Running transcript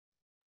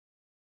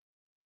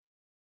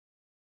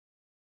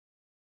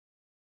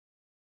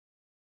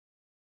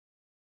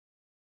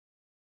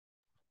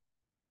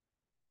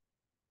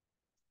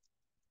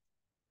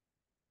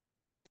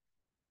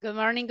Good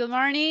morning, good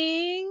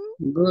morning.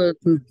 Good,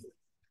 good morning.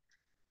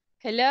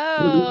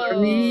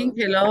 Hello.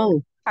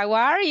 Hello. How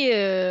are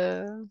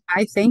you?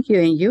 I thank you.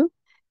 And you?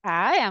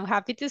 I am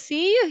happy to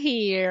see you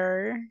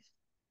here.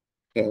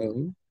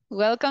 Okay.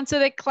 Welcome to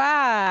the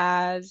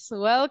class.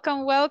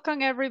 Welcome,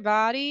 welcome,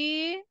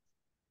 everybody.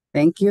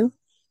 Thank you.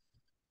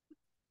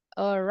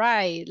 All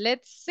right,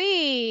 let's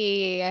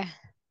see.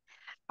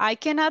 I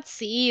cannot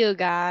see you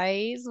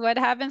guys. What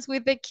happens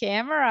with the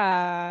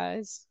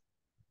cameras?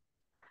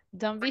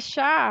 Don't be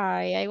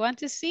shy. I want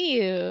to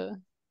see you.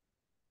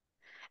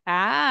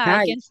 I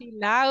Hi. can see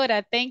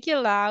Laura. Thank you,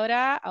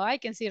 Laura. Oh, I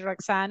can see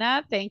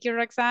Roxana. Thank you,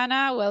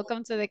 Roxana.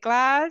 Welcome to the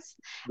class.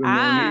 Good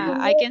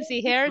morning. I can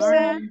see Harrison.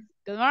 Morning.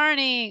 Good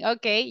morning.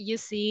 Okay, you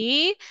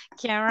see,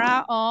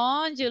 camera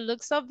on. You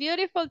look so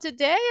beautiful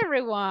today,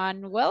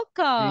 everyone. Thank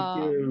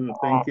Welcome. you.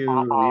 Thank you.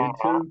 You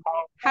too.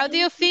 How do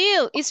you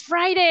feel? It's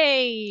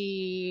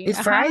Friday. It's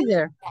Friday.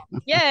 And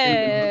the,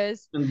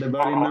 Yes. and the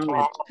body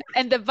know it.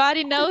 And the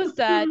body knows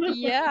that.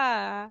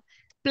 Yeah.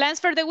 Plans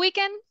for the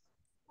weekend?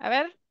 A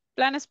ver,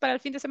 planes para el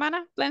fin de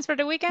semana? Plans for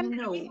the weekend?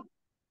 No, For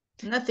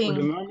the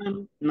nothing.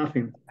 moment,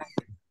 nothing.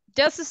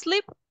 Just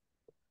sleep?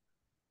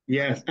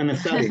 Yes, and a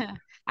study.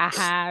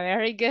 Ajá,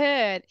 very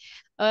good.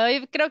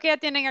 Hoy creo que ya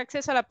tienen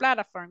acceso a la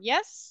plataforma,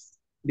 ¿yes?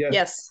 Yes. Yes.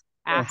 Yes.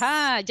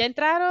 Ajá, ¿ya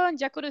entraron?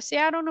 ¿Ya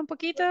crucearon un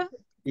poquito?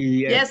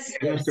 Yes.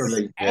 Yes.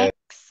 Yesterday.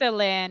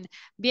 Excellent.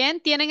 Bien,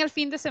 tienen el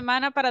fin de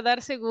semana para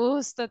darse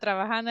gusto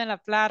trabajando en la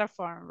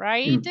plataforma,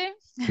 right?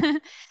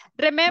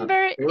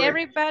 Remember, Correct.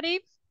 everybody,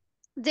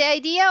 the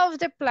idea of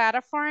the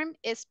platform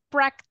is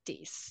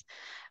practice.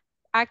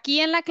 Aquí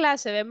en la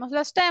clase vemos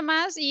los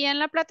temas y en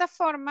la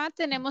plataforma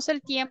tenemos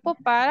el tiempo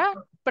para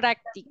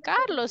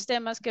practicar los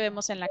temas que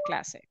vemos en la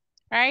clase.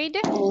 Right?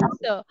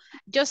 So,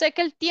 yo sé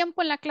que el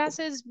tiempo en la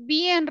clase es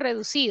bien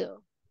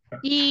reducido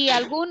y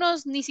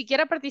algunos ni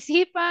siquiera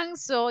participan.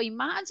 So,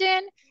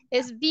 imagine,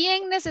 es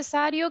bien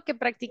necesario que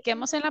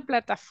practiquemos en la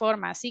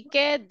plataforma. Así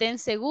que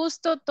dense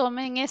gusto,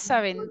 tomen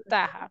esa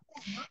ventaja.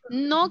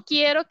 No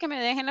quiero que me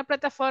dejen la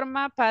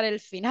plataforma para el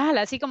final,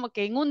 así como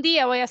que en un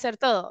día voy a hacer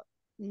todo.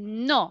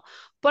 No,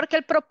 porque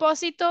el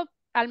propósito,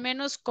 al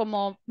menos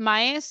como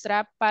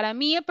maestra, para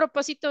mí el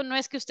propósito no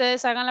es que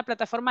ustedes hagan la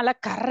plataforma la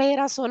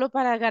carrera solo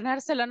para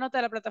ganarse la nota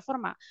de la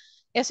plataforma.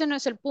 Ese no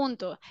es el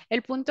punto.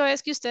 El punto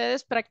es que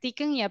ustedes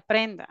practiquen y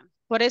aprendan.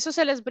 Por eso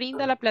se les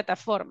brinda la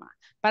plataforma,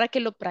 para que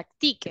lo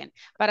practiquen,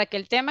 para que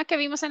el tema que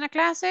vimos en la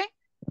clase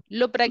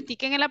lo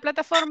practiquen en la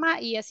plataforma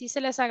y así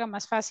se les haga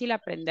más fácil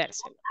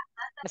aprendérselo.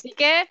 Así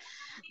que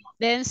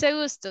dense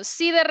gusto.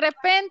 Si de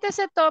repente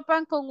se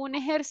topan con un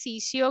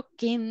ejercicio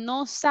que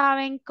no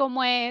saben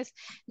cómo es,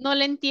 no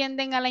le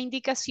entienden a la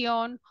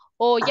indicación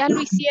o ya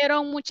lo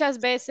hicieron muchas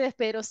veces,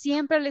 pero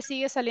siempre les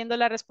sigue saliendo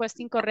la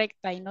respuesta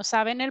incorrecta y no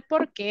saben el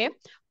por qué,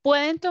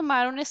 pueden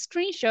tomar un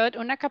screenshot,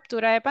 una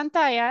captura de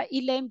pantalla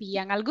y le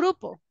envían al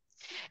grupo.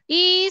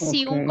 Y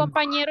si un Okay.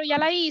 compañero ya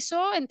la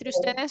hizo, entre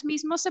ustedes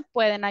mismos se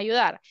pueden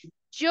ayudar.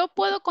 Yo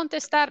puedo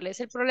contestarles.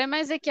 El problema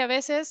es de que a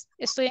veces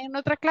estoy en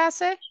otra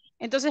clase,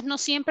 entonces no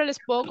siempre les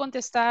puedo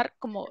contestar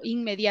como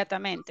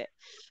inmediatamente.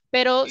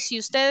 Pero si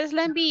ustedes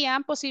la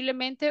envían,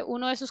 posiblemente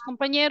uno de sus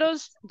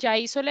compañeros ya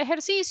hizo el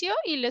ejercicio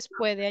y les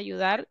puede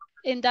ayudar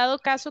en dado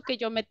caso que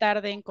yo me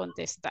tarde en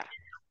contestar.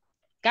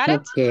 Got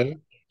it?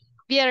 Okay.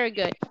 Very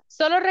good.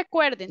 Solo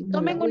recuerden,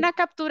 tomen una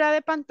captura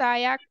de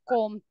pantalla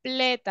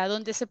completa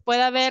donde se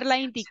pueda ver la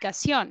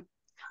indicación,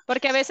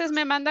 porque a veces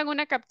me mandan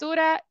una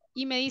captura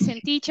y me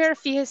dicen, teacher,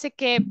 fíjese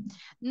que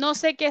no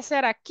sé qué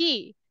hacer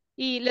aquí.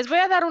 Y les voy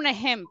a dar un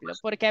ejemplo,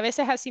 porque a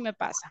veces así me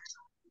pasa.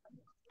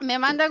 Me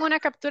mandan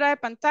una captura de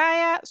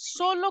pantalla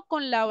solo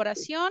con la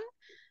oración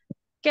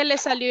que le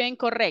salió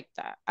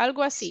incorrecta,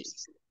 algo así.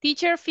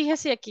 Teacher,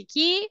 fíjese que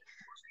aquí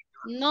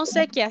no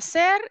sé qué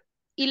hacer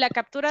y la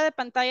captura de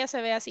pantalla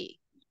se ve así.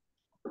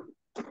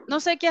 No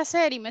sé qué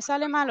hacer y me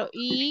sale malo.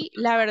 Y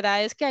la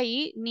verdad es que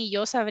ahí ni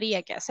yo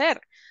sabría qué hacer,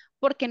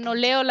 porque no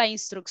leo la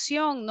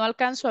instrucción, no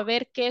alcanzo a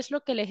ver qué es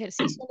lo que el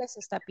ejercicio les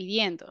está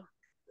pidiendo.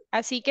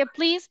 Así que,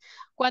 please,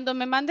 cuando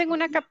me manden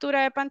una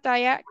captura de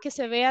pantalla, que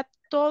se vea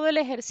todo el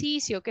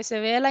ejercicio, que se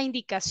vea la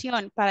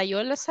indicación, para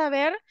yo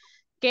saber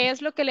qué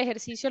es lo que el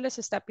ejercicio les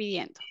está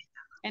pidiendo.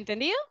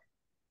 ¿Entendido?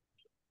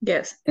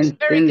 Yes. Very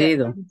good.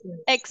 Entendido.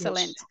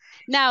 Excellent.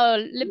 Now,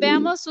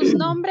 veamos sus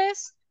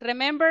nombres.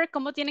 Remember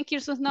cómo tienen que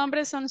ir sus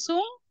nombres on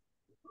Zoom.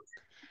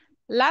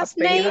 Last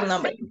Apellido, names,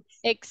 nombre.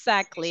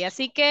 exactly.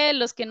 Así que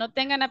los que no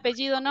tengan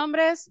apellido,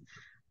 nombres,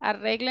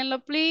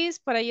 arréglenlo, please.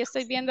 Por ahí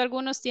estoy viendo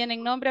algunos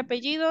tienen nombre,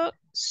 apellido.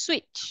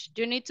 Switch.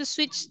 You need to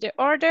switch the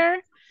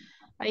order.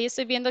 Ahí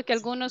estoy viendo que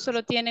algunos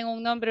solo tienen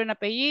un nombre, un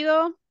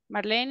apellido.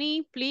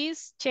 Marlene,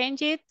 please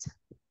change it.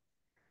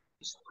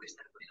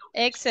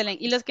 Excellent.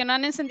 Y los que no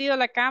han encendido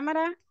la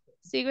cámara,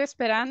 sigo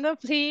esperando,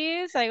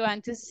 please. I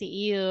want to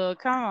see you.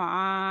 Come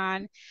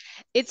on.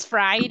 It's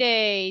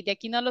Friday. De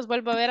aquí no los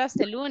vuelvo a ver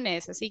hasta el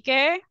lunes. Así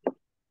que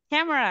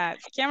cameras,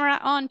 camera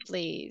on,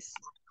 please.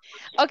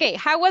 Okay,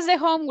 how was the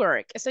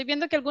homework? Estoy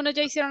viendo que algunos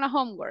ya hicieron la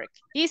homework.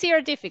 Easy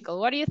or difficult?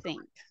 What do you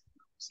think?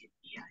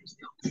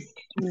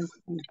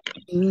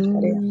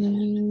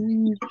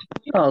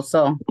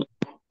 Also.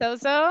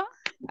 So.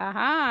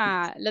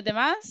 Ajá. ¿Los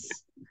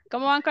demás?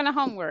 ¿Cómo van con la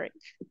homework?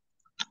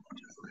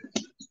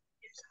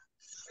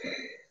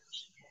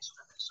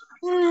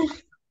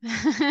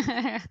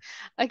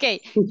 Ok,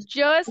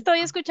 yo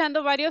estoy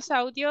escuchando varios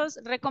audios,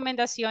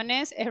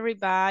 recomendaciones,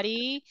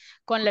 everybody,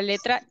 con la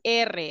letra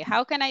R.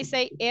 How can I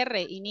say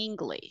R in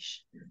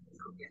English?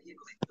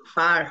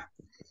 Far.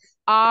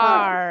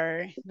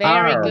 R.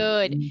 Very R.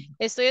 good.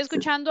 Estoy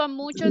escuchando a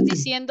muchos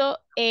diciendo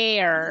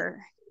air.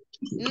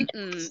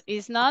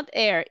 It's not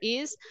air,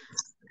 it's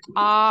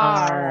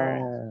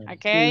R.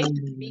 Okay,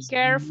 be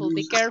careful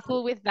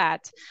with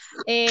that.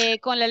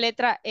 Con la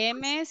letra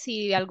M,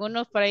 si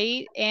algunos por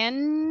ahí,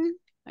 N.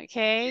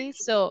 Okay,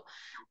 so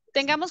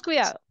tengamos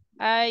cuidado.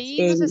 Ahí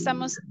nos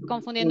estamos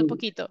confundiendo un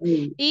poquito.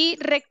 Y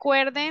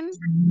recuerden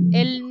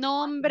el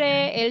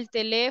nombre, el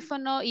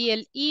teléfono y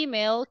el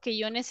email que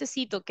yo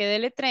necesito que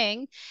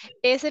deletreen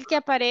es el que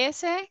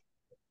aparece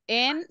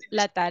en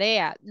la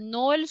tarea,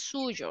 no el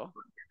suyo.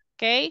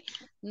 ¿Ok?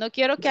 No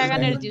quiero que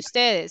hagan el de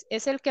ustedes,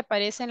 es el que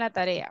aparece en la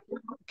tarea.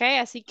 ¿Ok?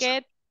 Así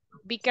que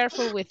be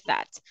careful with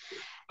that.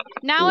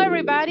 Now,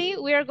 everybody,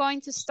 we are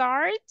going to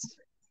start.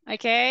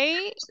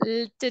 Okay,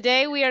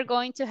 today we are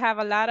going to have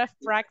a lot of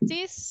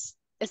practice.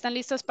 ¿Están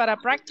listos para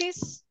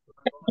practice?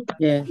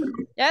 Yes.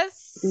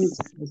 Yes?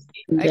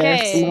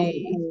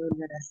 Okay.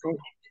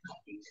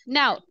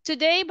 Now,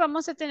 today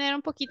vamos a tener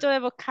un poquito de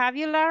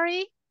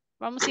vocabulary.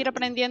 Vamos a ir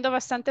aprendiendo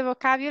bastante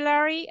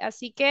vocabulary,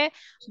 así que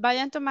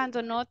vayan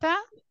tomando nota,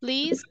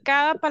 please.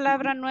 Cada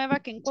palabra nueva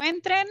que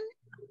encuentren,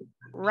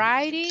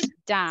 write it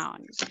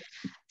down.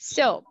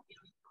 So,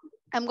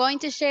 I'm going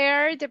to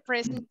share the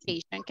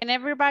presentation. Can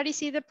everybody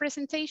see the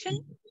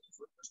presentation?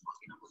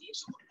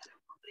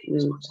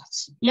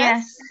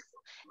 Yes.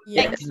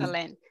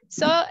 Excellent.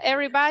 So,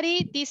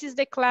 everybody, this is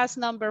the class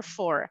number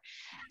 4.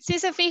 Si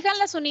se fijan,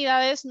 las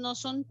unidades no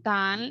son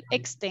tan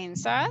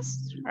extensas,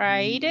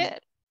 right?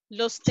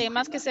 Los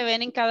temas que se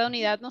ven en cada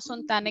unidad no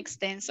son tan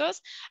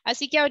extensos.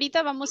 Así que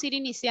ahorita vamos a ir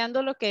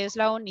iniciando lo que es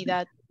la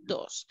unidad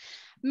 2.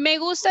 Me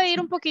gusta ir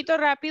un poquito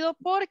rápido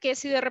porque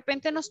si de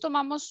repente nos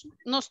topamos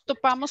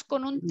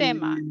con un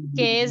tema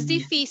que es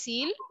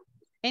difícil,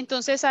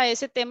 entonces a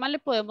ese tema le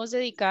podemos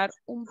dedicar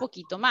un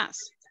poquito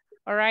más.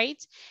 All right.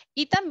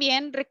 Y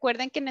también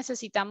recuerden que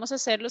necesitamos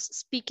hacer los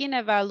speaking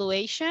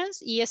evaluations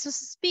y esos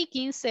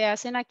speaking se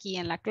hacen aquí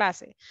en la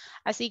clase.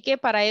 Así que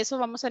para eso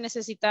vamos a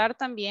necesitar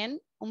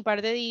también un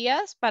par de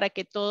días para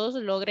que todos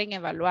logren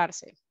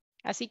evaluarse.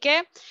 Así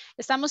que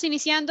estamos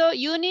iniciando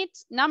unit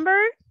number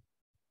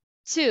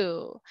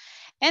 2.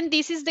 And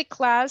this is the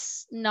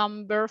class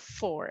number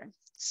 4.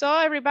 So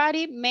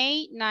everybody,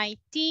 May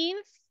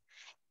 19th.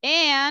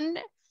 And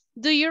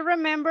do you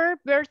remember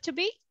verb to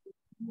be?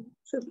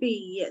 To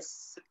be,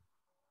 yes.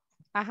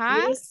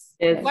 Yes.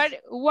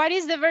 What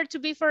is the verb to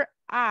be for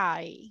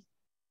I?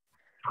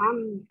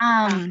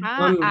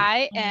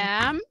 I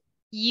am.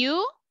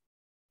 You?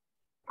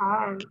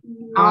 Are.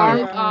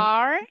 You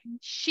are.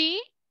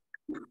 She?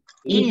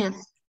 Is.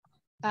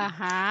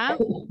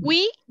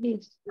 We?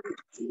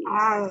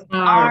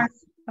 Are.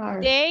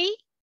 They?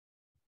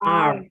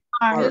 Are.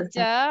 Good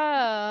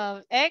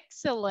job.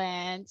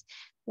 Excellent.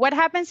 What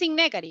happens in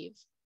negative?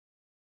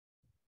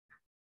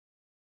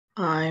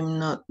 I'm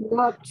not.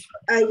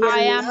 I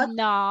am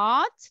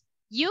not.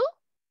 You?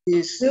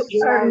 You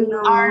are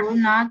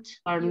not.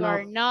 You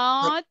are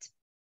not.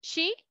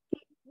 She?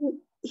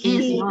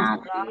 Is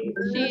not.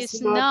 She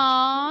is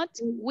not.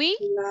 We?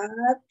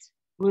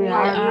 We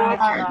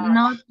are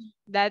not.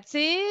 That's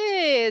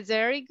it.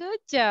 Very good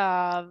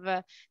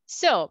job.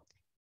 So,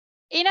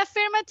 in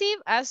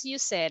affirmative, as you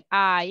said,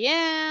 I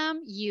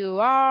am, you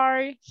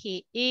are,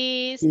 he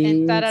is,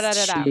 and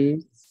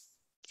ta-da-da-da-da.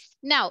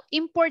 Now,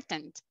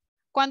 important.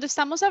 Cuando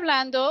estamos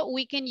hablando,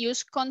 we can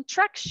use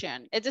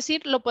contraction. Es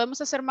decir, lo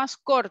podemos hacer más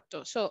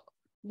corto. So,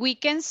 we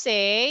can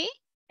say,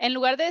 en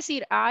lugar de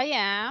decir I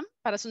am,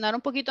 para sonar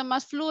un poquito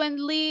más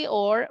fluently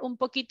or un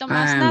poquito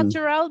más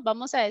natural,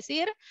 vamos a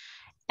decir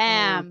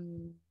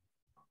am.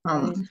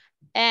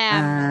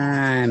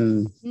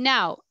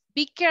 Now,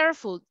 be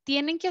careful.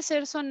 Tienen que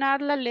hacer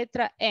sonar la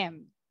letra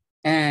M.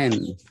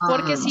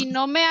 Porque si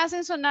no me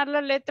hacen sonar la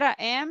letra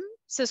M,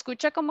 se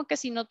escucha como que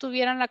si no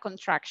tuvieran la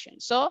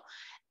contraction. So,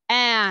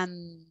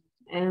 am.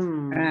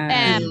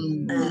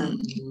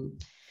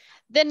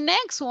 The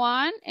next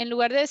one, en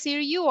lugar de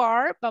decir you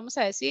are, vamos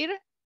a decir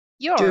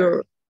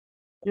your.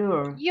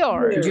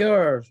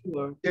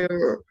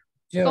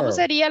 ¿Cómo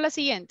sería la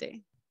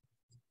siguiente?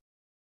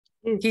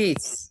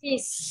 His.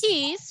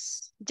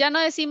 Ya no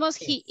decimos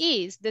he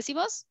is,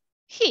 decimos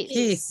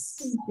his.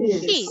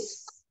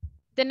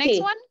 The next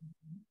one?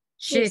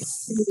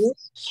 She's.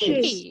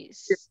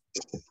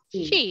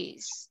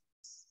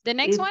 The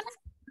next one?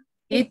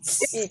 It's.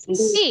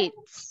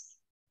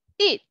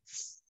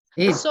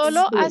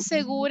 Solo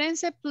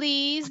asegúrense,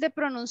 please, de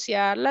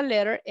pronunciar la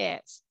letter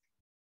S.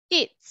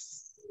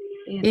 It's.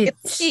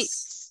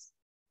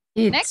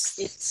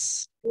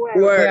 Next.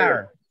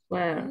 Where?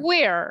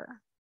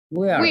 Where.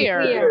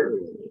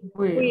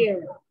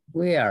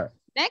 We are.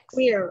 Next.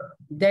 Here.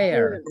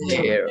 There.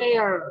 There.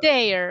 There.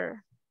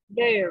 There.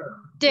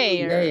 There.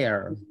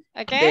 There.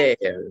 Okay.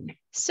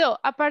 So,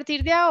 a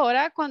partir de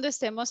ahora, cuando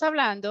estemos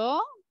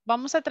hablando,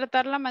 vamos a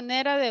tratar la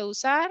manera de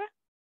usar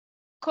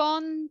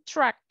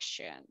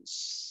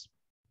contractions.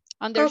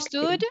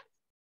 Understood? Okay.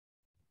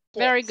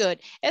 Very good.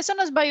 Eso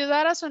nos va a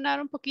ayudar a sonar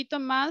un poquito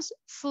más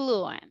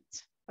fluent.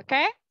 ¿Ok?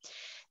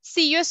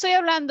 Si yo estoy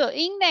hablando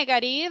in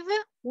negative,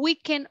 we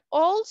can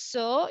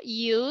also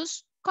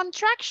use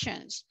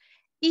contractions.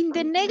 In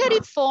the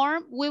negative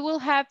form, we will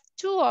have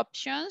two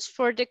options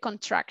for the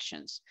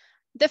contractions.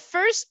 The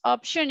first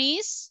option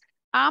is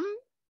I'm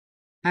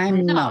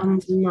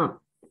not. No.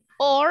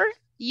 or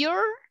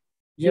you're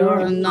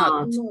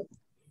Not.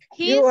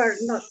 he's You are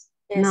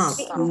not.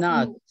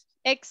 Not.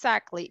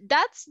 Exactly.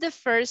 That's the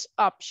first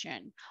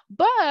option.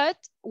 But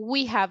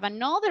we have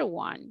another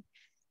one.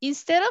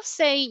 Instead of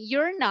saying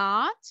you're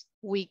not,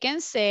 we can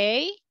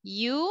say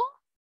you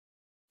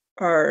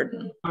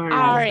aren't.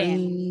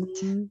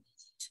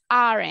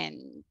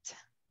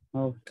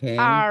 Okay.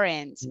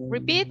 Aren't.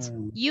 Repeat.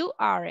 You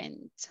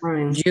aren't.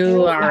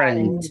 You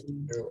aren't.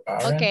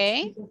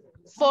 Okay.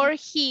 For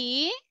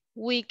he,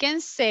 we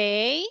can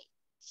say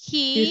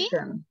he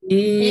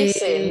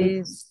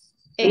Is.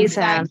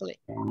 exactly.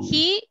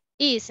 He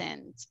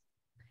isn't.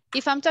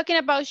 If I'm talking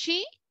about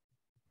she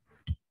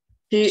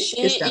Is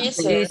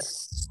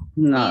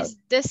not. is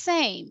the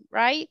same,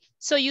 right?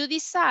 So you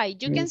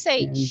decide. You can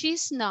say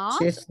she's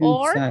not She's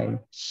or inside.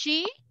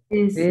 she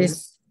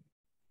Is.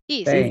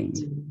 isn't.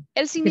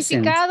 El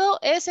significado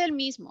es el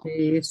mismo.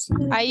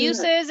 Isn't. Ahí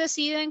ustedes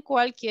deciden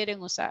cuál quieren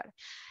usar.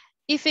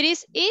 If it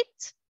is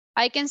it,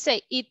 I can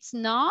say it's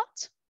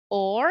not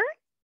or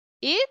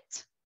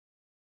it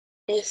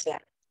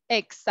Isn't.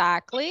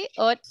 exactly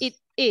or it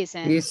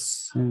isn't.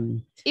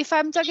 Isn't. If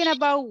I'm talking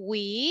about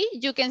we,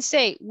 you can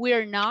say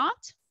we're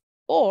not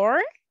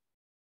or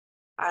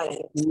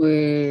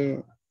We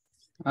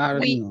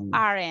aren't. we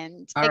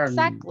aren't.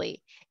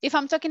 Exactly. If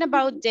I'm talking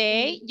about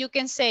they, you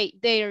can say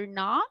they're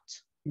not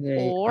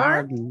They or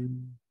aren't.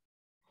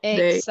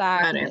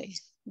 exactly.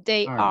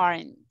 They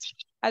aren't.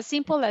 As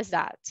simple as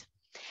that.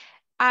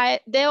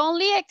 The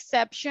only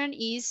exception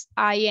is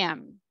I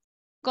am.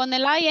 Con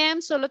el I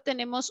am solo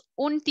tenemos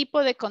un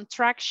tipo de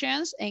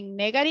contractions en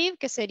negative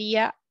que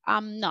sería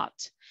I'm not.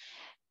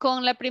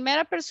 Con la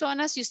primera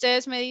persona, si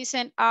ustedes me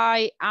dicen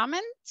I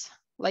amn't,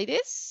 like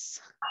this,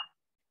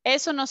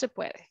 eso no se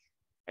puede.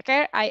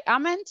 Okay, I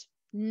amn't,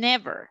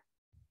 never.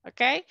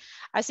 Okay,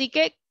 así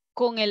que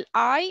con el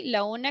I,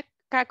 la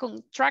única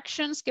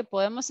contractions que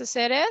podemos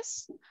hacer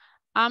es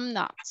I'm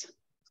not.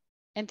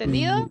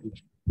 ¿Entendido?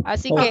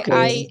 Así que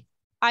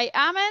I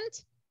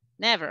amn't,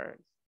 never.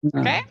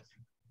 Okay.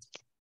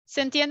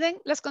 ¿Se entienden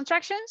las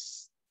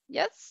contractions?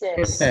 Yes?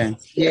 Okay.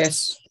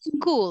 Yes.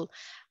 Cool.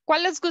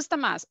 ¿Cuál les gusta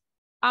más?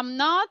 I'm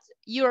not,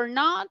 you're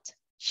not,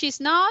 she's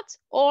not,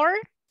 or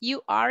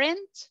you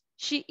aren't,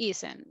 she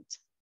isn't.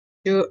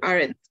 You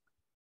aren't.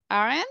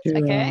 Aren't,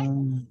 okay.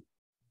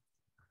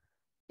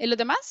 ¿Y los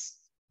demás?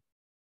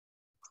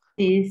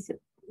 Is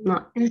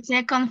not. The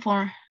second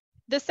form.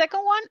 The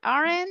second one,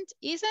 aren't,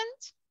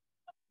 isn't?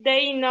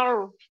 They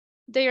know.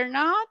 They are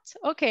not,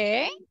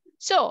 okay.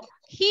 So,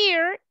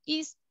 here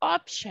is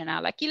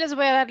optional. Aquí les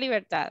voy a dar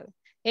libertad.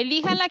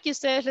 Elijan la que a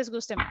ustedes les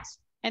guste más.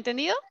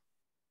 ¿Entendido?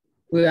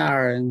 We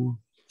aren't.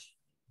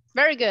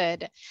 Very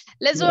good.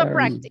 Let's do a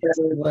practice.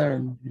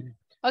 Well,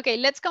 Okay,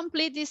 let's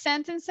complete these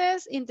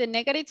sentences in the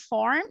negative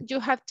form. You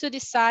have to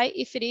decide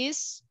if it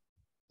is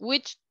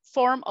which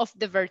form of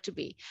the verb to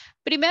be.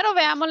 Primero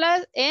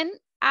veámoslas en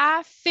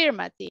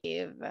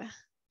affirmative.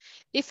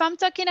 If I'm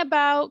talking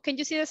about, can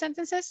you see the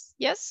sentences?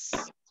 Yes?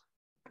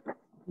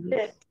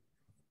 Yes.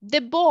 The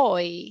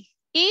boy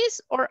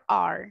is or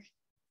are?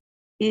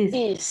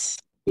 Is.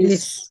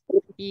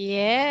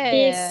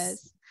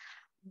 Yes.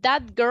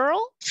 That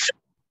girl?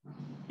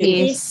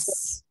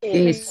 Is.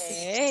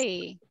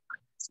 Okay.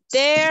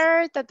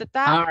 There, an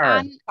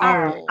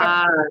apple.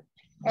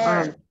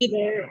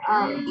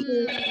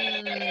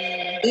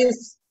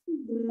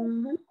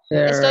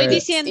 Estoy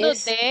diciendo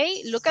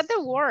they, look at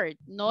the word,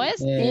 no es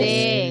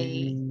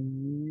they.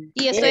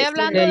 Y estoy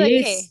hablando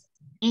de qué?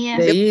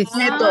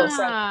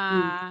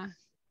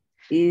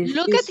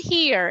 Look at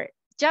here.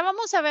 Ya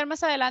vamos a ver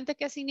más adelante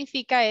qué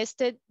significa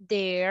este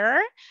there,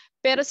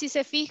 pero si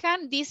se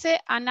fijan, dice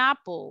an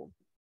apple.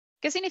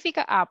 ¿Qué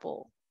significa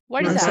apple?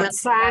 What is that?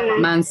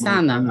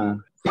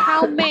 manzana.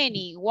 How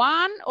many?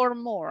 One or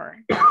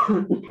more?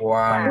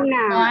 One.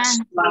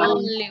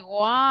 Only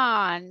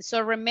one.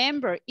 So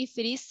remember, if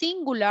it is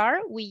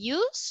singular, we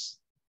use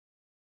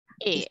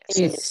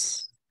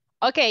is.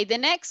 Okay, the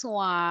next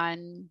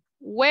one.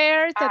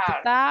 Where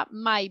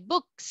my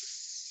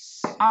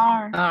books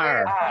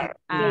Are.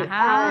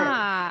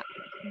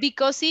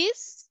 Because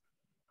it's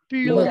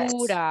plural.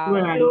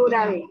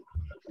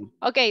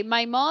 Okay,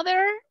 my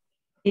mother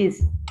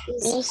Is.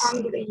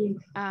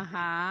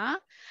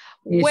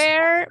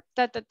 Where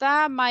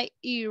my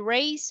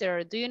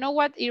eraser. Do you know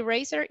what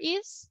eraser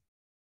is?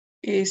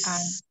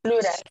 Is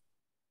plural.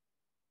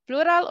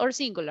 Plural or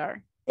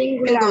singular?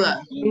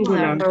 Singular.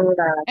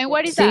 And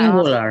what is that?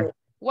 Singular.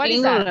 What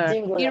is that?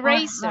 Singular.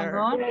 Eraser.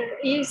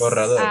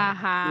 Borrador.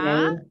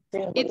 Ajá.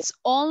 It's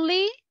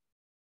only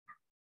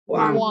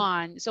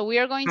one. So we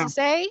are going to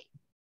say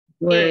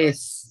Where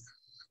is?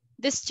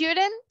 the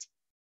student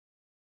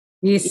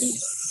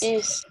Is.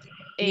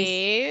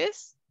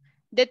 is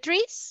the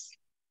trees.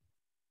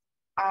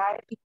 Are.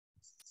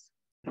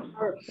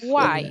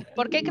 Why?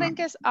 ¿Por qué creen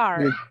que es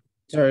are?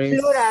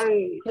 Trees.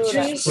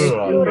 It's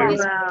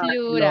Los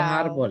plural.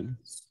 árboles.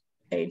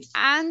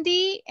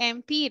 Andy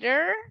and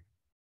Peter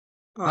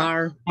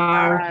Are.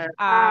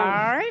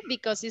 are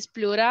because it's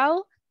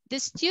plural. The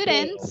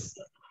students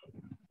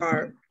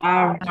Are.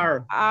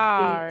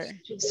 are.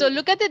 So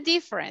look at the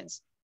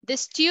difference. The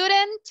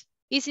student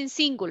is in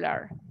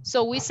singular.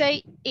 So we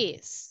say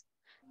is.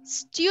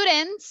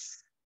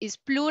 Students is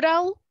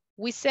plural.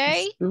 We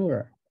say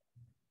Plural.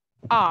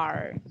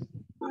 are.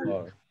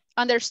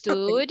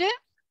 Understood?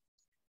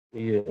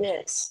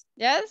 Yes.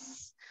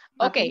 Yes?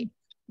 Okay.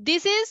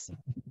 This is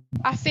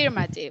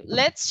affirmative.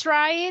 Let's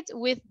try it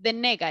with the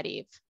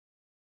negative.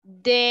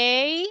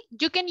 They,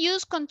 you can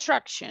use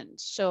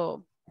contractions.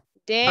 So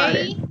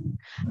they,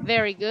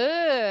 very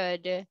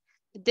good.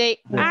 They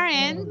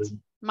aren't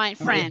my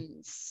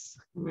friends.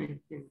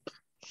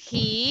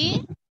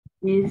 He,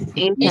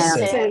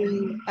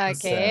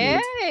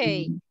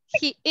 okay.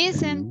 He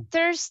isn't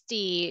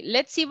thirsty.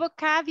 Let's see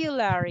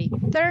vocabulary.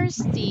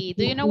 Thirsty.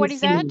 Do you know what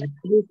is that?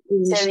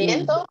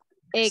 Sediento.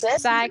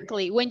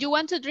 Exactly. When you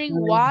want to drink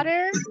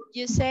water,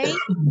 you say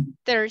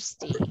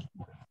thirsty.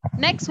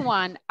 Next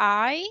one,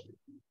 I'm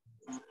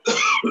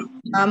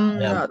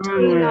not.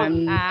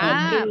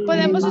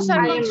 Podemos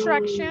usar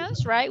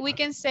constructions, right? We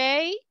can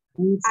say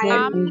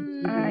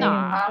I'm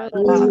not.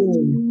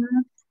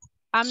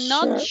 I'm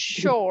not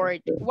short.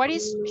 What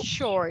is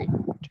short?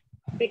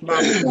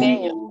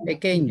 Pequeño.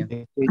 Pequeño.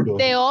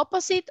 The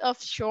opposite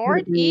of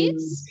short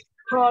is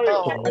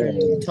Tall.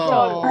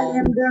 I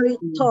am very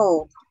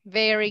tall.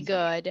 very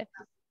good.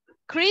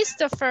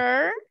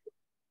 Christopher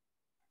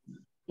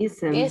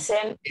Isn't.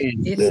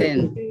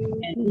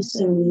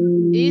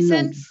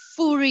 isn't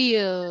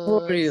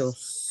furious.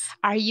 Furious.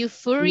 Are you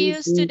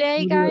furious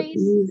today, guys?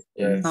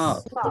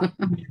 No.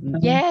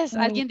 Yes,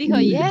 alguien dijo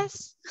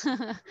yes.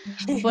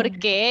 ¿Por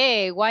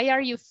qué? Why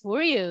are you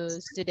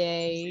furious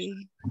today?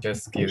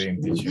 Just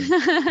kidding, teacher.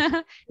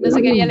 No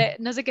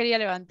se quería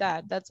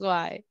levantar, that's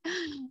why.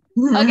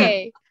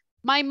 Okay,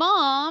 my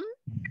mom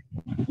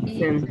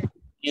Isn't.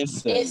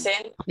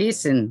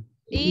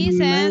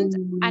 isn't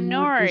a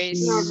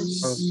nurse.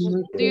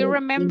 Do you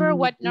remember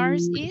what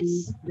nurse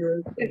is?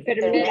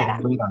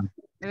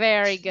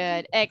 Very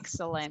good,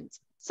 excellent.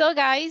 So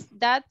guys,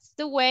 that's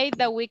the way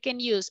that we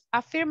can use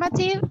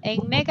affirmative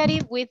and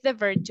negative with the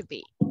verb to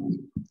be.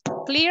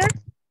 Clear?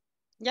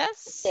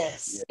 Yes?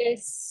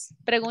 Yes.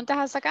 ¿Preguntas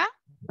hasta acá?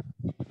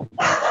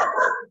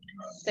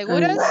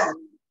 ¿Seguros?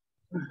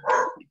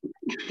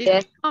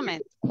 This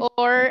moment.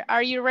 Or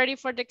are you ready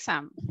for the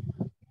exam?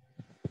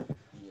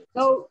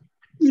 No.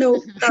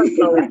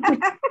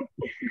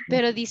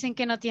 Pero dicen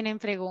que no tienen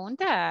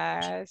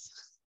preguntas.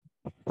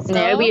 So,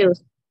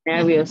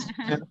 Nervious.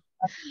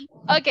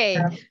 okay,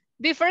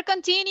 before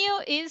continue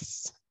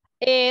is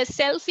a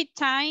selfie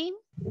time.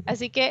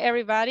 Así que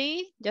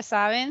everybody, ya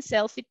saben,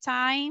 selfie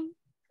time.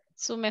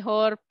 Su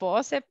mejor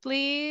pose,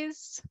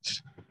 please.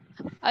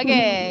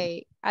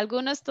 Okay,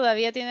 algunos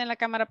todavía tienen la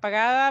cámara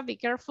apagada. Be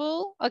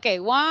careful. Okay,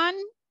 1,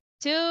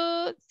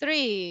 2,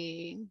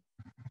 3.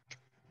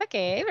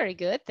 Okay, very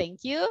good.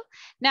 Thank you.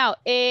 Now,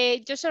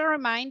 just a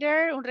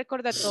reminder, un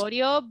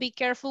recordatorio, be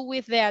careful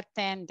with the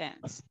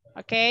attendance.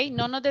 Okay,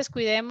 no nos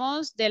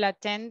descuidemos de la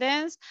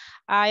attendance.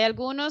 Hay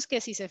algunos que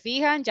si se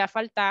fijan ya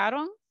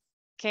faltaron.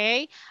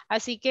 Okay,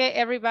 así que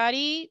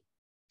everybody,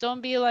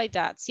 don't be like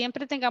that.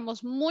 Siempre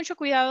tengamos mucho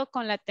cuidado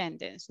con la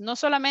attendance. No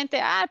solamente,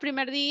 el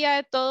primer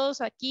día todos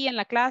aquí en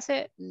la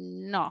clase,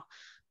 no.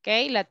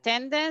 Okay, la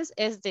attendance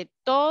es de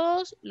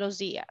todos los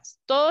días.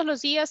 Todos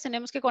los días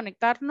tenemos que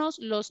conectarnos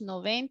los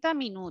 90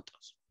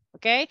 minutos.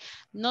 Okay,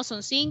 no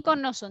son 5,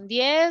 no son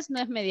 10, no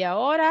es media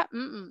hora,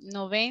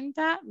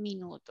 90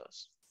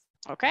 minutos.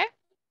 Okay.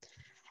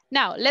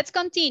 Now, let's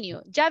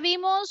continue. Ya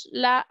vimos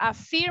la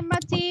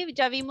affirmative,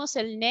 ya vimos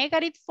el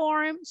negative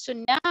form. So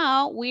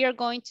now we are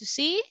going to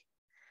see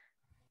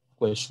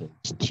question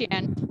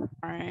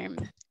form.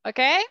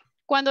 Okay.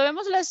 Cuando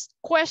vemos las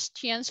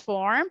questions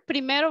form,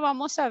 primero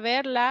vamos a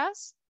ver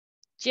las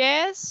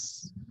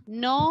yes,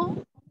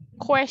 no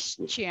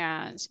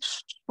questions.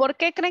 ¿Por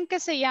qué creen que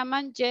se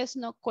llaman yes,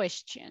 no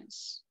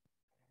questions?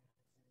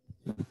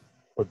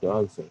 For the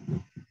answer.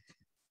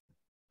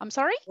 I'm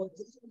sorry?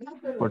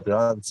 For the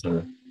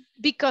answer.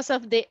 Because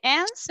of the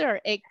answer,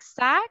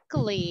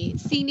 exactly.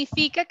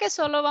 Significa que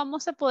solo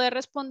vamos a poder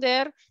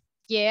responder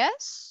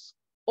yes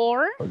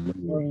or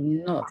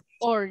No.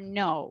 or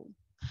no.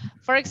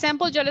 For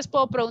example, yo les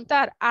puedo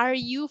preguntar, are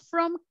you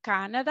from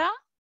Canada?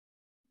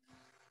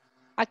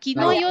 Aquí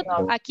no hay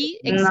otro, aquí,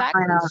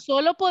 exacto,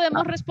 solo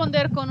podemos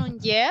responder con un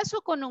yes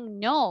o con un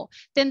no.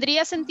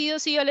 Tendría sentido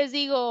si yo les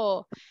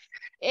digo,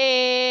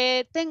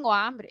 tengo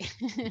hambre,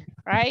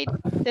 right?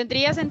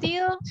 ¿Tendría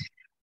sentido?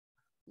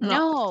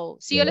 No.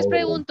 Si yo les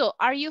pregunto,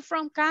 are you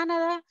from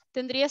Canada?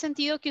 ¿Tendría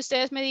sentido que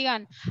ustedes me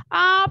digan,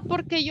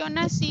 porque yo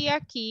nací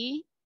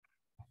aquí?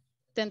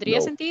 ¿Tendría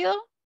No.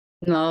 sentido?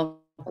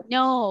 No.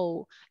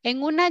 No.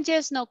 En una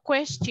yes, no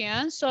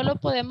question, solo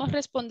podemos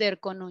responder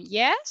con un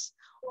yes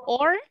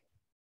or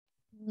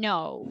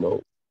no.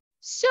 No.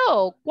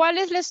 So, ¿cuál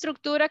es la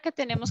estructura que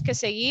tenemos que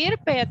seguir?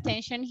 Pay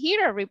attention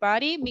here,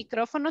 everybody.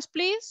 Micrófonos,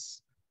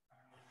 please.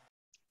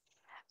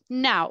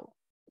 Now,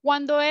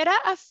 cuando era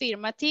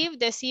affirmative,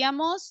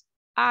 decíamos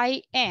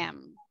I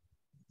am.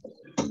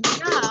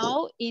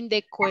 Now, in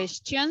the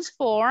questions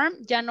form,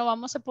 ya no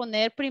vamos a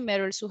poner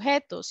primero el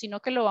sujeto, sino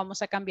que lo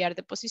vamos a cambiar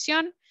de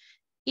posición.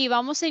 Y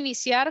vamos a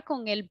iniciar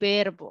con el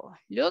verbo.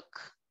 Look.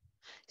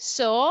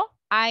 So,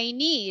 I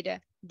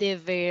need the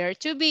verb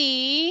to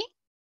be.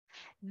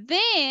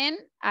 Then,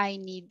 I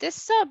need the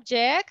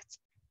subject.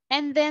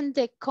 And then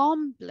the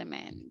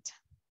complement.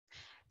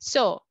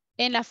 So,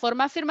 en la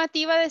forma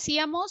afirmativa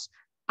decíamos,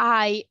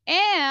 I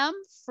am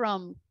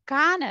from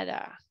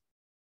Canada.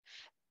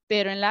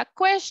 Pero en la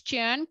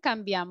question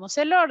cambiamos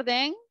el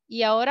orden.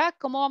 Y ahora,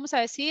 ¿cómo vamos a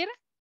decir?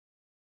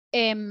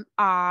 Am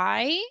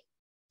I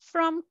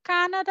from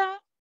Canada?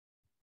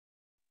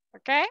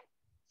 Okay.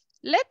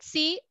 Let's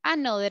see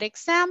another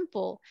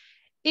example.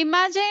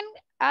 Imagine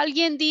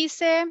alguien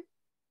dice,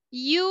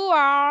 you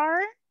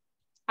are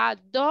a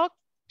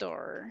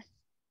doctor.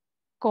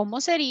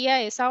 ¿Cómo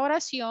sería esa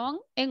oración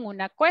en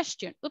una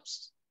question?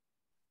 Oops.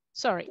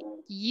 Sorry.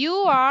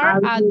 You are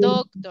a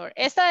doctor.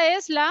 Esta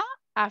es la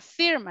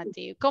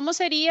affirmative. ¿Cómo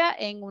sería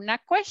en una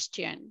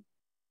question?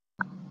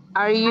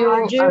 Are you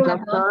a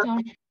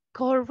doctor?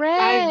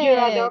 Correct. Are you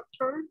a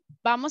doctor?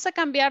 Vamos a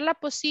cambiar la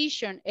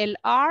position. El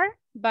are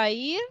va a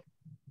ir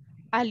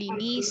al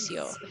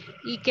inicio.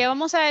 ¿Y qué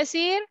vamos a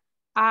decir?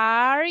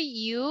 Are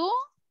you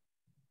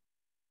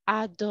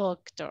a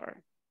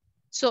doctor?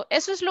 So,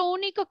 eso es lo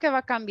único que va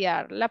a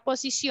cambiar, la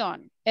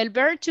posición. El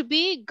verb to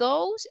be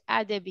goes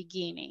at the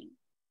beginning.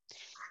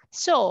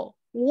 So,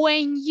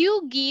 when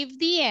you give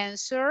the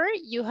answer,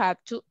 you have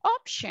two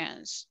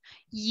options.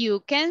 You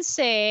can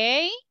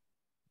say,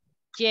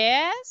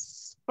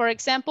 yes. For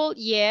example,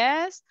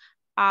 yes,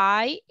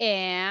 I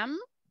am.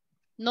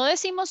 No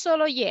decimos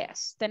solo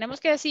yes. Tenemos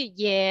que decir,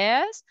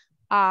 yes,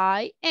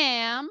 I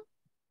am.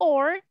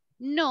 Or,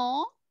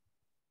 no,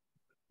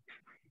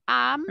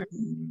 I'm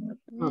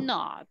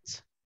not.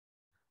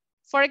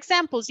 For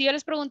example, si yo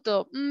les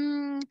pregunto,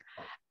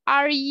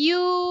 are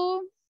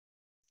you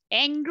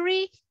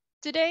angry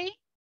today?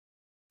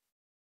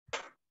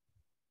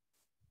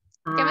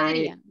 ¿Qué me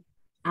dirían?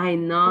 I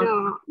not.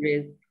 No.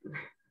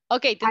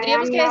 Ok,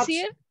 tendríamos que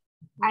decir,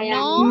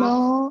 no.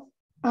 No,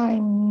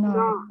 I'm not.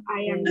 No,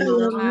 I am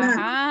not.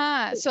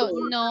 Ajá. So,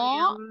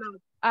 no,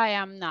 I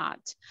am not.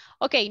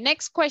 Okay,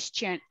 next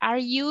question. Are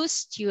you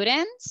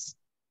students?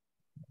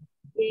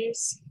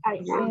 Yes, I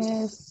am.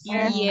 Yes.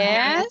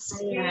 Yes,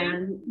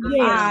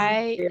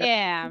 I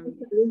am.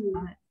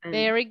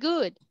 Very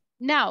good.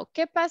 Now,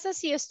 ¿qué pasa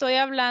si estoy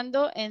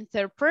hablando en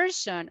third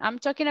person? I'm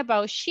talking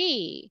about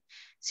she.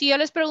 Si yo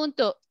les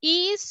pregunto,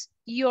 is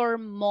your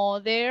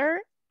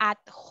mother at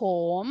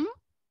home?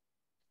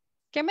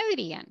 ¿Qué me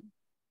dirían?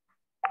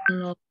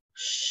 No,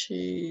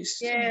 she's.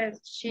 Yes,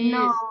 she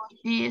No, is.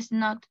 she is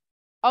not.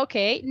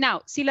 Okay,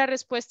 now, si la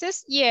respuesta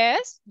es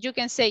yes, you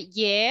can say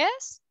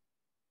yes,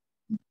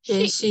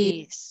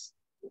 she is.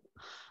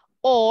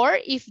 Or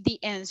if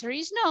the answer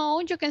is no,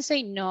 you can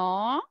say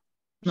no,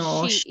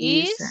 No,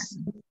 she is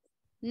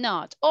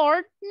not.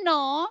 Or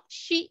no,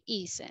 she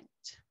isn't.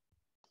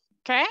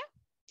 Okay?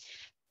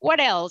 What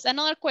else?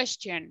 Another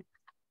question.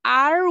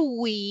 Are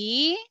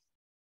we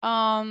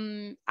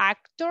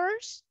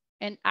actors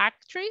and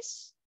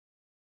actresses?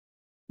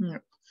 No.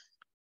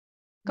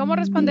 ¿Cómo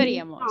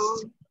responderíamos?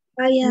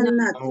 I am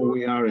not. No,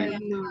 we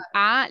aren't.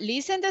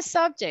 Listen the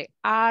subject.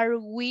 Are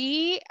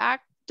we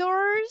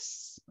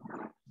actors?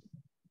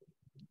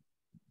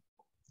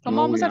 ¿Cómo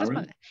No, vamos we a aren't.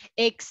 responder?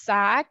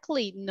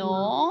 Exactly.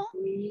 No,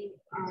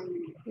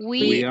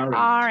 we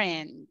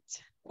aren't.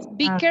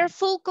 Be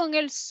careful con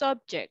el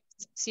subject.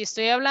 Si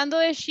estoy hablando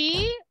de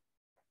she,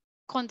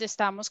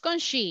 contestamos con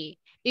she.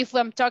 If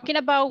I'm talking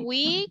about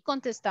we,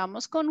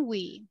 contestamos con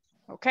we.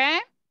 Okay?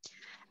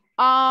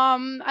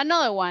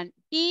 Another one.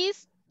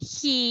 Is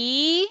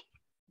he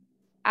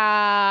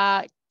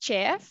a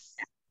chef?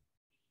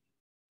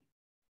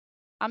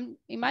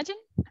 Imagine.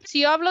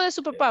 Si yo hablo de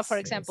su papá, for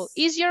example.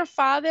 Is your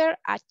father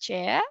a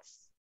chef?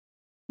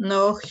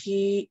 No,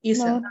 he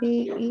isn't. No,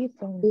 he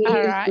isn't.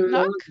 All right,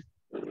 look.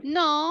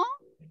 No.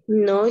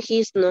 No,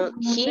 he's not.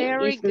 He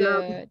Very is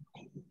not. good.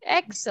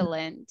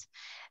 Excellent.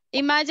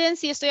 Imagine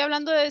si estoy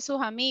hablando de sus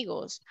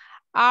amigos.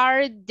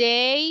 Are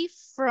they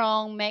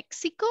from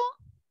Mexico?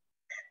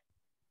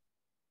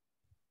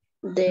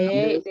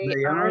 They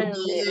are.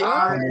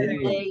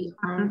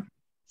 are.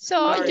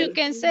 So you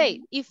can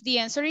say, if the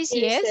answer is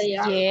yes,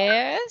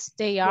 yes,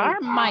 they are.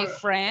 My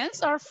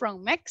friends are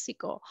from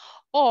Mexico.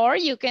 Or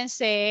you can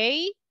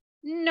say,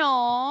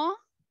 no,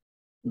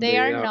 They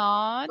are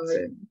not.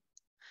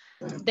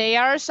 They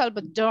are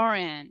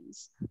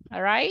Salvadorans.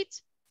 All right.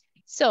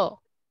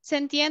 So, ¿se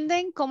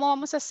entienden cómo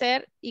vamos a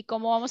hacer y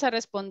cómo vamos a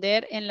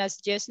responder en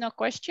las yes no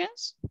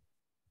questions?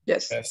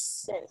 Yes.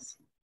 Yes.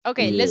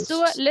 Okay, Yes.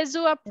 let's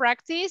do a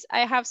practice.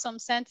 I have some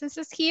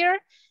sentences here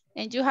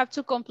and you have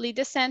to complete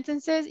the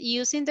sentences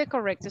using the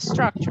correct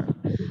structure.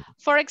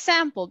 For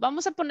example,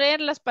 vamos a poner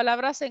las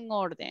palabras en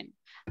orden.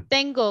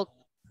 Tengo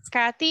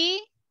Kathy,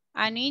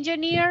 an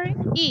engineer,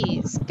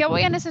 is. ¿Qué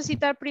voy a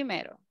necesitar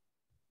primero?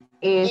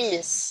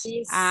 Is.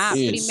 Is.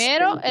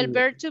 Primero el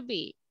verb to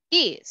be,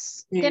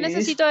 is. ¿Qué Is.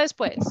 necesito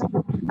después?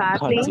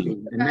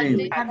 Cutting. The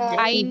name.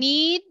 I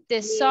need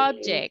the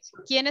subject.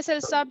 ¿Quién es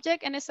el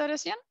subject en esta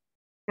oración?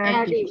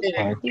 Cutting.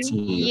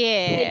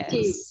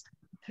 Yes.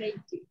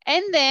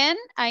 And then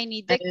I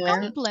need the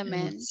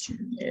complement.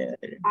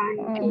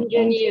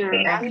 Engineer.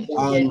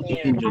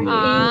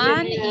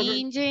 An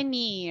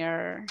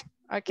engineer.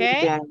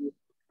 Okay.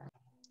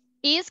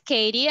 Is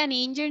Katie an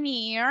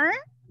engineer?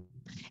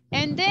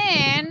 And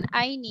then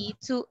I need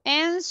to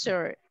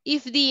answer.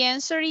 If the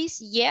answer is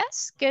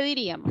yes, ¿qué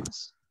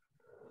diríamos?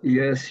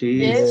 Yes,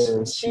 she is.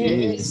 Yes, she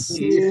is.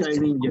 She is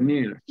an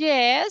engineer.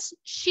 Yes,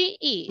 she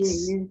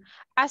is.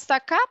 Hasta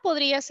acá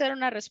podría ser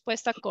una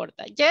respuesta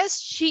corta. Yes,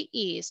 she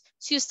is.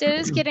 Si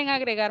ustedes quieren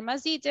agregar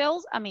más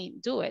details,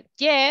 do it.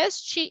 Yes,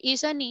 she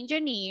is an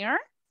engineer.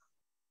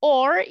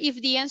 Or if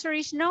the answer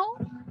is no.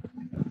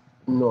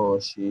 No,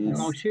 she is.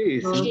 No, she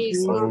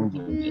is.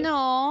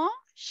 No,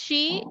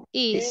 she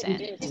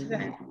isn't.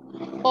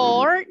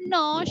 Or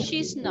no,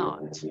 she's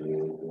not.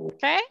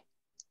 Okay?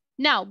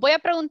 Now, voy a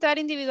preguntar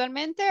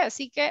individualmente,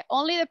 así que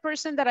only the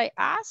person that I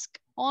ask,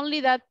 only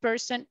that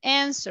person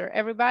answer.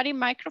 Everybody,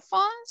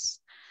 microphones.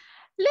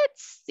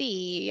 Let's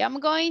see. I'm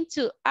going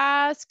to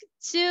ask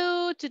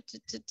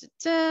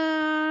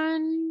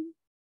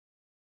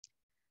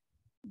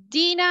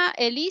Dina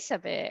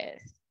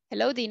Elizabeth.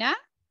 Hello, Dina.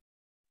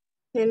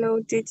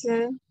 Hello,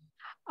 teacher.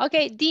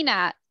 Okay,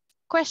 Dina,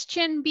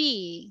 question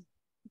B.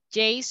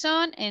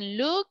 Jason and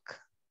Luke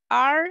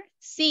are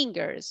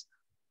singers.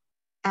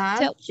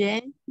 And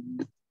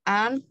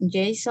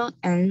Jason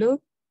and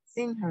Luke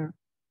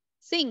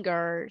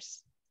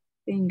Singers.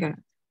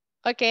 singer.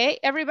 Okay,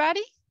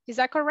 everybody, is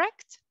that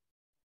correct?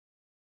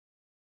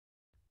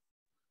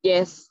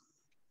 Yes.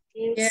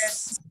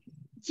 Yes.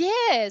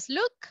 Yes,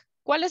 look.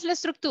 ¿Cuál es la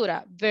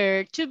estructura?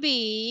 Verb to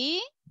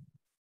be,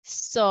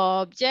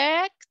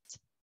 subject,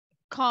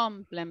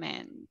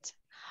 complement.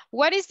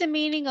 What is the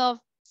meaning of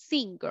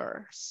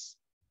singers?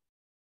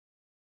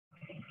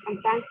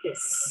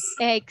 Cantantes.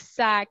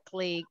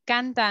 Exactly,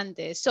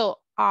 cantantes. So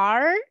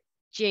are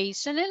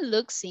Jason and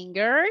Luke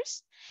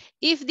singers?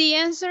 If the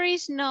answer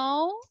is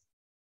no.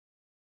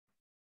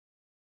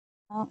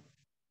 No,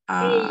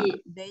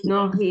 aren't.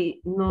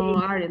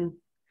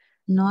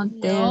 Not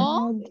there.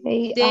 No,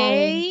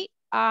 they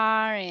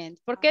aren't.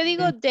 ¿Por qué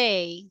digo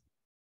they?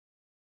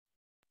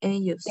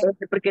 Ellos.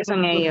 Porque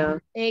son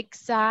ellos.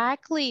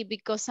 Exactly,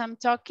 because I'm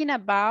talking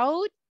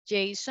about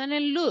Jason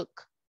and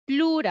Luke,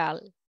 plural,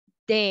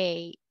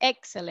 they.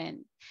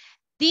 Excellent.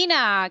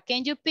 Dina,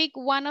 can you pick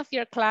one of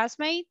your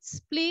classmates,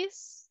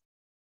 please?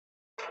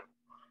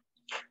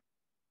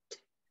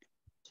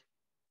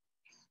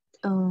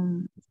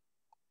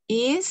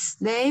 Is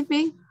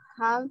David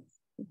have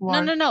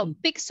No.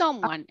 Pick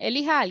someone.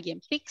 Elija a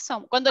alguien. Pick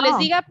someone. Cuando les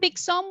diga pick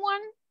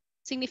someone,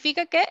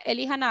 significa que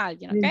elijan a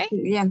alguien, ¿ok?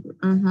 Bien.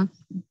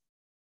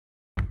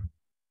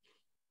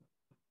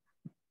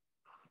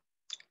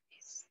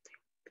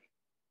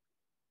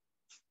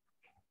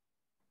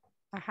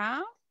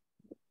 Ajá.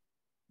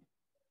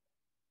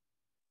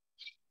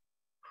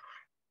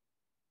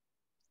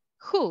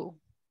 Who?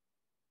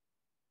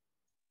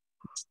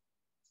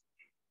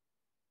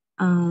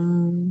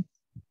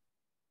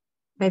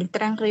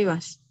 Beltrán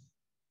Rivas.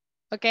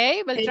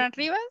 Okay, Beltrán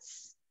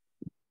Rivas.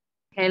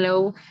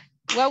 Hello.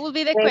 What will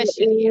be the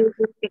question here?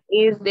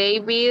 Is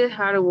David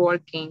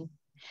hardworking?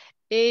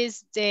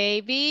 Is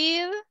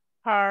David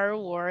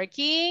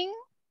hardworking?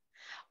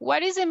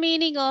 What is the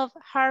meaning of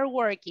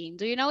hardworking?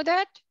 Do you know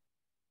that?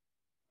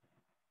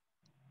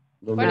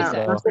 What is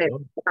that? No sé.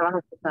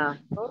 Trabajo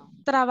pesado.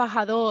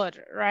 Trabajador,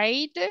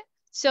 right?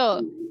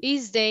 So,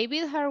 is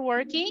David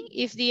hardworking?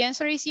 If the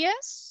answer is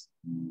yes?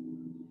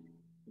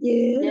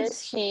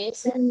 Yes, he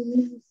is.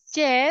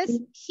 Yes,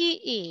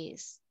 he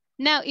is.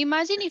 Now,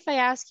 imagine if I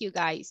ask you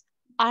guys,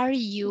 are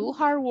you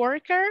hard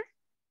worker?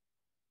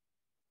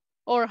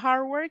 Or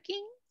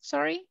hardworking?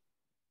 Sorry.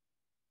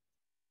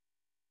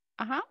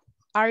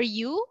 Are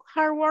you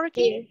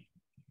hardworking?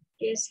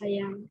 Yes, I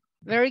am.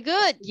 Very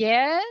good.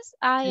 Yes,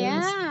 I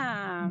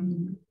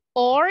am.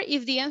 Or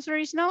if the answer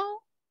is no?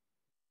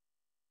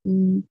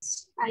 I'm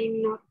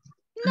not.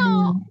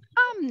 No,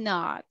 I'm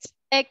not.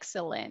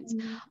 Excellent.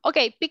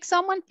 Okay, pick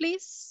someone,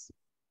 please.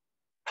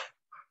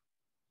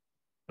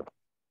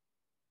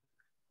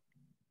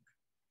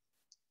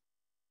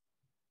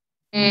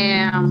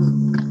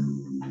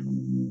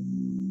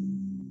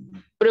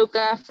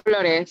 Bruca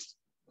Flores.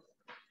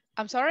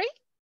 I'm sorry?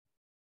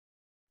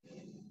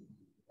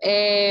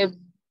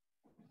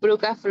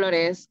 Bruca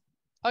Flores.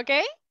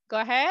 Okay, go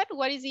ahead.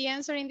 What is the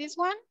answer in this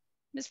one,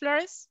 Ms.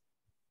 Flores?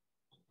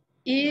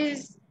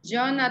 Is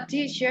John a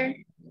teacher?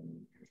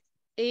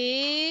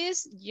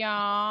 Is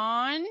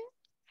John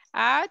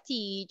a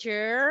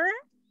teacher?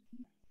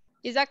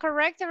 Is that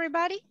correct,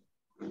 everybody?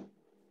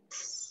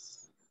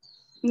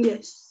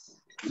 Yes.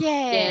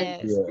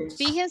 Yes. Yes.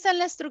 Fíjense en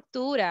la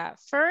estructura.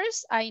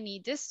 First, I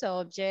need the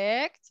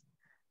subject.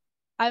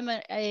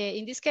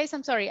 In this case,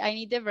 I'm sorry, I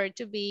need the verb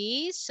to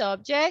be,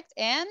 subject,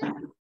 and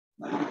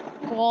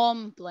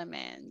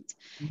complement.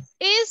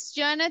 Is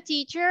John a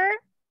teacher?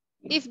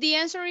 If the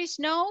answer is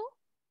no,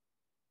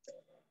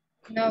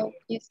 No,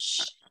 He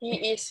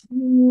is.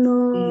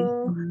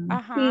 No.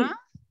 uh-huh,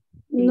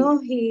 No,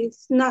 he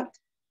is not.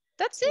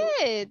 that's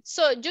it.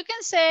 So you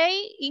can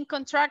say in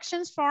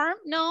contractions form,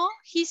 no,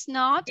 he's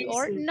not,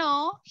 or Isn't.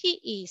 no,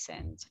 he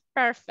isn't.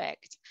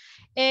 Perfect.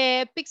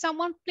 Pick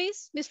someone,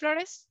 please, Miss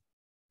Flores.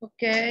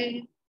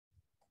 Okay.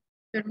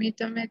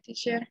 Permítame,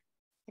 teacher.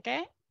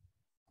 Okay,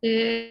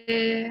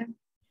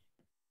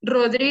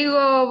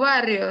 Rodrigo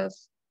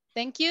Barrios.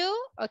 thank you.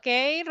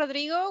 Okay,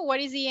 Rodrigo, what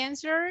is the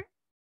answer?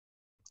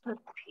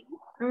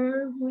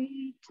 Are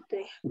we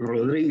today?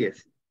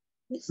 Rodriguez.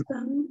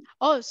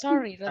 Oh,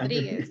 sorry,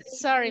 Rodriguez.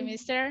 Sorry,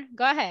 mister.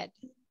 Go ahead.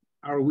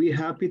 Are we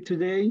happy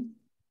today?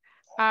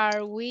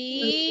 Are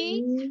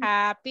we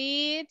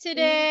happy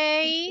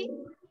today?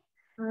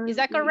 Is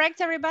that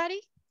correct, everybody?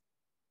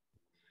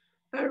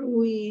 Are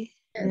we?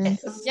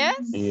 Yes?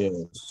 Yes.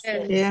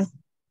 Yeah.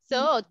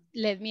 So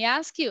let me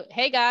ask you,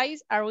 hey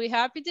guys, are we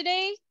happy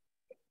today?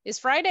 It's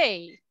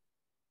Friday.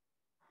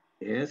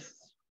 Yes,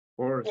 of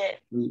course.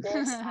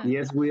 Yes.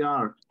 Yes, we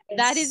are.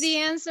 That is the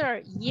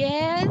answer.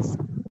 Yes,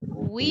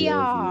 we Yes, we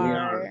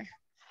are.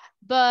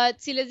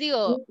 But si les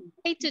digo,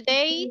 hey,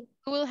 today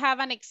we will have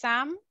an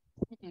exam.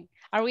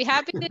 Are we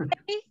happy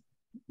today?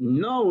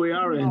 No, we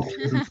aren't.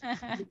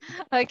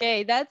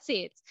 Okay, that's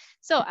it.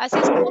 So, así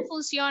es como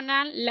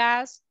funcionan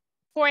las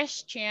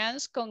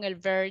questions con el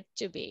verb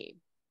to be.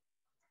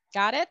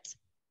 Got it?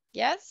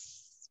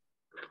 Yes?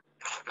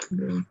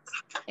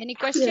 Any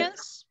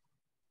questions?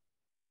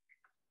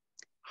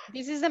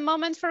 This is the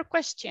moment for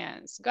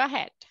questions. Go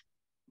ahead.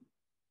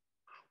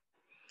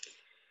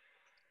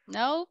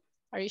 No?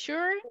 Are you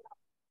sure?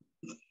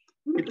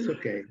 It's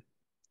okay.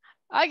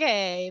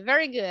 Okay,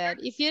 very good.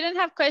 If you don't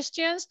have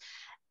questions,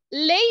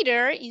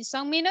 later, in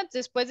some minutes,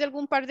 después de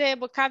algún par de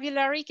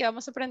vocabulary que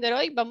vamos a aprender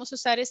hoy, vamos a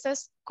usar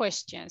estas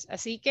questions.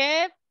 Así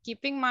que,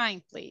 keep in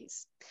mind,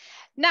 please.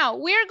 Now,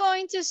 we're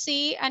going to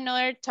see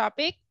another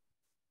topic.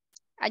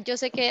 Yo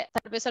sé que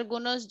tal vez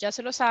algunos ya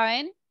se lo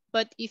saben,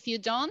 but if you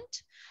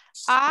don't,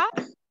 a,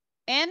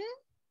 en,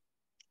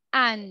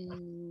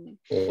 an.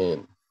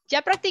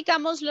 Ya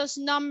practicamos los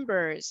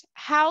numbers.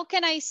 How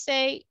can I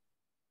say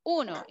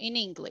uno in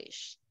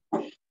English?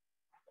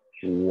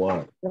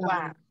 One.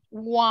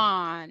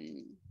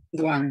 One.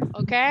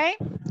 Okay.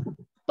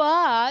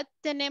 But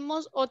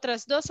tenemos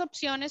otras dos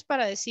opciones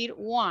para decir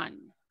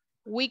one.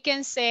 We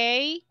can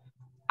say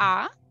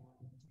a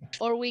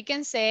or we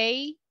can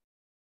say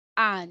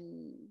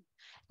an.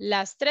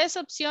 Las tres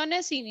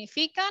opciones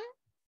significan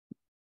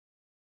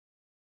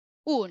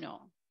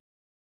uno.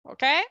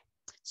 Okay.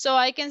 So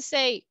I can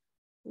say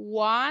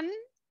one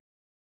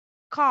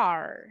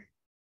car.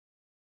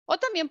 O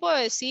también puedo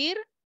decir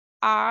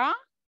a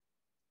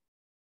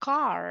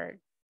car.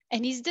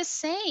 And it's the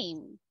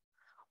same.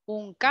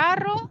 Un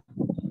carro,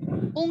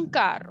 un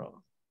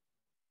carro.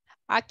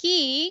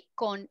 Aquí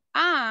con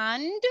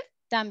and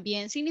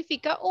también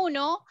significa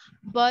uno,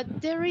 but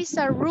there is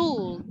a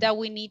rule that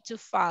we need to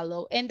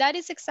follow. And that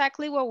is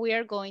exactly what we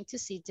are going to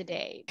see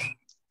today.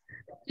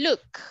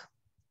 Look,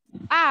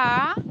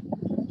 a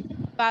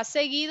va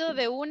seguido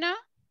de una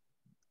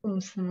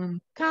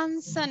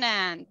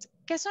consonant.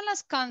 ¿Qué son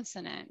las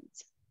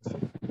consonants?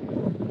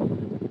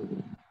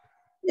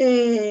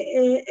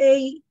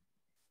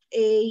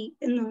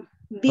 No.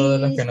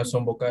 Todas las que no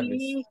son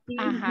vocales.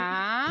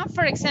 Ajá.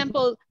 For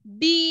example,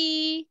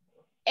 B,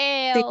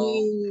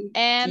 L,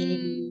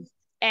 M,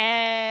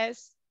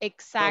 S,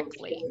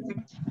 exactly.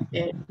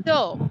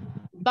 So,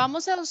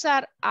 vamos a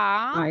usar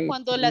a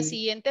cuando la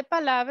siguiente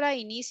palabra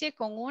inicie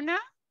con una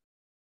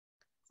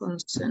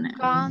consonant.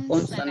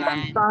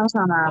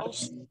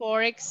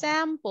 For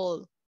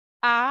example,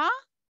 a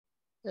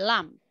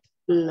lamp.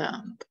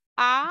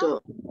 A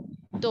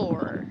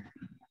door.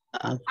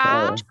 A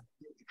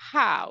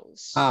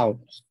house.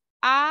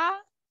 A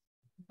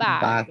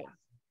bag.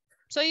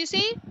 So you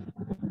see,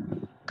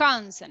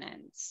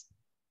 consonants.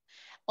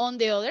 On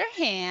the other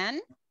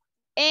hand,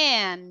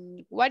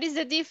 and what is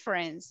the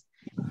difference?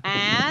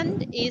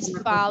 And is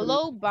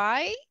followed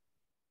by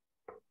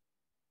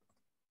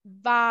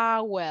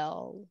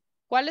vowel.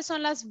 ¿Cuáles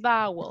son las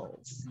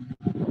vowels?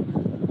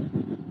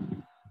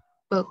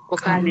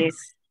 Vocales.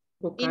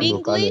 In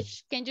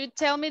English, can you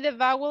tell me the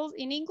vowels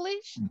in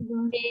English?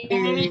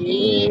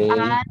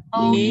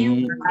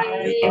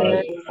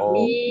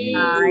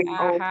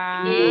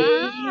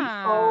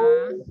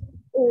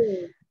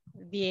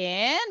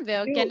 Bien,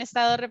 veo que han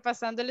estado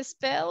repasando el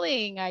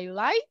spelling. I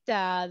like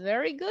that.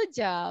 Very good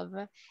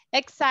job.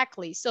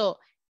 Exactly. So,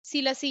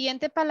 si la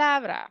siguiente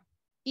palabra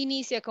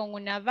inicia con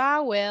una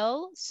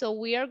vowel, so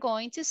we are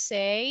going to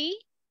say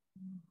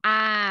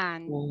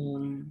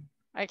an.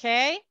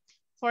 Okay?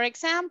 For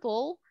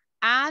example,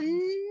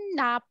 an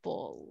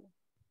apple,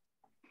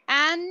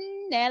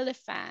 an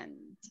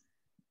elephant,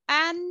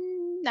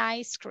 an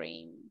ice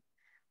cream,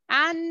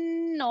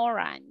 an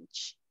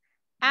orange,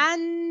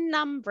 an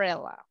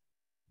umbrella.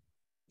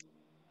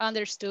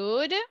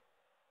 Understood?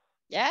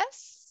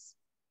 Yes?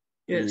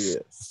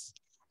 Yes.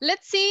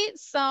 Let's see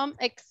some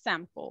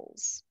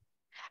examples.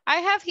 I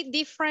have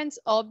different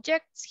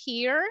objects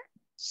here.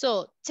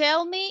 So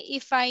tell me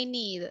if I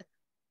need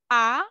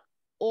a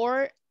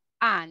or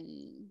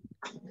an.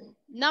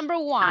 Number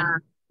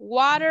one,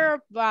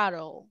 water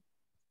bottle.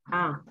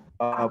 A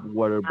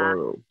water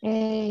bottle.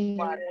 A.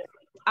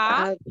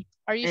 A,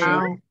 are you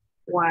sure?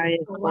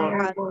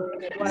 Yes.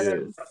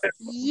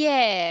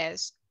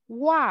 Yes.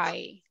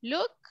 Why?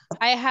 Look,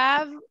 I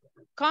have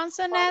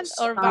consonant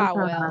or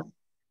vowel.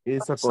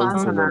 It's a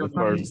consonant, the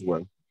first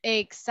one.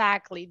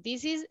 Exactly.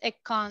 This is a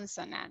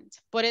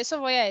consonant. Por eso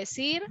voy a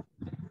decir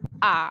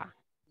a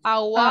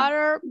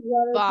water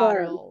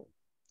bottle.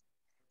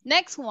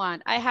 Next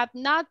one, I have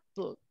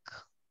notebook.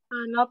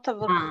 A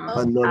notebook.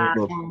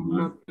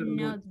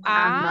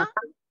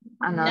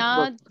 A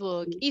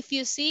notebook. If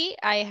you see,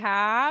 I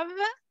have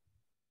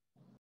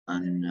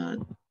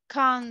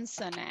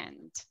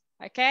consonant.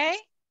 Okay?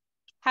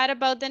 How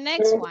about the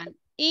next one?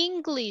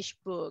 English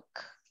book.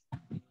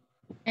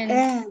 And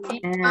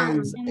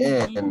And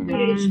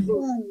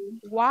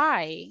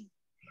Why?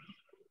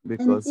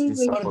 because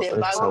it's a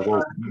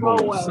vowel.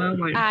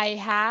 I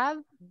have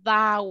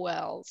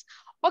vowels.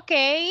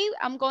 Okay,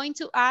 I'm going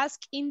to ask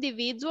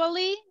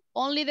individually.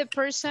 Only the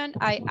person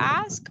I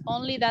ask,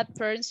 only that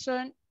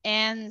person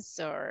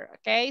answer.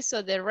 Okay,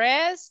 so the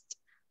rest,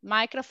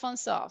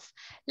 microphones off.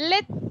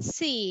 Let's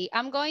see,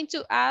 I'm going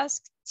to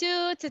ask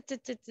to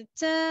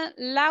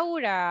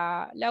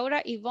Laura,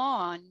 Laura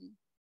Yvonne.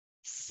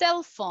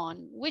 Cell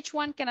phone, which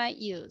one can I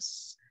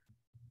use?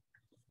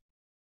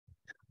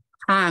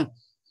 A.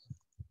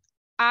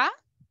 A?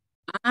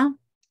 A.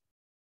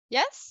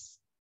 Yes?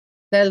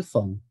 Cell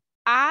phone.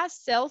 A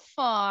cell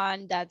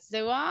phone, that's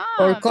the one.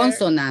 Or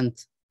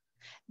consonant.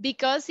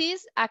 Because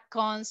it's a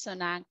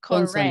consonant,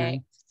 correct.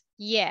 Consonant.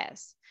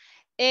 Yes.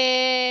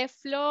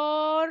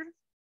 Flor,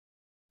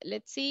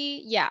 let's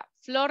see. Yeah,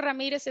 Flor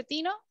Ramirez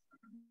Etino.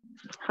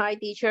 Hi,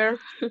 teacher.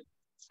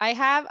 I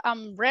have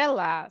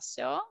umbrella,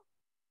 so.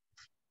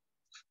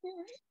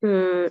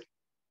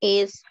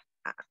 Is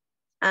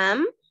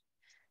And,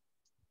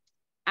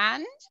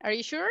 are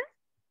you sure?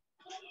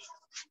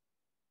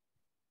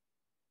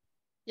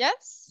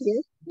 Yes?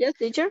 Yes,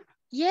 teacher.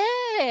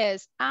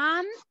 Yes,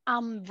 an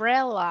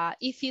umbrella.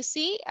 If you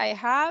see, I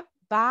have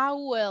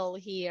vowel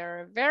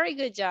here. Very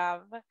good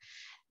job.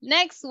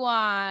 Next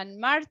one,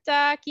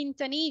 Marta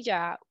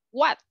Quintanilla,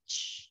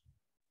 watch.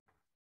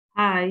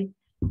 Hi.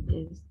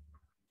 Is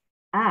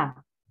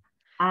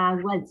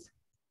watch.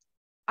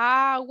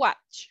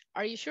 Watch.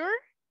 Are you sure?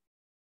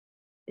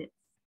 Yes.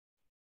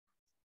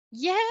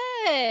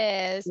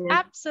 Yes,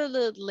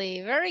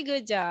 absolutely. Very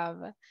good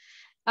job.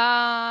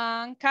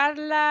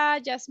 Carla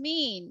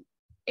Jasmine,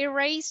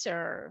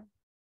 eraser.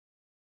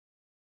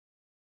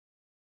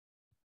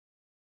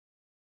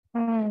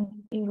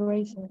 An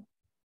eraser.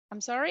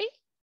 I'm sorry?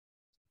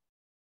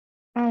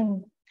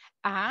 An.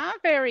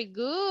 Very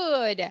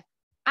good.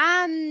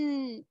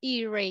 An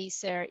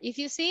eraser. If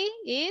you see,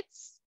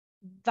 it's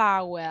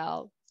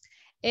vowel.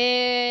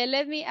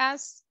 Let me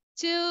ask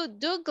to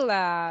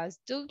Douglas.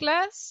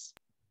 Douglas,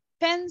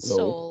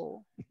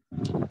 pencil.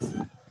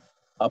 Hello.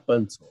 A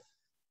pencil.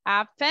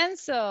 A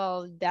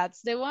pencil.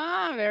 That's the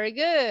one. Very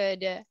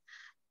good.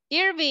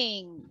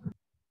 Irving,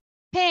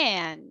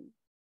 pen.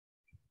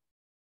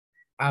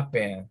 A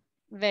pen.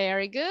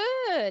 Very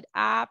good.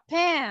 A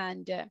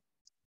pen.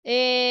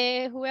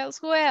 Who else?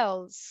 Who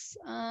else?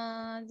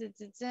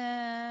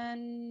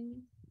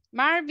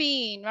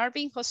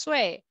 Marvin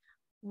Josue.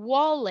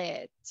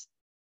 Wallet.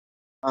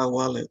 A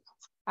wallet.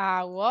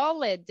 A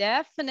wallet,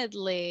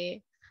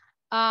 definitely.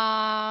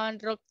 Roxana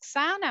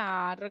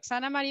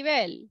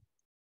Maribel.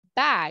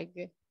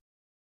 Bag.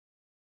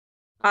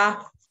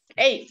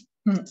 Hey.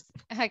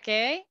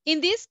 Okay.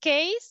 In this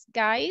case,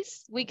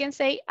 guys, we can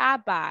say a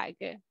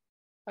bag.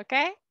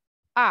 Okay.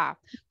 A.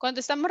 Cuando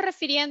estamos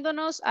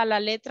refiriéndonos a la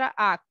letra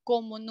A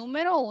como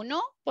número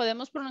 1,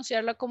 podemos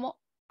pronunciarla como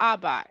a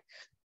bag.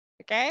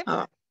 Okay.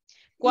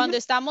 Cuando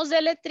estamos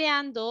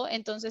deletreando,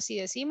 entonces sí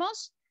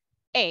decimos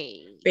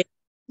A.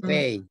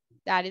 A.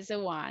 That is the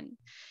one.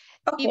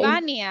 Okay.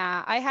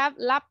 Ivania, I have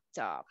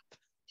laptop.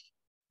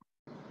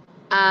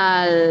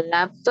 A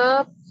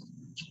laptop.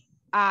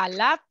 A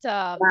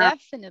laptop,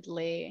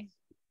 definitely.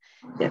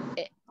 Yeah.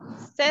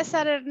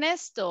 César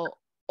Ernesto,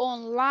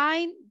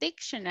 online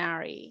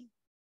dictionary.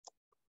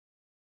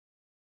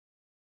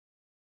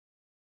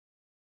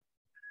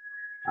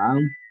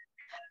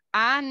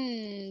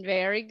 And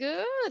very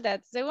good,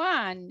 that's the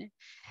one.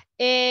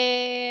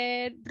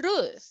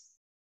 Ruth,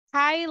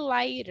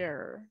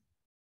 highlighter.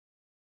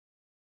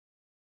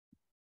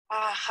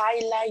 A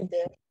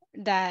highlighter.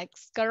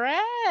 That's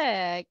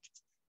correct.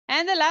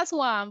 And the last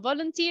one,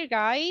 volunteer,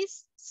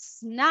 guys.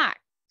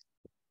 Snack.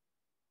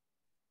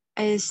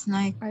 A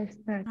snack. A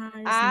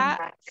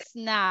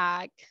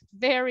snack.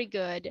 Very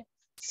good.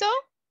 So,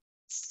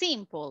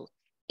 simple.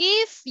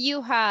 If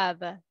you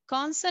have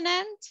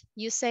consonant,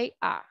 you say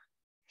a.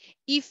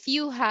 If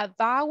you have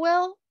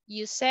vowel,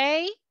 you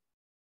say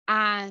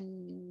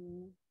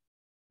an.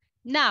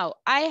 Now,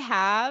 I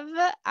have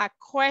a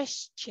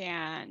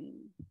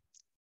question.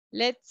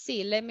 Let's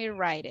see, let me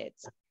write it.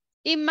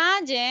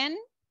 Imagine,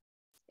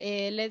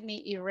 let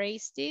me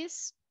erase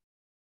this.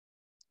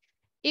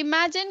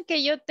 Imagine que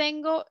yo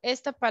tengo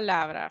esta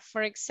palabra.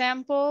 For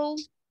example,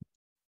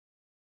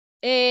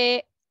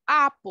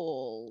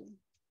 apple.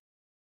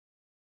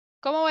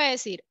 ¿Cómo voy a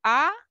decir?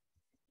 A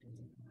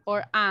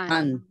or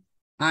an?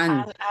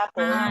 An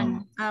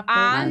apple.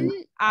 An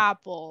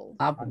apple.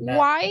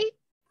 Why?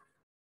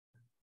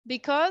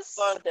 Because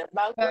For the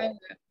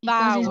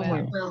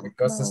vowel.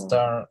 Because it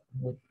start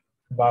with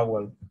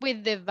vowel.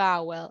 With the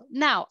vowel.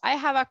 Now, I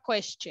have a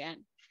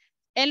question.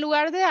 En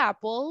lugar de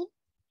apple,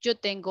 yo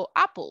tengo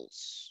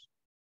apples.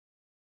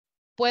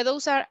 ¿Puedo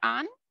usar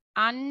an?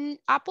 An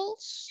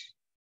apples?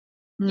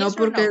 No, Yes or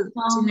porque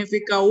no?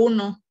 significa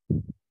uno.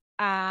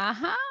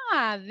 Ajá,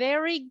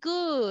 very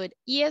good.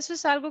 Y eso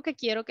es algo que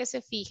quiero que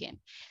se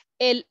fijen.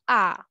 El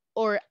a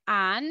or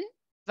an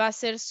va a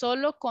ser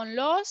solo con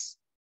los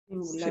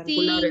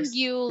singulars.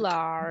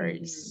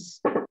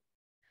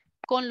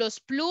 Con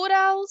los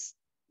plurals,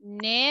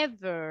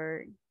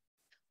 never.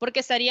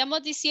 Porque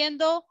estaríamos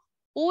diciendo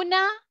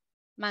una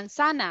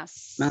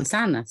manzanas.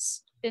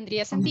 Manzanas.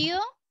 ¿Tendría sentido?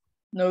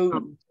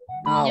 No.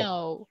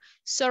 No.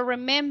 So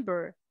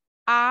remember,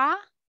 a,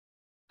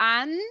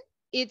 an,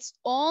 it's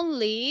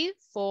only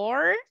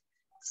for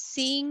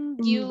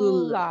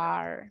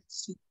singular.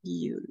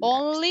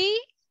 Only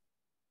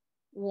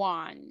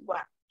one.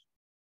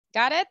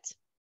 Got it?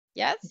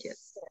 Yes?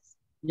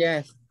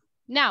 Yes.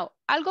 Now,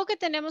 algo que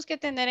tenemos que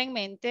tener en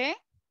mente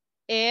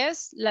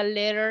es la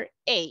letter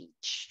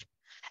H.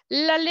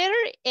 La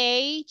letter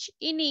H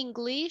in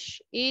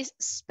English is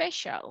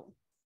special.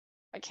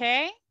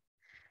 Okay?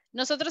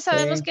 Nosotros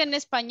sabemos que en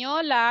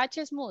español la H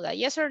es muda.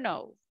 Yes or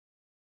no?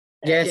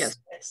 Yes.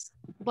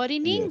 But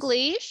in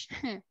English,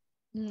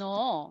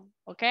 no.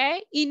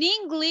 Okay? In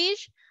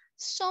English,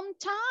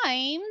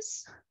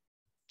 sometimes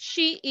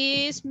she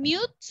is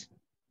mute.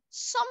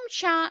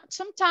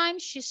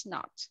 Sometimes she's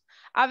not.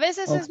 A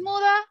veces es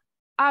muda,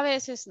 a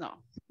veces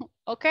no.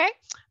 Okay?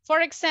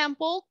 For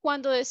example,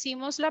 cuando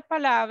decimos la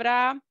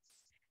palabra,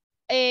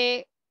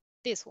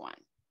 this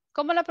one.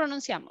 ¿Cómo la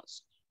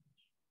pronunciamos?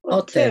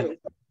 Hotel.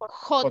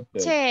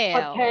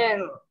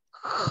 Hotel.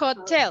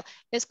 Hotel.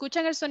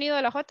 ¿Escuchan el sonido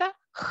de la J?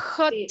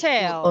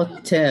 Hotel.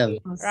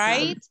 Hotel.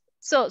 Right?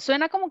 So,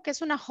 suena como que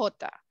es una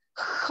J.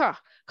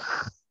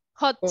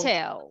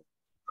 Hotel.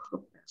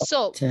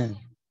 So,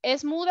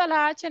 ¿es muda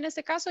la H en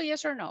este caso?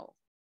 Yes or no?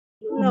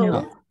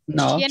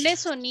 No. Tiene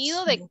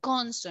sonido de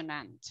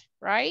consonant,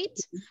 right?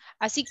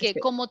 Así que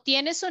como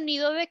tiene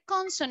sonido de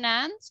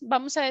consonant,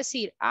 vamos a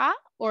decir a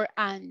or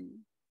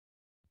an.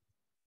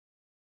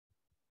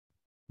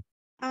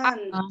 A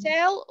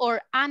hotel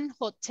or an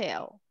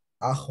hotel.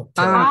 A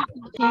hotel.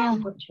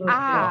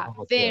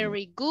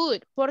 Very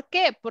good. ¿Por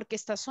qué? Porque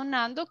está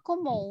sonando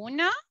como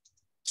una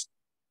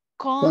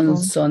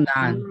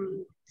consonante.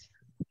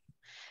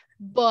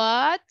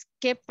 But,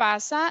 ¿qué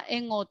pasa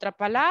en otra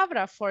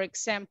palabra? For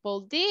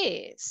example,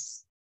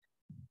 this.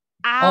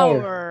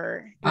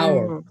 Our.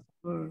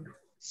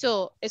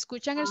 So,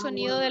 ¿escuchan el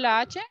sonido de la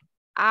H?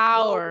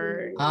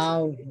 Our.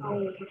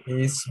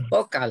 Es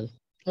vocal.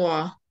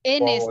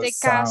 En este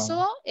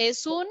caso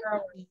es un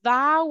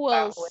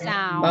vowel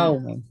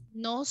sound.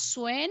 No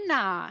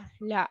suena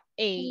la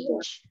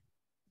H.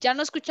 Ya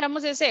no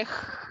escuchamos ese,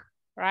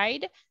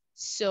 right?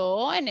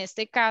 So, en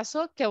este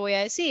caso, ¿qué voy a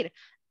decir?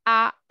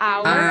 A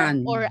hour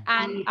or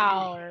an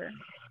hour?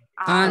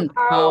 An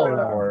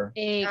hour.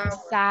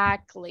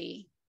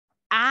 Exactly.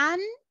 An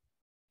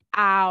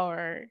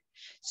hour.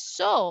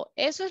 So,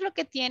 eso es lo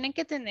que tienen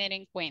que tener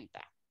en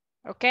cuenta.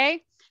 ¿Ok?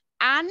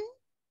 An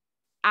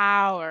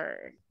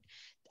hour.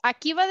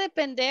 Aquí va a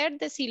depender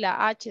de si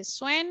la H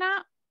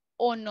suena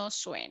o no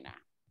suena.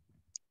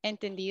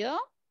 ¿Entendido?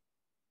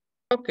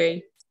 Ok.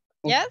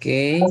 Yes?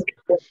 Okay.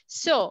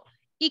 So,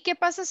 ¿y qué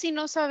pasa si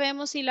no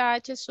sabemos si la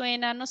H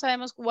suena? No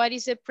sabemos what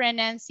is the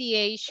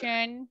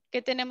pronunciation.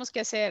 ¿Qué tenemos que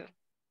hacer?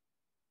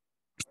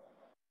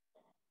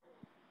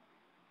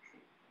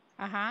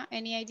 Ajá,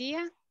 any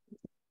idea?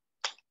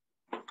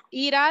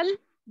 Ir al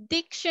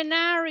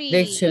dictionary.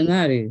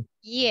 Dictionary.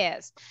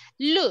 Yes.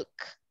 Look,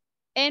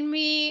 en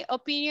mi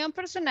opinión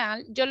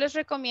personal, yo les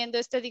recomiendo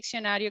este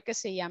diccionario que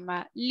se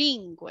llama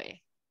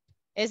Lingüe.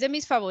 Es de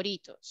mis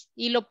favoritos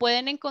y lo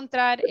pueden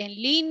encontrar en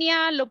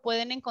línea, lo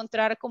pueden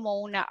encontrar como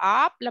una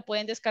app, la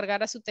pueden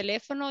descargar a su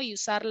teléfono y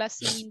usarla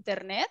sin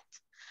internet.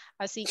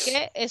 Así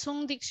que es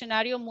un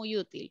diccionario muy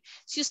útil.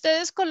 Si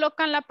ustedes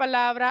colocan la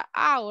palabra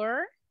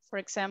our, por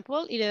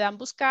ejemplo, y le dan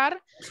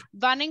buscar,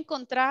 van a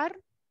encontrar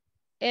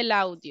el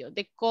audio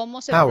de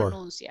cómo se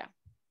pronuncia.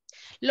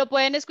 Lo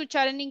pueden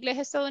escuchar en inglés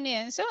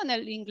estadounidense o en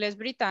el inglés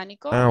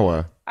británico.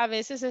 A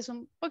veces es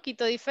un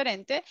poquito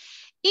diferente.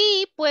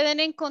 Y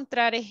pueden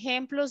encontrar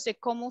ejemplos de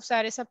cómo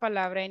usar esa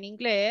palabra en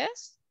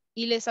inglés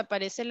y les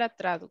aparece la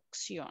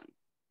traducción.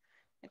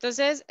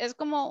 Entonces, es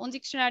como un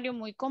diccionario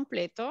muy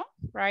completo,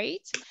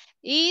 right?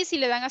 Y si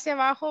le dan hacia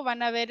abajo,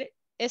 van a ver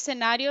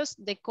escenarios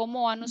de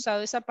cómo han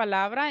usado esa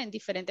palabra en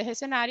diferentes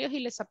escenarios y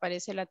les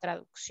aparece la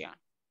traducción.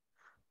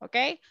 ¿Ok?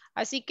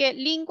 Así que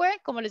Lingüe,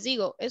 como les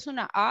digo, es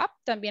una app.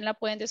 También la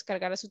pueden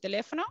descargar a su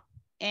teléfono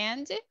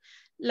and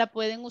la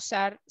pueden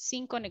usar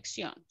sin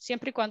conexión,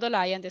 siempre y cuando la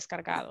hayan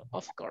descargado,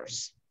 of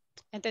course.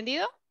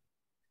 ¿Entendido?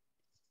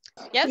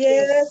 Yes?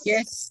 Yes.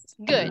 Yes.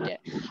 Good.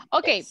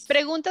 Ok,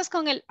 preguntas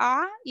con el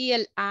a y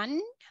el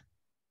an.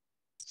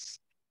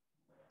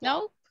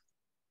 No?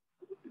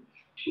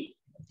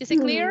 Is it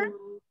clear?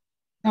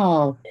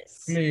 No.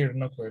 Clear,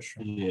 no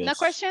question. Yes. No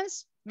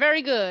questions?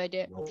 Very good.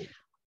 No.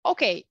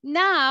 Okay,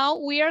 now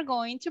we are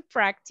going to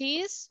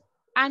practice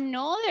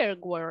another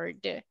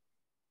word.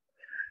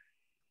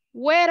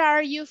 Where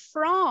are you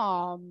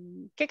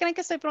from? ¿Qué creen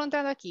que estoy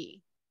preguntando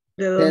aquí?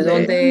 ¿De ¿De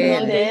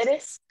dónde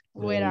eres?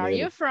 Where are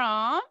you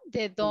from?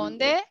 ¿De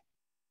dónde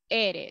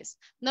eres?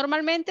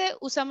 Normalmente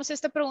usamos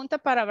esta pregunta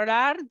para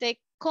hablar de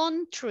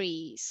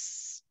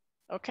countries.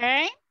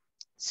 Okay?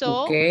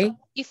 So, Ok.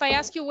 if I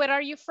ask you where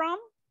are you from,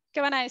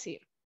 ¿qué van a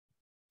decir?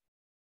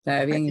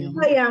 Está bien.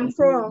 I am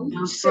from.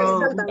 I'm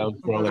from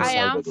El I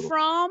am Salvador.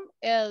 from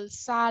El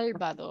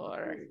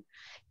Salvador.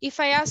 If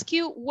I ask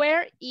you,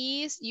 where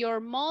is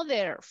your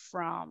mother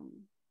from?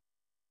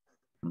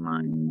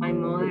 My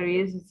mother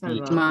is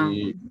Salvador.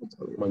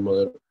 My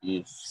mother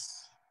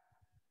is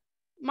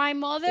My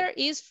mother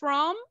is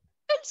from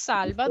El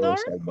Salvador,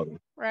 El Salvador.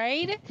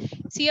 right?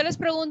 Si yo les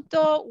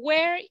pregunto,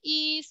 where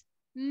is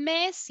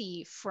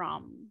Messi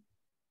from?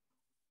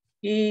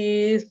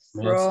 He's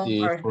from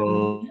Messi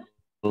from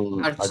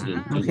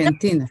Argentina.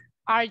 Argentina.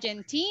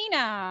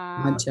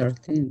 Argentina.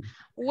 Argentina.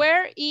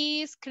 Where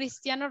is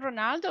Cristiano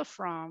Ronaldo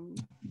from?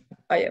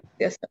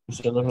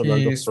 Cristiano He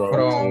Ronaldo is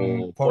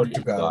from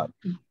Portugal.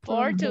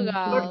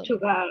 Portugal.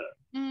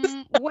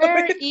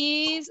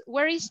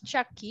 Where is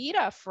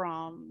Shakira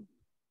from?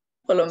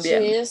 She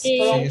is She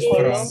from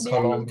is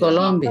from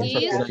Colombia. Colombia. Colombia. She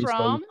is Shakira is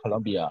from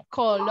Colombia.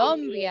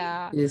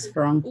 Colombia. Is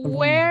from Colombia.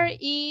 Where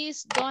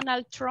is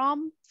Donald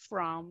Trump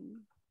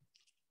from?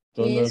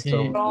 Donald He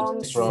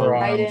Trump is is from from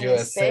United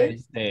USA.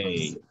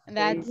 States.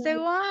 That's the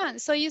one.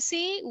 So you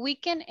see, we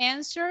can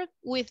answer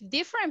with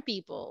different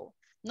people.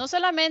 No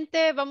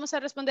solamente vamos a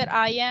responder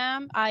I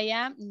am.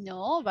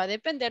 No, va a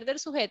depender del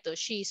sujeto.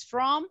 She's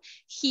from,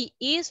 he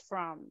is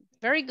from.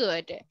 Very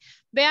good.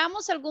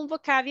 Veamos algún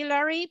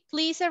vocabulary.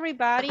 Please,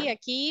 everybody,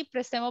 aquí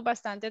prestemos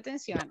bastante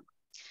atención.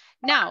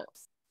 Now,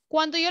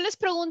 cuando yo les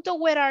pregunto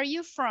where are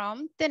you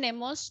from,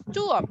 tenemos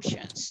two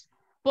options.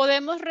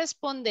 Podemos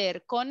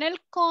responder con el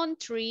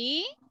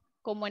country,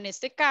 como en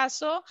este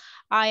caso,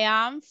 I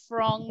am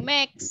from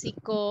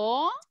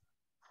Mexico.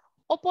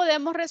 O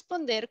podemos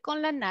responder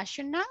con la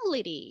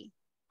nationality.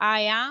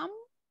 I am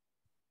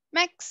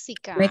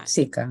Mexican.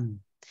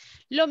 Mexican.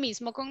 Lo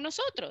mismo con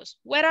nosotros.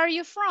 Where are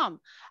you from?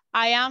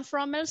 I am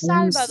from El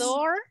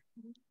Salvador.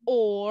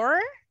 Or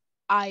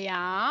I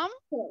am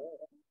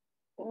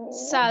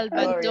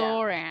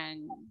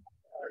Salvadoran.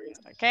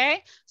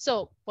 Okay,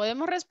 so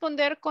podemos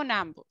responder con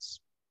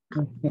ambos.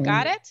 Okay.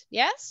 Got it?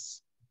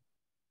 Yes?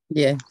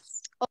 Yes.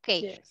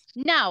 Okay, Yes.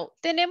 now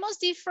tenemos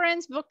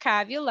different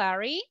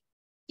vocabulary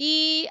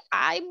y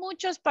hay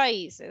muchos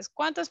países.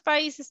 ¿Cuántos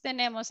países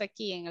tenemos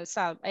aquí en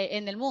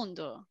el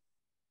mundo?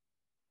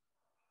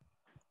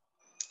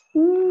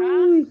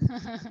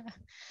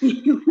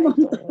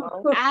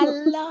 A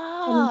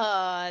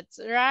lot,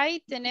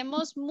 right?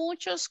 Tenemos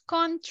muchos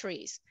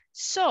countries.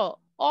 So,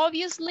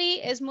 obviously,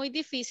 es muy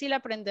difícil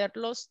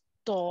aprenderlos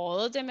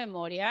todos de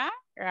memoria,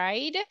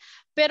 right?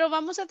 Pero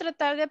vamos a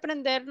tratar de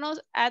aprendernos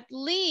at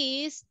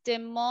least the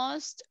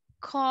most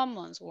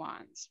common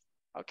ones,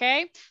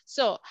 okay?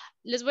 So,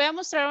 les voy a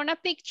mostrar una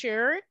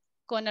picture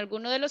con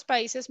algunos de los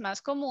países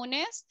más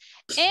comunes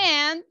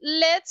and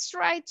let's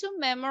try to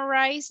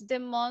memorize the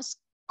most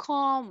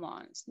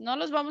commons. No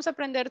los vamos a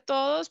aprender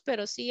todos,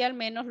 pero sí al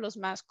menos los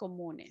más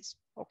comunes,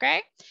 ¿ok?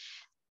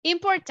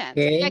 Important.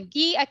 Okay.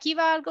 Y aquí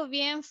va algo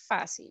bien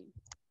fácil.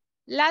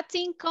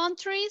 Latin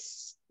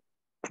countries,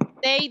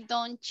 they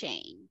don't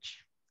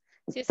change.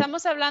 Si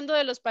estamos hablando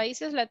de los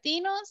países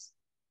latinos,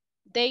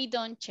 they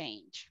don't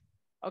change,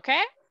 ¿ok?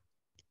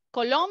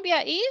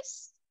 Colombia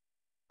is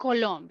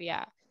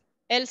Colombia.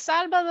 El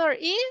Salvador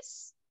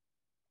is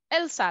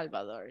El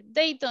Salvador.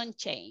 They don't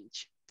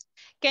change.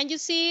 Can you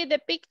see the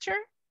picture?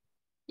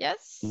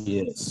 Yes?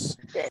 Yes.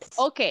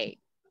 Ok.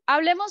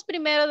 Hablemos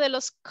primero de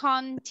los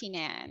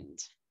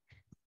continents.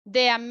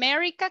 The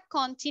America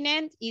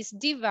continent is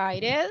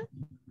divided.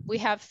 We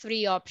have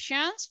three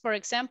options. For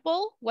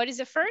example, what is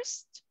the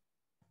first?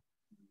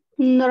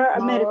 North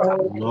America.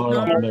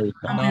 North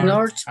America.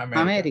 North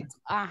America.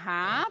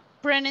 Ajá.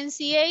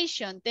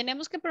 Pronunciation.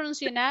 Tenemos que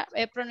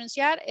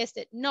pronunciar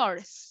este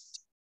north.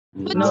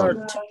 Put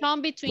North.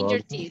 tongue between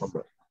your teeth.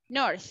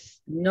 North.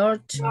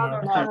 North.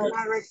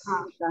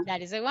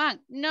 That is the one.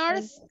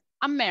 North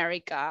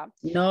America.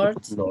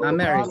 North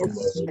America.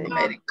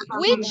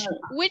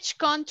 Which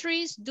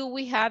countries do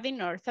we have in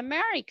North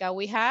America?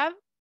 We have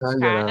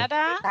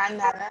Canada.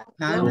 Canada,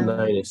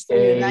 United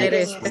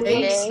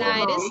States.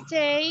 United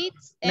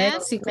States,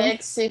 and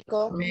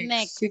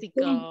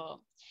Mexico.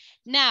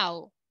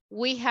 Now,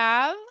 we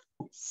have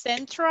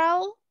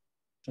Central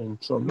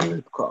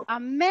America.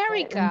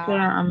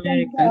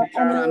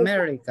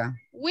 America.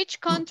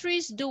 Which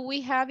countries do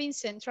we have in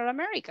Central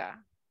America?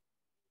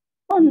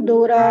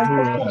 Honduras.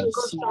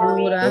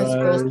 Honduras,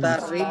 Costa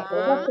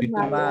Rica,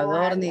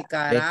 Ecuador,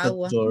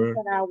 Nicaragua.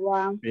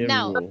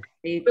 Now,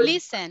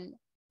 listen.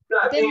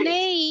 The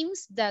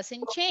names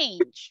doesn't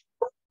change.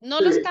 No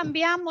los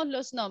cambiamos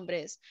los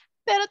nombres,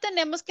 pero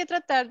tenemos que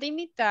tratar de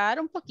imitar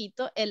un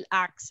poquito el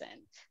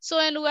accent.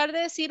 So, en lugar de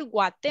decir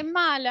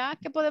Guatemala,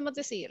 ¿qué podemos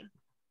decir?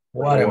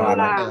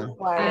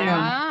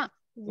 Guatemala.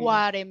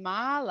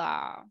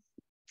 Guatemala.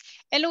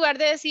 En lugar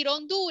de decir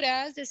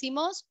Honduras,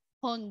 decimos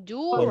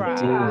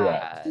Honduras.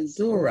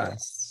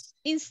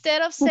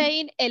 Instead of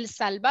saying El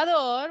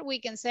Salvador,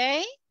 we can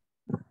say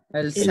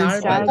El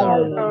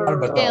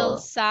Salvador. El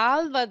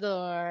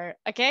Salvador.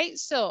 Okay,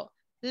 so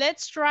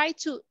let's try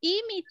to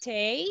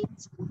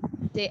imitate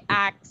the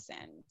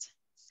accent.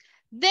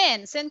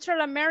 Then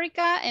Central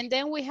America, and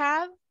then we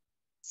have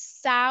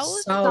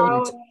South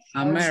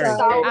America.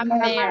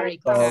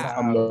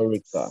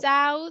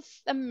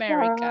 South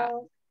America.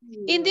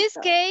 In this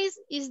case,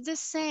 it's the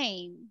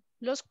same.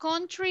 Los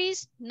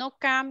countries no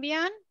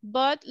cambian,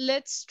 but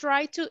let's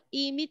try to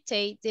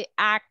imitate the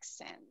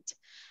accent.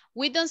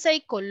 We don't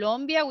say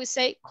Colombia, we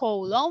say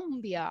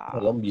Colombia.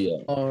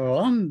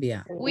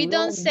 We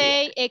don't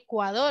say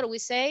Ecuador, we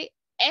say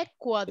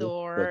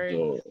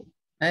Ecuador.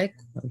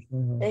 Peru.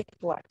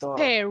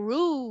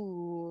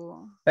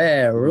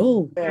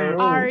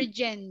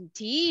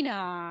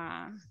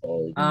 Argentina.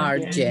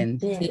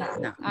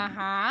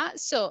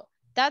 So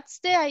that's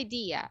the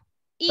idea.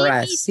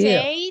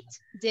 Imitate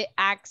the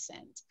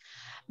accent.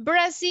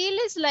 Brasil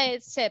es la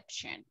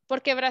exception,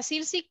 porque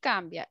Brasil sí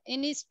cambia.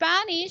 En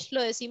Spanish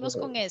lo decimos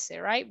con S,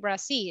 right?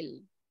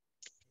 Brasil.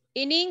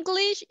 In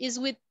English is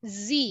with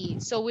Z,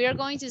 so we are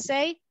going to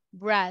say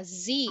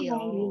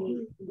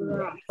Brazil.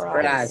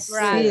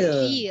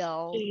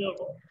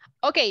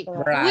 Okay,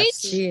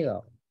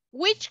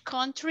 which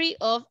country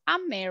of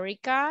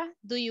America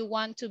do you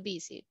want to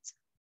visit?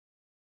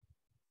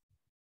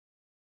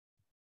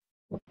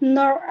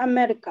 North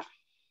America.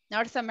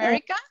 North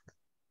America?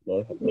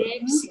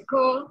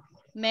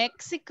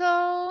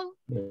 Mexico.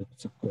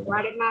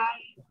 Guatemala.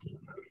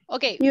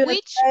 Okay,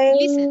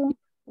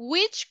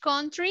 which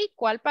country,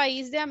 ¿cuál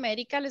país de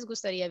América les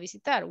gustaría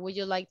visitar? Would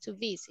you like to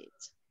visit?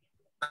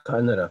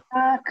 Canada.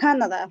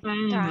 Canada.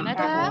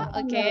 Canada,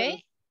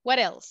 okay. What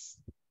else?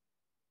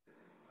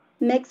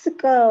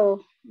 Mexico.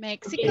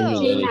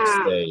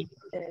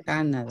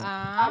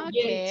 Canada.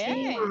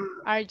 Okay.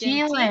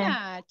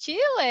 Argentina.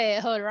 Chile.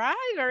 All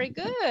right, very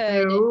good.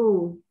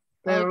 Peru.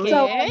 Okay.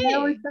 So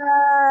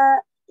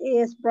America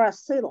is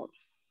Brazil.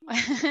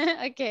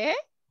 Okay.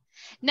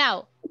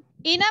 Now,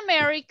 in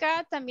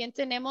America también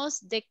tenemos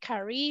the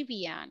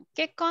Caribbean.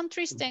 ¿Qué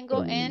countries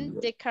tengo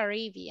en the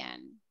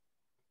Caribbean?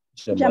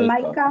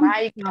 Jamaica.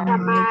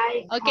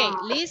 Okay,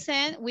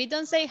 listen, we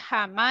don't say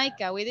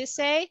Jamaica, we just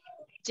say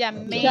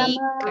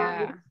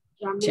Jamaica.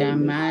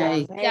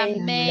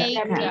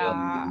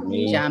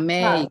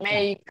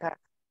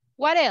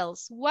 What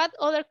else? What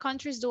other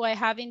countries do I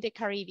have in the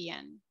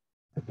Caribbean?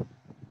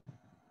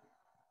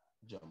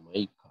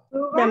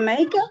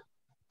 Jamaica.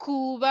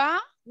 Cuba.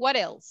 What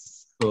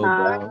else?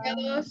 I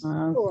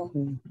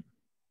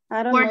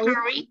don't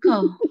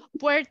know.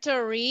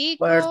 Puerto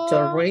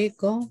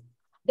Rico.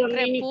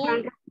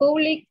 Dominican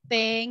Republic.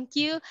 Thank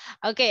you.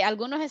 Okay,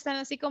 algunos están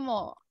así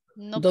como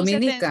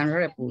Dominican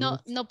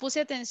Republic. No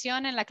puse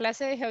atención en la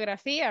clase de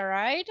geografía,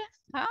 right?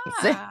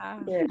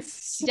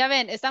 Ya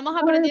ven, estamos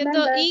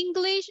aprendiendo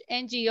English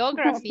and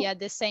geography at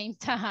the same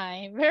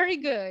time. Very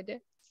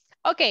good.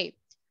 Okay,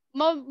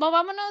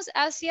 movámonos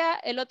hacia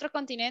el otro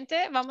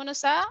continente.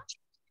 Vámonos a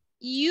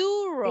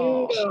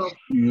Europe.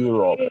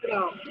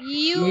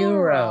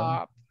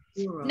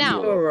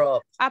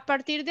 Now, a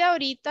partir de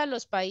ahorita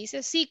los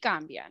países sí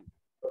cambian.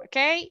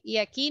 Okay, y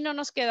aquí no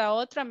nos queda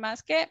otra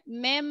más que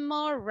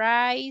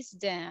memorize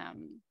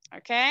them.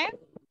 Okay,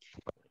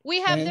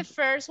 we have the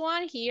first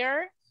one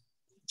here.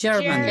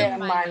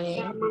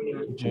 Germany.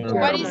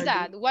 What is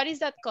that? What is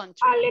that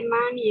country?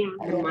 Alemania.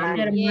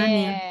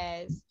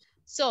 Yes.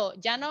 So,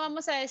 ya no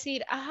vamos a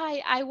decir,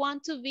 I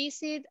want to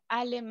visit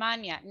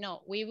Alemania.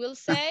 No, we will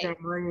say,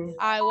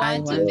 I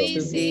want to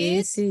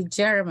visit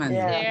Germany.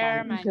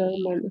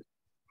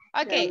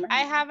 Okay,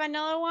 I have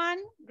another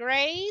one.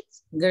 Great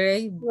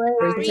Britain.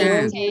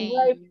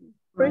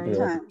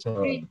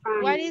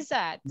 What is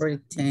that?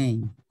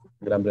 Britain.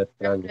 Gran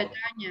Bretaña.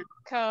 Bretaña.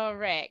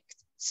 Correct.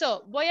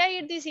 So, voy a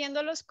ir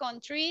diciendo los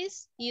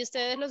countries y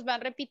ustedes los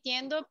van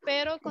repitiendo,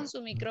 pero con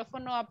su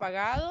micrófono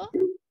apagado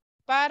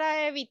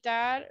para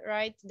evitar,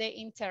 right, the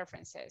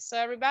interferences. So,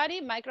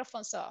 everybody,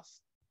 microphones off.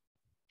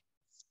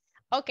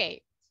 Ok.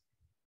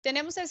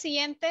 Tenemos el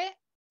siguiente,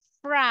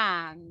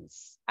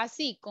 France.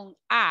 Así, con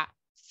A.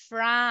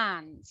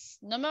 France.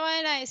 No me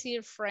vayan a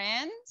decir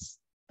friends,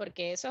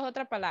 porque eso es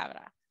otra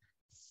palabra.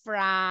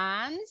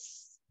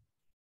 France.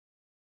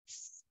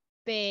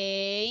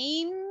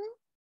 Spain.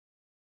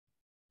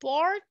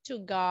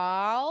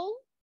 Portugal.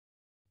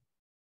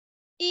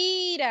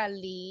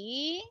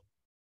 Italy.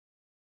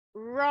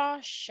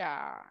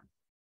 Russia.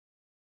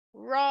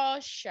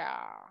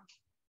 Russia.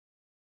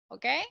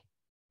 ¿Ok?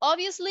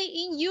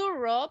 Obviously, in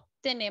Europe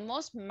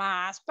tenemos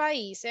más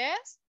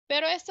países,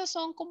 pero estos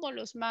son como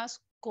los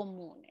más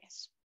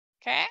comunes.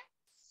 ¿Ok?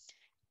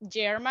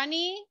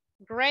 Germany,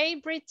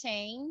 Great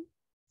Britain,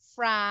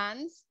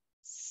 France,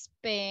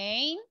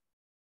 Spain,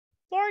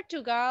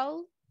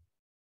 Portugal,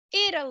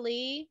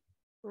 Italy,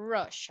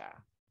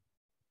 Russia.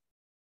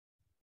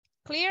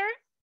 Clear?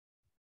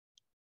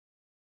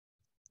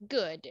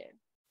 Good.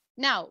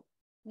 Now,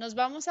 nos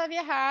vamos a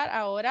viajar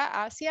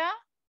ahora hacia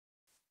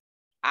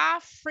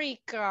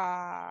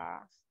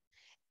África.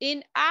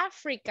 En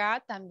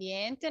África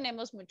también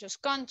tenemos muchos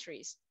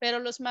countries, pero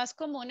los más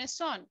comunes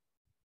son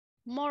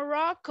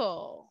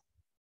Morocco.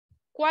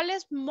 ¿Cuál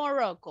es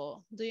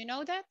Morocco? Do you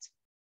know that?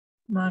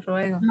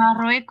 Marruecos.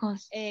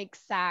 Marruecos.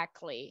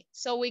 Exactly.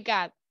 So we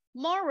got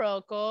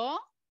Morocco,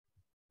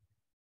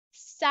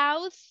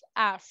 South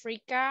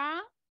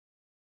Africa,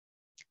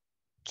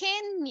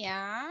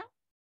 Kenya,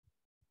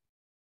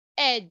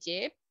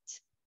 Egypt,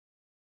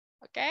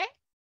 okay?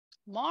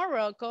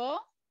 Morocco,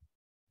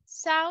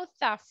 South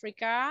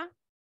Africa,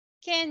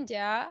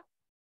 Kenya,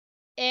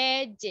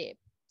 Egypt.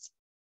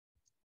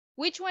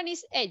 Which one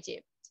is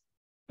Egypt?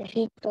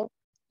 Egipto.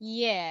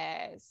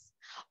 Yes.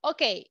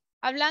 Okay,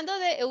 hablando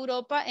de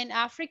Europa and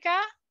Africa,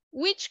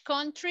 which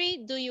country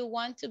do you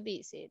want to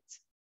visit?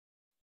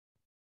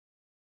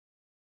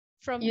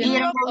 From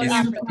Europe or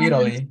Africa?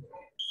 Italy.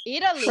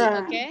 Italy,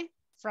 France. okay.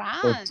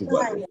 France.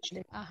 Portugal.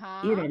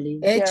 Italy.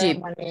 Egypt.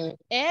 Germany.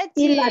 Egypt.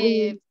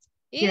 Germany.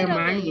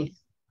 Italy.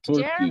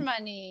 Turkey.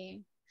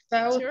 Germany.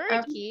 South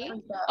Turkey.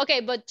 Africa. Okay,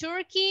 but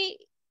Turkey,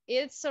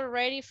 it's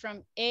already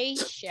from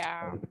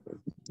Asia.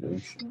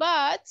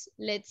 But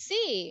let's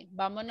see.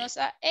 Vámonos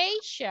a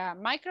Asia.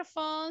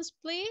 Microphones,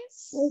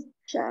 please.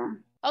 Asia.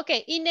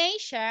 Okay, in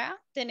Asia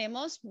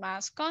tenemos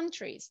más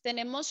countries.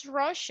 Tenemos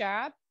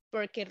Russia,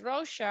 porque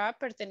Russia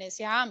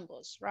pertenece a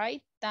ambos,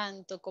 right?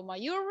 Tanto como a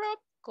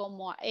Europe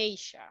como a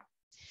Asia.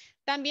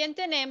 También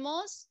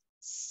tenemos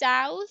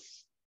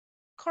South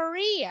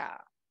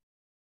Korea.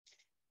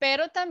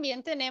 Pero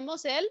también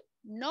tenemos el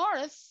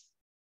North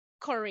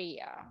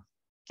Korea.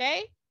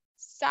 ¿Ok?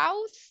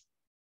 South,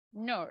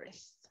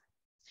 North.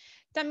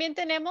 También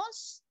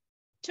tenemos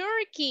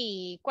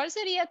Turkey. ¿Cuál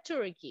sería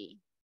Turkey?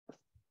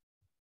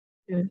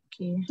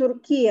 Turquía.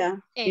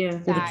 Turquía.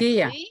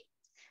 Exactly.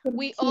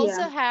 We Turquía.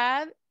 also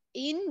have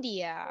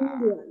India.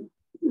 India.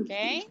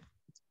 ¿Ok?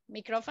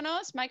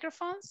 Micrófonos,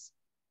 microphones.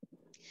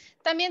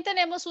 También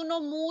tenemos uno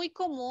muy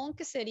común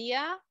que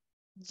sería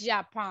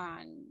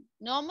Japan.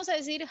 No vamos a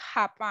decir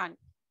Japón.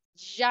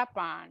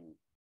 Japan.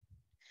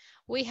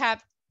 We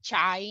have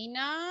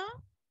China.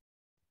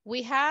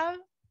 We have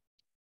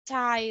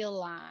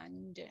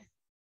Thailand.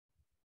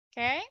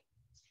 Okay.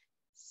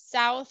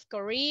 South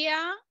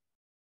Korea,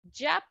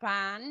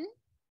 Japan,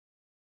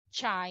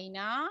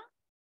 China,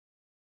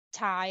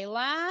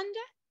 Thailand,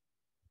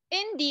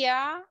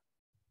 India,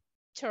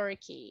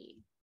 Turkey.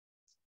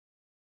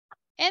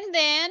 And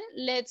then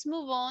let's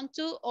move on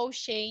to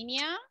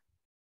Oceania.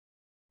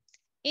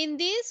 In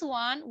this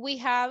one, we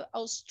have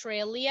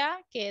Australia,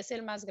 que es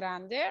el más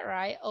grande,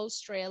 right?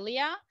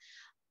 Australia.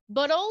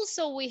 But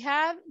also we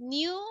have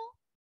New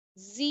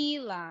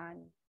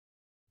Zealand.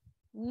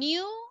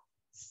 New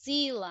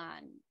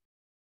Zealand.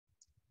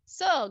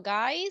 So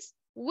guys,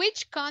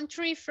 which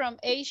country from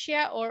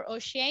Asia or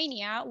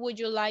Oceania would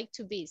you like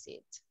to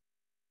visit?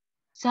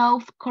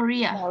 South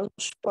Korea.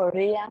 South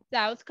Korea.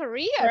 South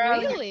Korea,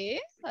 really?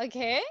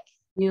 Okay.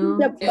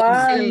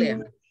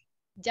 Japan.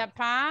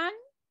 Japan,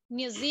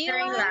 New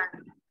Zealand.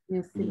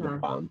 New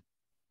Zealand. Japan.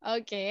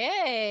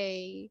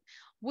 Okay.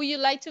 Would you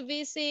like to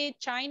visit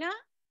China?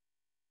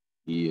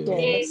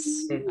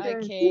 Yes.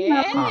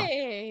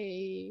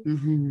 Okay.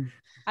 Mhm.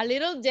 A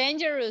little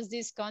dangerous,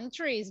 these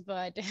countries,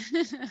 but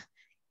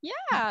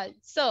yeah.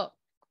 So,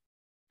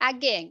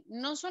 again,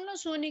 no son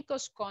los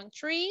únicos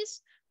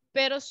countries,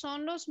 pero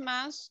son los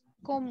más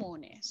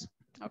comunes.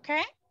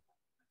 Okay?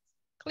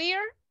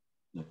 Clear?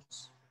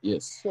 Yes.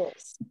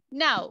 Yes.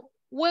 Now,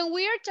 when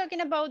we are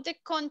talking about the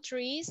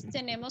countries,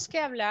 tenemos que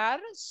hablar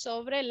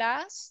sobre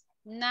las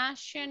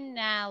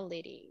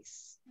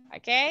nationalities.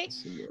 Okay?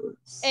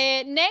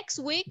 Next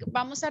week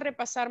vamos a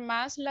repasar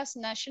más las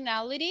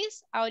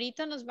nationalities.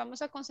 Ahorita nos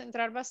vamos a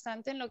concentrar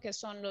bastante en lo que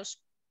son los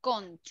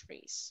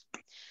countries.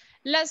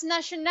 Las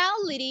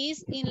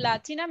nationalities in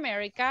Latin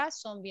America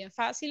son bien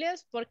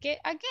fáciles porque,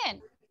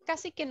 again,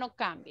 casi que no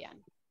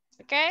cambian.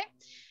 ¿Ok?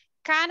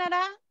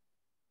 Canadá,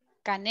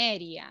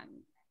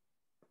 Canadian.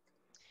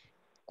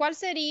 ¿Cuál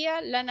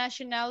sería la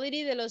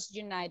nationality de los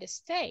United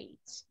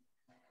States?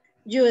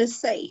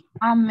 USA.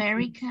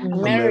 American.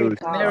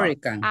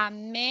 American.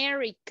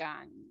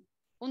 American.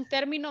 Un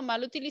término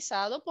mal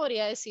utilizado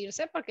podría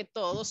decirse porque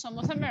todos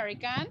somos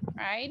American,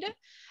 right?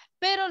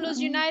 Pero los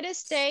United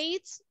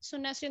States, su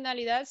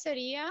nacionalidad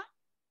sería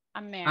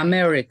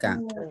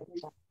American.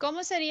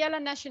 ¿Cómo sería la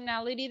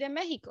nationality de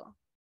México?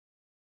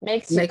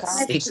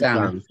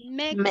 Mexican.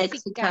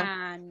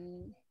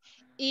 Mexican.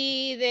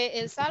 ¿Y de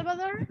El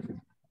Salvador?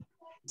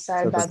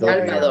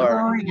 Salvador.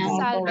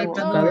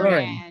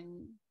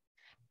 Salvadorian.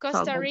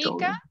 Costa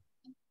Rica?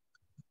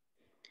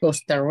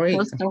 Costa Rica.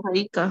 Costa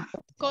Rica.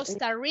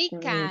 Costa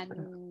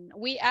Rican.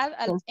 We add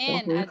an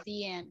N at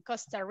the end.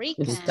 Costa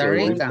Rican. Costa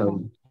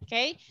Rican.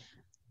 Okay.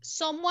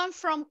 Someone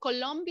from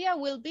Colombia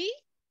will be?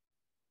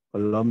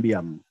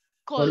 Colombian.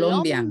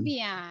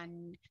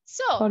 Colombian.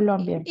 So,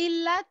 Colombian.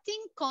 in Latin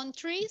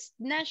countries,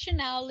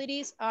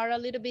 nationalities are a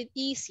little bit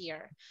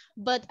easier.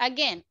 But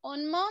again,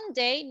 on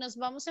Monday nos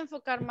vamos a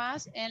enfocar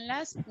más en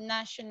las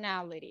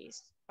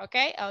nationalities. ¿Ok?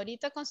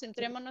 Ahorita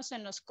concentrémonos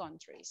en los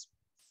countries.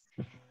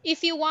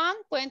 If you want,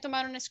 pueden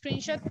tomar un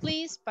screenshot,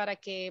 please, para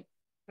que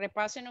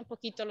repasen un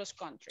poquito los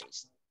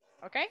countries.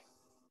 ¿Ok?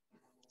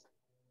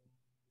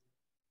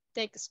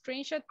 Take a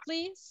screenshot,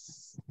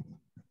 please.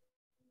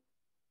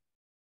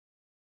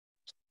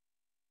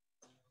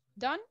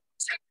 Done?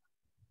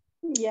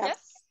 Yeah.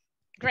 Yes?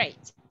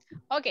 Great.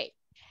 Okay.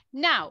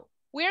 Now,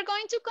 we're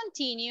going to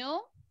continue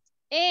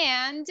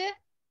and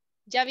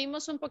ya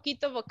vimos un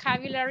poquito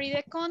vocabulary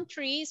de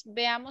countries.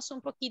 Veamos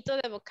un poquito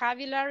de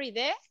vocabulary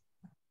de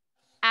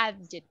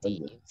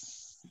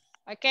adjectives.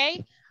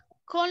 Okay?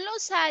 Con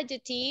los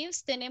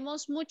adjectives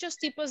tenemos muchos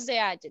tipos de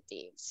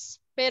adjectives.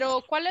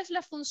 Pero, ¿cuál es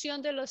la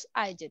función de los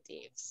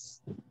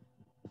adjectives?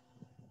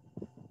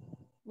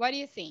 What do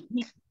you think?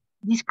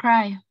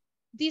 Describe.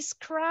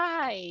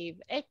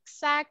 Describe,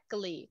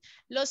 exactly.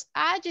 Los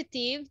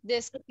adjectives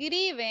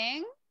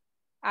describen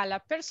a la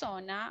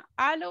persona,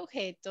 al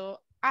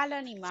objeto, al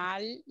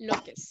animal,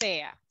 lo que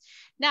sea.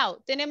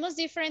 Now, tenemos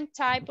different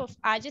type of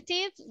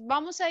adjectives.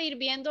 Vamos a ir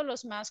viendo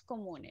los más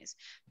comunes.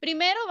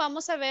 Primero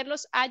vamos a ver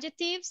los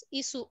adjectives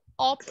y su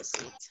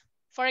opposite.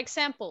 For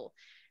example,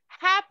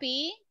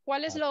 happy,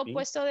 ¿cuál es lo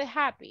opuesto de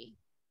happy?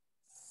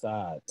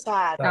 Sad.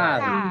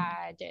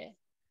 Sad.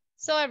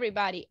 So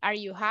everybody, are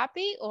you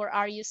happy or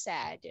are you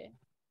sad?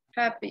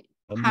 Happy.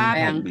 I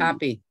am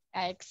happy.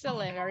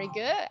 Excellent, very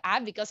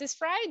good. Because it's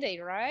Friday,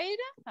 right?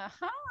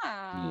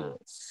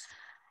 Yes.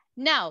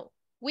 Now,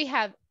 we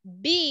have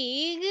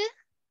big.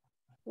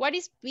 What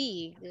is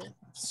big?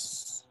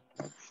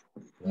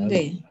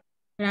 Grande.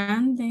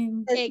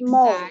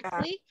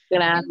 Exactly.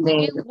 Grande.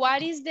 And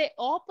what is the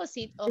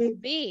opposite of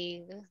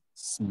big?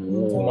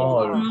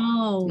 Small.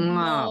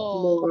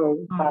 Small.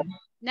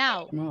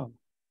 Now, No.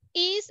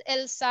 is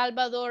El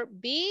Salvador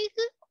big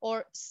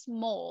or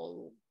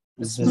small?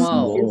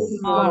 Small.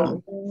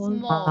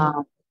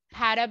 Small.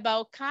 How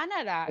about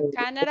Canada?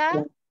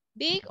 Canada,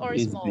 big or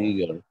It's small?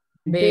 bigger.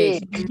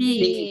 Big.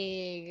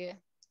 Big.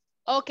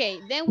 Okay,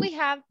 then we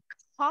have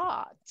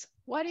hot.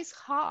 What is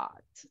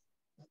hot?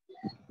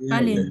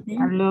 Caliente.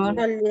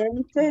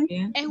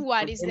 And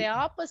what is the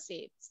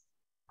opposite?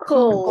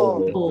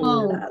 Cold.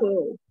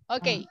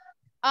 Okay.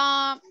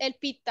 El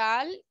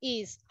Pital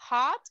is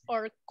hot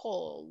or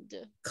cold?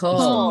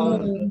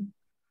 Cold.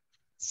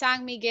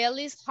 San Miguel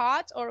is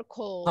hot or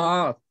cold?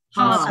 Hot.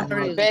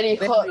 Very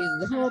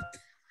hot.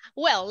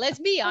 Well, let's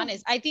be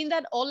honest. I think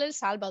that all El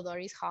Salvador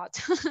is hot,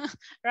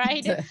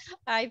 right?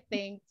 I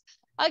think.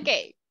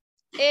 Okay.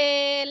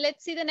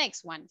 Let's see the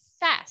next one.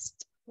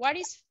 Fast. What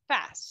is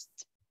fast?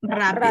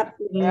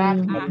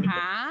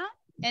 Rápido.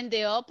 And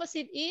the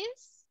opposite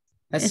is?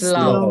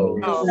 Slow.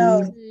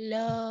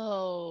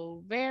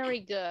 Slow.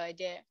 Very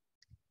good.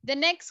 The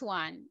next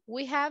one,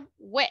 we have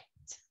wet.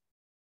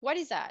 What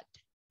is that?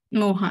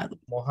 Mojado.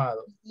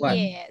 What?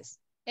 Yes.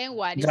 And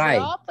what is Dry.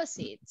 the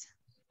opposite?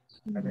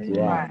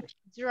 Dry.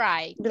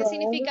 Dry. ¿Qué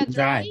significa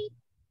dry?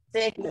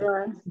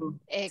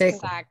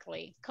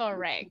 Exactly.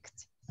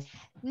 Correct.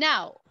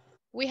 Now,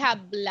 we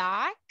have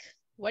black.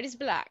 What is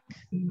black?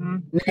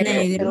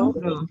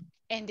 Negro.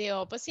 And the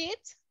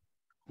opposite?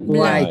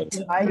 White.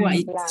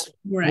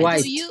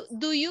 White.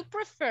 Do you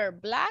prefer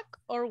black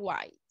or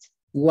white?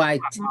 White.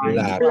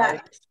 Black.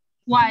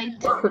 White.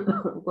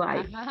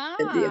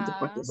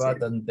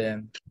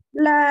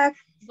 Black.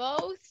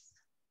 Both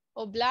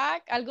o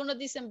black. Algunos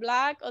dicen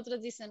black,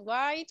 otros dicen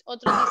white,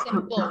 otros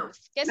dicen both.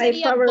 ¿Qué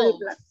sería both?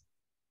 Black.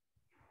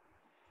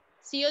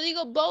 Si yo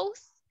digo both,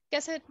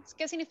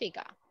 ¿qué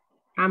significa?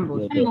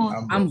 Ambos.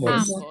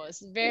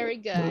 Ambos. Very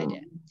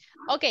good.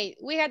 Okay,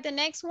 we have the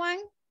next one.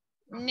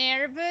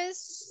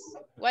 Nervous.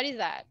 What is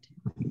that?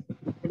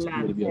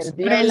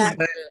 Relax.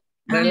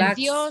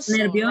 Nervioso,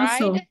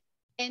 Nervioso. right?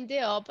 And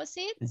the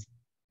opposite?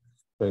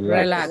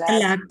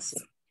 Relax.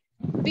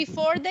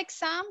 Before the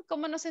exam,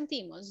 ¿cómo nos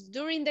sentimos?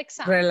 During the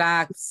exam.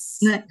 Relax.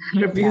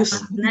 Nervious.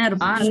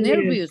 Nervous.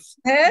 Nervous.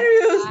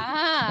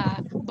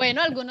 Ah,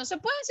 bueno, algunos se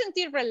pueden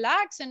sentir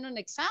relax en un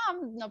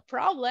exam, no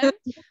problem.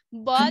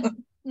 But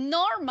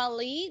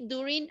normally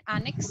during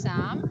an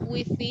exam,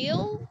 we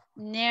feel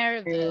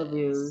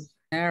nervous.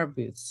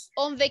 Nervous.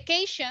 On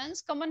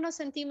vacations, ¿cómo nos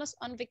sentimos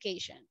on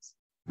vacations?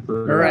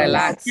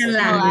 Relax.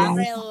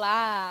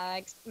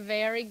 Relax.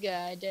 Very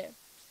good.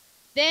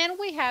 Then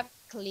we have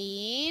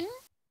clean.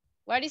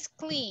 What is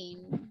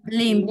clean?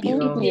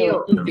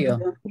 Limpio.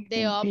 Limpio.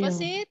 The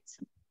opposite?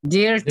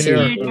 Dirty.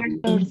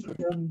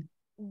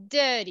 Dirty.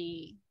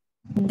 Dirty.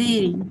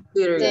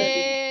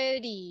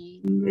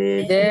 Dirty.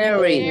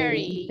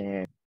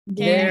 Dirty.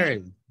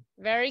 Okay.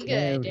 Very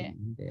good.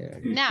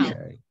 Dirty. Now,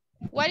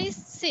 what is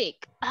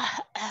sick?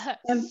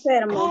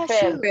 Enfermo.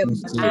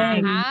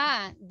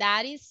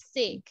 That is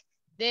sick.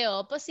 The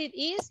opposite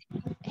is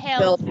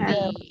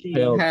healthy.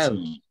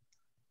 Healthy.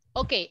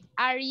 Okay,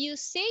 are you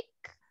sick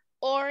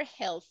or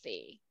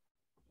healthy?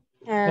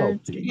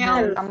 Healthy.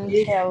 I'm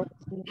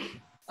healthy.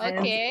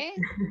 Okay.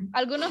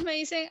 Algunos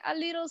me dicen a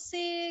little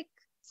sick,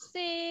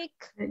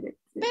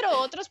 pero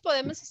otros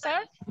podemos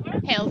estar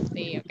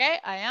healthy, okay?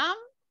 I am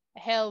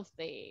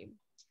healthy.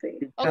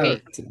 Okay.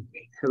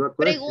 Have a question.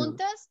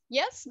 Preguntas?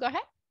 Yes, go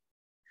ahead.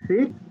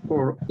 Sick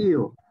or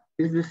ill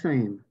is the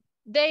same.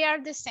 They are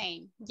the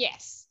same.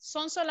 Yes.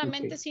 Son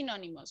solamente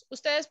sinónimos.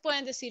 Ustedes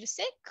pueden decir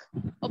sick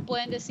o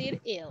pueden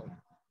decir ill.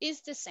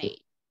 It's the same.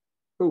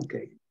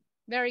 Okay.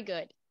 Very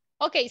good.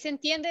 Okay, ¿se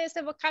entiende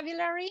este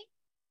vocabulary?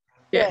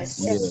 Yes.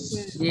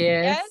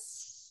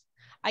 Yes.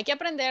 Hay que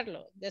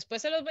aprenderlo.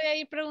 Después se los voy a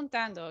ir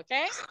preguntando,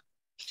 okay?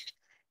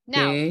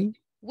 Now,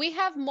 we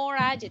have more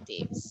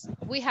adjectives.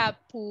 We have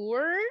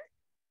poor.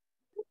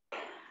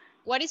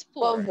 What is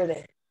poor?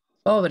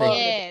 Pobre.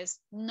 Yes,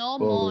 no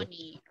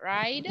money,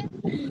 right?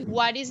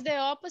 What is the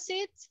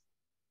opposite?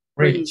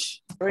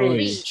 Rich.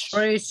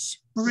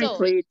 So,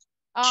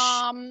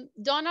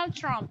 Donald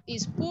Trump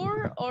is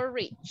poor or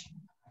rich?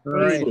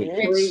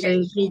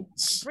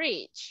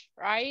 Rich,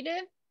 right?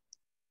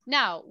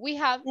 Now, we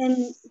have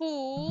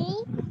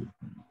full.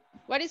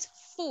 What is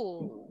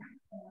full?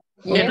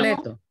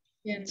 Completo.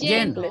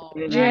 Lleno,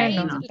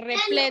 right?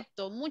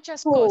 Repleto,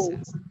 muchas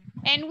cosas.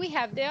 And we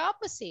have the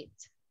opposite.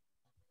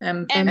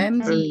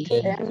 Empty.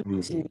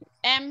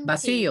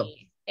 Vacío.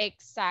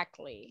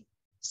 Exactly.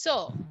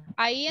 So,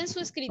 ahí en su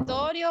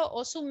escritorio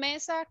o su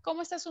mesa,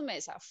 ¿cómo está su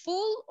mesa?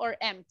 Full or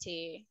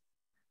empty?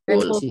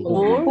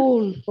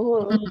 Full.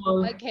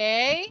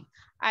 Okay.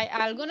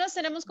 Algunos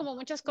tenemos como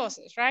muchas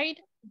cosas, right?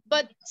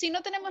 But si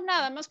no tenemos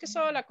nada más que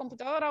solo la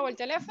computadora o el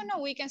teléfono,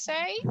 we can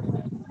say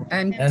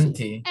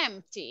Empty.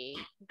 empty.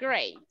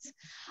 Great.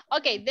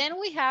 Okay, then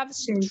we have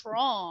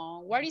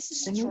strong. What is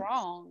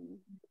strong?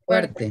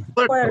 Fuerte.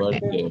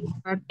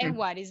 And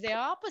what is the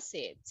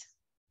opposite?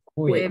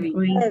 Weak.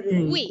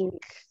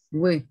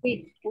 Weak.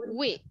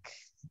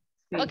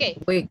 Okay.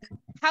 Weak.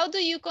 How do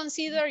you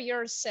consider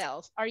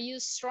yourself? Are you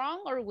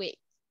strong or weak?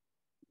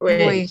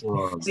 ¿Pueden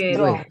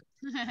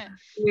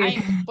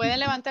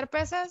levantar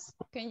pesas?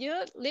 Can you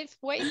lift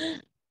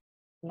weight?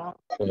 No.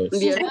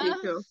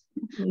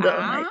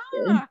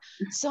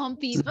 Some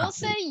people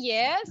say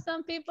yes,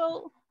 some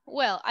people,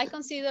 well, I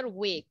consider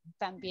weak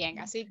también,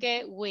 así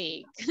que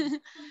weak.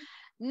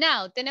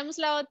 Now, tenemos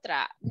la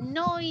otra,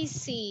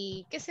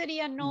 noisy. ¿Qué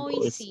sería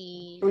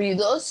noisy?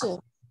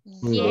 Ruidoso.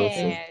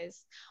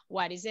 Yes.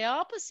 What is the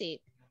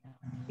opposite?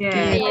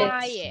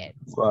 Quiet.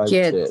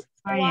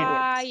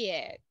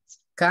 Quiet.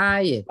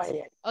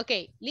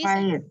 Okay,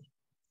 listen.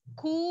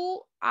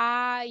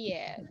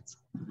 Quiet.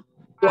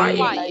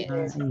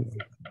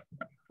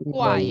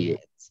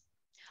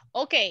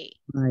 Okay,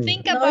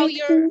 think about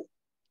your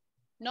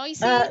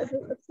noisy.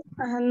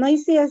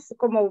 Noisy es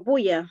como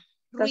bulla.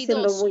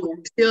 Ruidoso.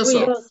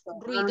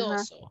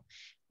 Ruidoso.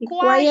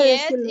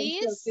 Quiet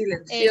is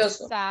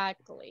silencioso.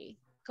 Exactly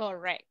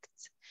correct.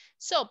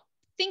 So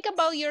think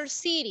about your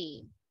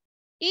city.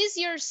 Is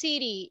your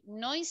city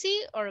noisy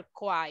or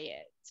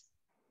quiet?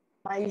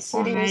 My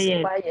city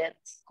is quiet.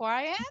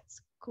 Quiet?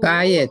 Cool.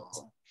 Quiet.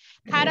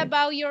 How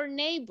about your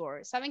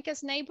neighbor? ¿Saben qué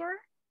es neighbor?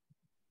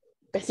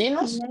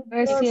 Vecinos.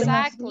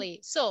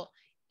 Exactly. So,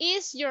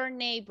 is your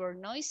neighbor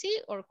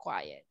noisy or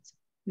quiet?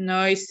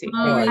 Noisy.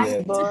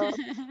 Quiet.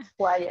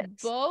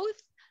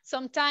 Both?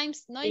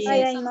 Sometimes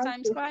noisy,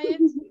 sometimes quiet.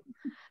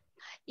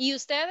 ¿Y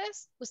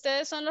ustedes?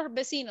 ¿Ustedes son los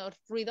vecinos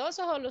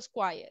ruidosos o los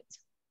quiet?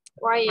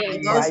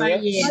 Quiet.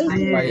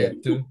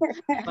 Quiet too.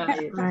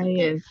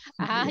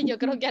 Ajá, yo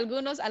creo que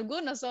algunos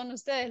son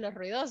ustedes los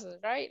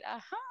ruidosos, right?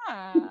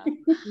 Ajá.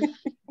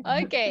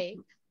 Okay,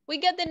 we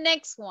got the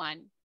next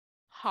one.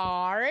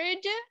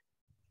 Hard.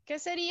 ¿Qué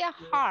sería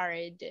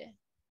hard?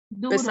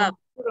 Duro.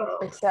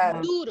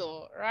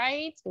 Duro,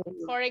 right?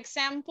 For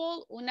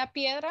example, una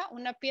piedra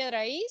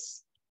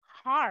is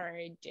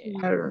hard.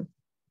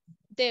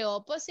 The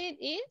opposite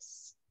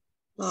is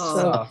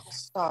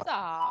Soft.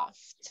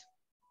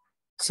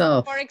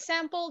 Soft. For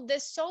example, the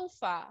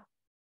sofa.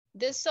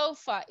 The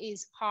sofa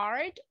is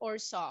hard or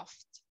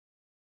soft?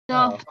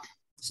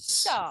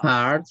 Soft.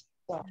 Hard.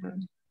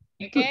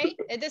 Okay,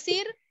 es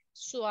decir,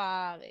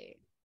 suave.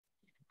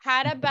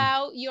 How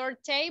about your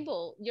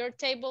table? Your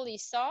table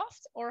is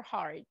soft or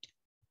hard?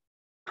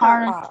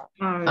 Hard.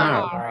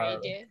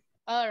 Hard.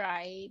 All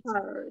right.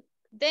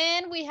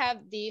 Then we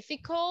have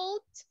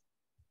difficult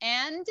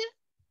and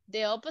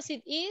the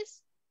opposite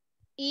is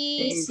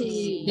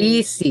easy.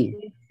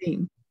 Easy.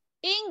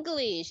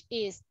 English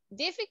is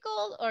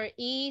difficult or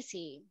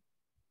easy?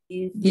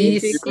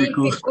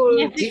 Difficult.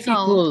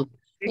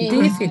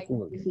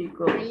 Difficult.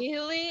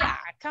 Really? Ah,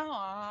 come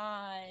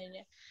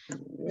on.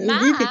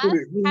 Math.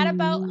 How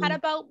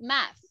about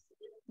math?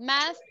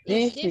 Math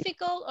is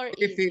difficult or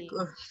easy?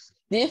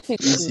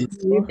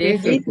 Difficult.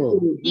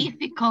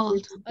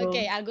 Difficult.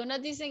 Okay,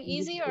 algunos dicen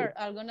easy or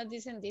algunos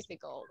dicen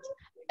difficult.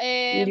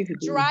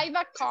 Drive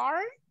a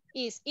car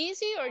is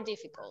easy or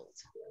difficult?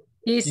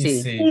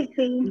 Easy.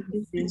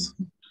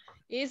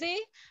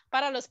 Easy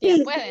para los que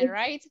ya pueden,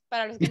 right?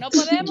 Para los que no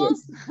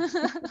podemos,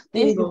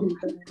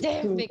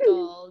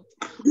 difficult.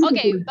 Ok,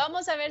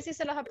 vamos a ver si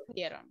se los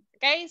aprendieron.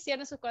 Ok,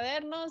 cierren sus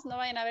cuadernos, no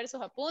vayan a ver sus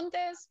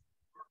apuntes.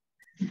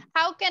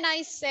 How can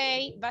I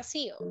say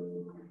vacío?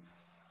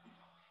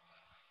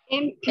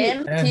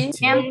 Empty.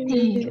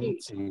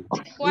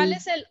 ¿Cuál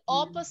es el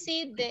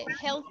opposite de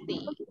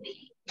healthy?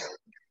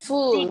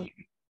 Full.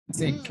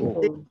 Thick.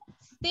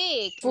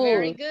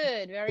 Very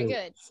good, very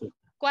good.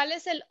 ¿Cuál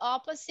es el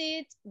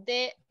opposite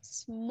de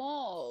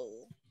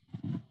small?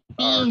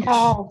 Big.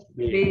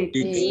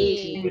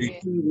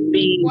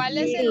 Big. ¿Cuál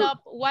es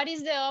what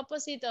is the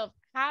opposite of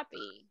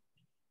happy?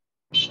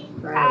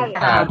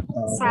 Sad.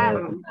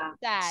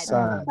 Sad.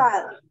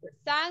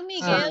 San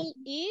Miguel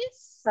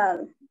is?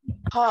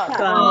 Hot.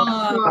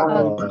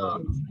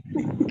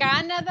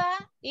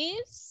 Canada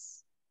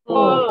is?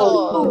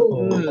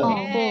 Cold.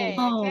 Okay,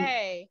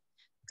 okay.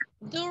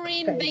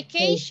 During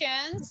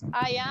vacations,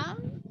 I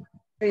am?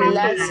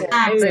 Relaxed.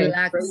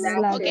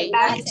 Ok,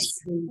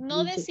 listen.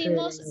 No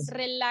decimos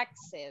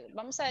relaxed.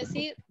 Vamos a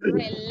decir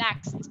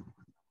relaxed.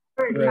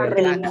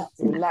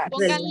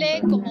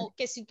 Pónganle como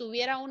que si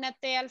tuviera una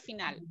T al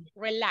final.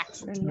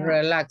 Relaxed.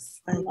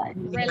 Relax.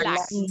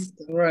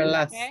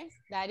 Okay?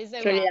 That is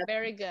the one.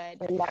 Very good.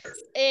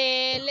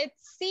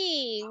 Let's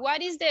see.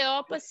 What is the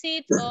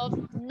opposite of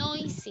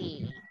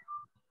noisy?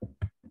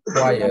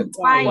 Quiet.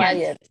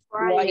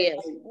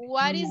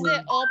 What is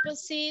the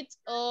opposite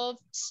of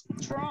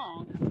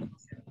strong?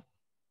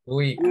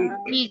 Weak.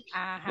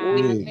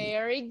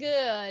 Very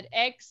good.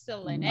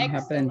 Excellent,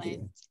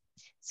 excellent.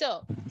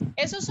 So,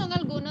 esos son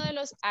algunos de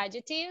los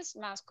adjectives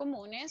más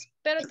comunes,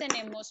 pero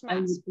tenemos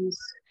más.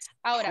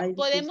 Ahora,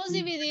 podemos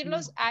dividir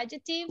los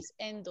adjectives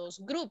en dos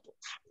grupos.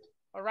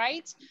 All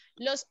right?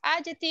 Los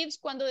adjectives,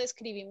 cuando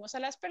describimos a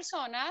las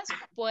personas,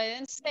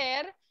 pueden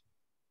ser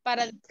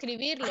para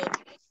describirlo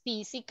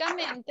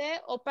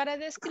físicamente o para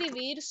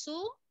describir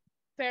su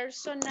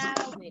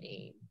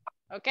personality.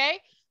 ¿Ok?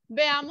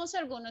 Veamos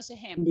algunos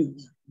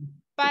ejemplos.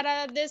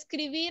 Para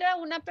describir a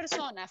una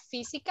persona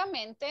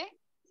físicamente,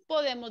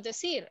 podemos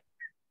decir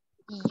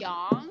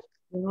young.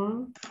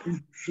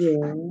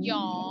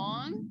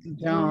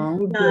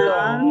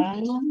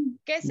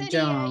 ¿Qué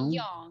sería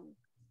young?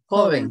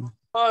 Joven.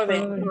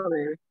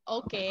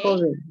 Ok.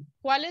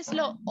 ¿Cuál es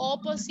lo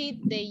opposite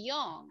de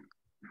young?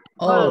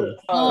 Old.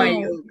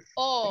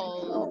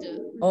 Old.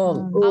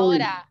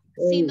 Ahora,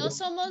 si no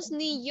somos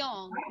ni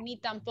young ni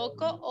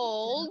tampoco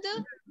old,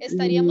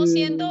 estaríamos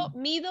siendo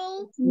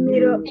middle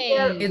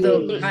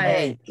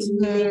age.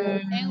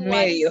 And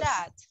what is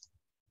that?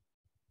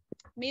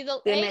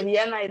 Middle ¿De age?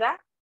 mediana edad?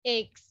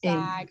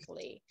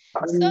 Exactly.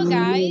 So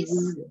guys,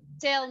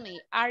 tell me,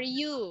 are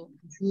you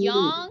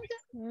young,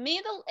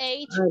 middle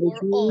age, or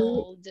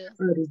old?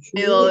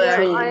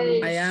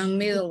 I am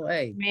middle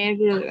age.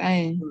 Middle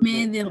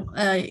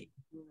age.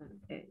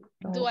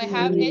 Do I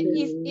have,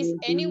 is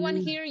anyone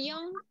here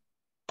young?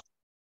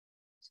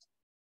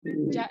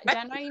 ¿Ya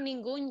no hay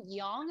ningún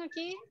young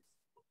aquí?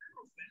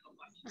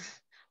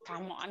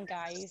 Come on,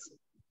 guys.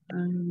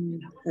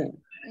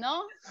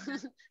 ¿No?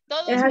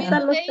 Todos Es hasta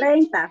los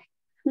 30.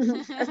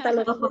 Hasta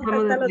los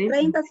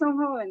 30 son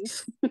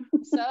jóvenes.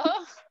 So,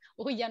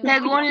 uy, ya no.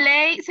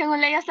 Según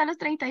ley hasta los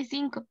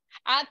 35.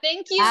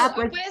 Thank you.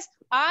 Pues,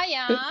 I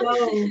am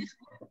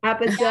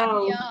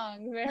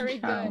young. Very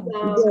good.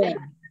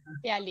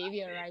 Qué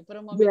alivio, right? Por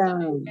un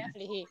momento me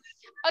afligí.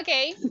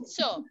 Okay,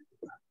 so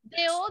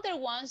the other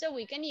ones that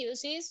we can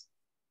use is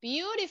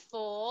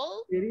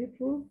beautiful.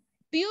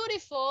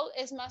 Beautiful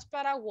es más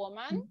para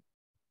woman.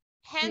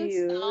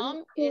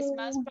 Handsome es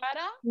más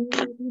para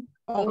men.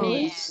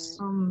 Okay?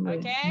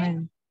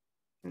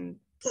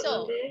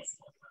 So,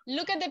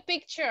 look at the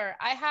picture.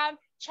 I have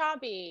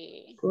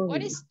chubby.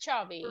 What is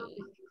chubby?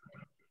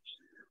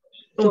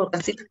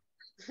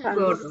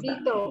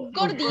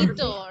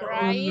 Gordito,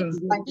 right?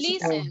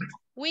 Listen,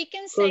 we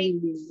can say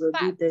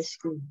fat,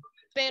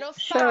 pero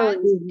fat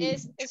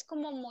es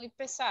como muy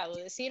pesado.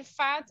 Decir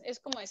fat es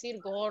como decir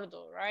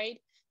gordo,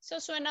 right? Eso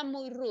suena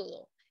muy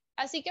rudo.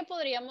 Así que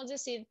podríamos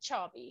decir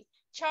chubby.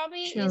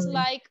 Chubby is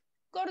like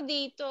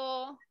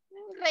gordito,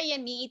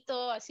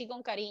 rellenito, así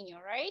con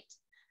cariño, right?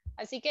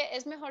 Así que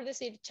es mejor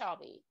decir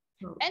chubby.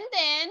 And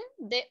then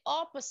the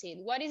opposite.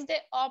 What is the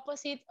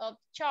opposite of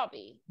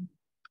chubby?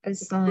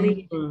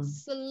 Slim.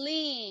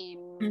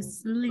 Slim.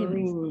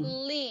 Slim.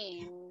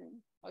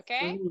 Slim.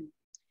 Okay.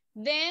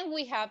 Then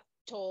we have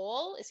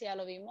tall. Ese ya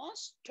lo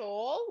vimos.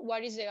 Tall.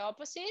 What is the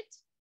opposite?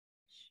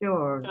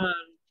 Short.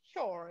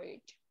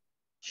 Short.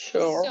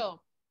 Sure.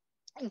 So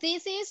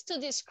this is to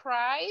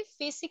describe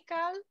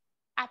physical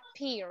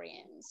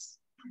appearance.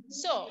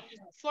 So,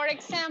 for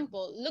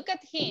example, look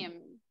at him.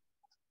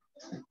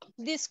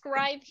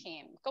 Describe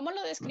him. ¿Cómo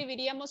lo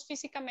describiríamos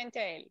físicamente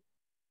a él?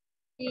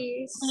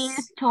 He is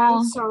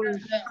tall.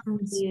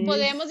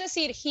 Podemos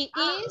decir, he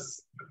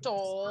is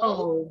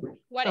tall.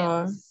 What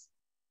else?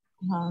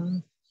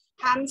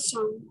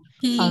 Handsome.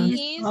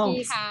 He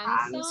is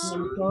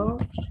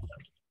handsome.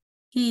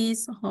 He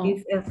is hot.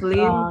 He's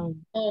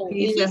slim.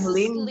 He's He's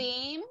slim.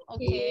 slim.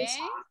 Okay.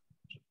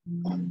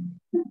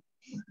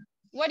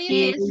 What do you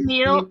He think? is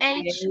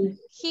middle-aged.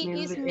 He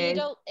is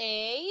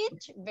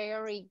middle-aged.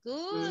 Very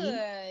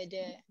good.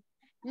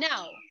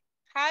 Now,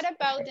 how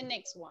about the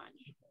next one?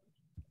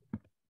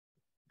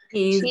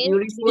 He's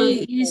beautiful.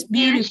 He is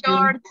beautiful.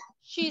 Short.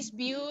 She's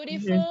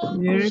beautiful.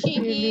 Beautiful.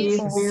 She is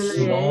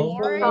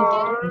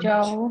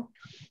short.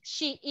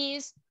 She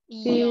is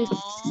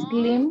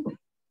young.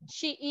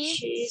 She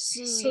is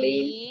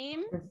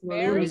slim.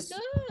 Very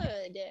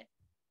good.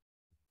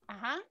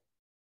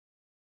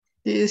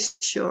 He's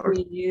short.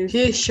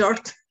 He's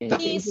short.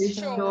 He's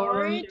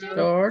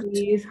short.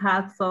 He's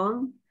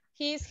handsome.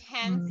 He's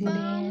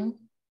handsome.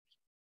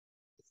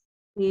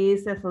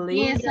 He's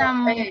slim.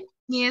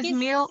 He is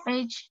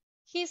middle-aged.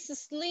 He's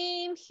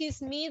slim.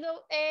 He's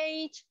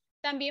middle-aged.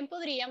 También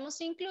podríamos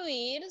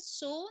incluir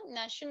su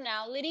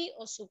nationality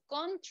o su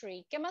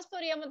country. ¿Qué más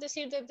podríamos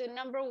decir de the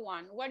number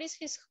one? What is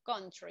his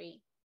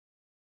country?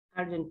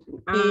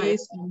 Argentina. He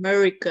is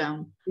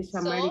American. He's So,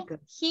 American.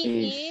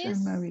 he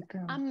is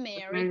American.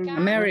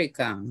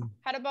 American.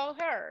 How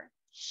about her?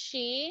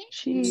 She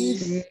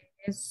is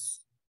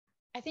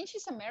I think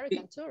she's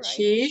American too, right?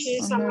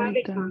 She's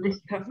American.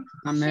 She's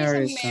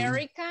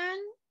American.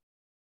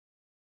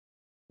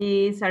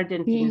 He's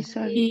Argentine.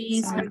 He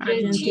is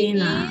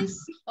Argentina. She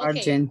is, okay,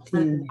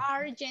 Argentine.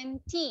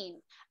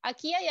 Argentine.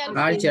 Aquí hay algo.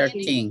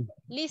 Argentine.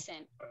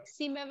 Listen,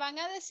 si me van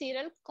a decir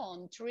el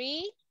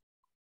country,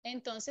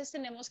 entonces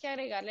tenemos que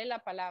agregarle la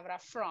palabra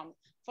from.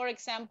 For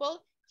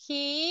example,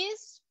 he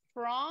is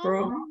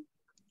from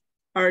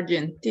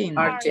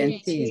Argentina.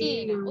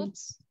 Argentina.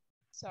 Oops,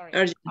 sorry.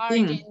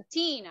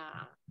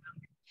 Argentina.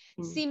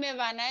 Si me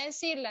van a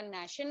decir la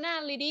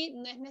nationality,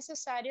 no es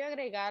necesario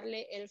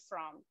agregarle el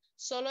from.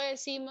 Solo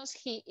decimos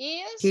he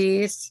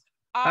is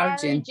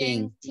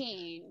Argentine.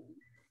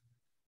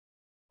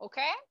 ¿Ok?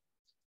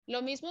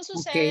 Lo mismo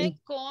sucede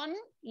con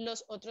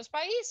los otros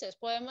países.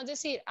 Podemos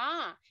decir,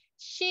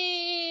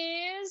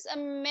 she is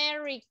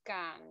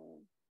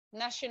American.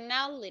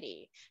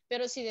 Nationality.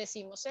 Pero si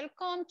decimos el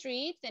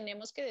country,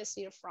 tenemos que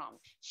decir from.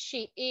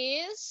 She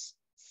is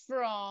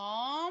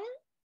from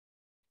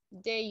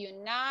the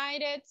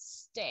United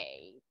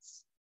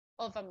States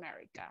of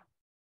America.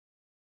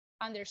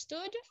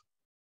 Understood?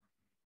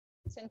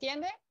 ¿Se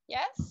entiende?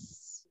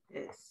 Yes?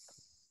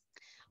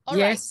 All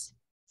right.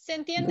 ¿Se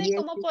entiende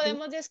cómo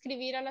podemos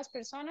describir a las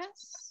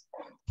personas?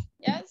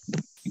 Yes?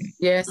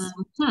 Yes.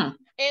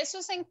 Eso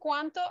es en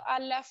cuanto a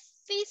la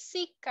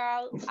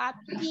physical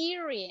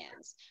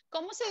appearance.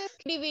 ¿Cómo se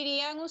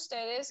describirían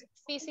ustedes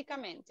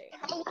físicamente?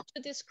 How would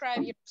you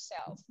describe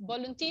yourself?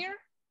 Volunteer?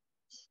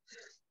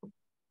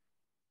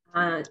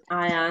 I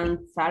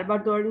am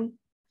Salvadoran.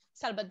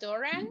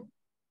 Salvadoran?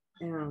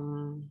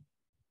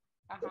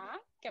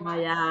 ¿Qué más?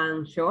 I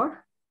am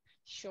short.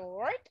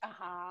 Short,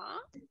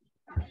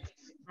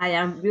 I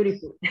am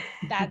beautiful.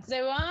 That's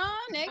the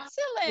one.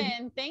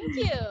 Excellent. Thank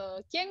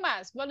you. ¿Quién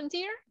más?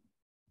 Volunteer?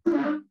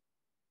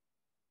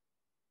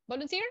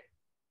 Volunteer?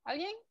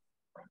 ¿Alguien?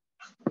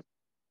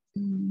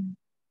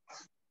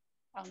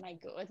 Oh my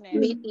goodness.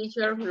 Me,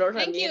 teacher, Flor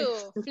Thank Ramírez.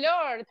 you,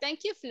 Flor.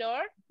 Thank you,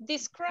 Flor.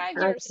 Describe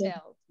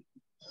yourself.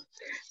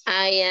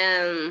 I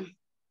am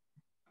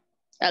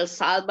El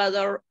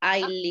Salvador.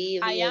 I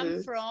live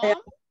I'm from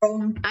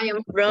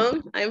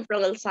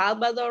El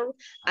Salvador.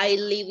 I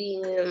live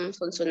in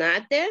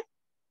Sonsonate.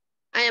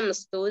 I am a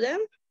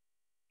student.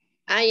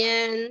 I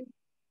am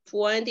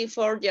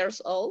 24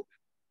 years old.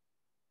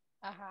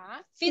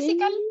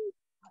 Physical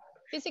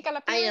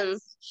appearance. I am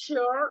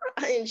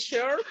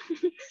sure.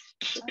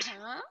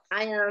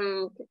 I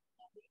am,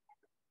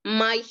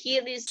 my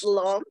hair is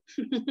long.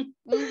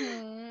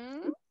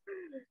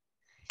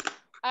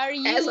 Are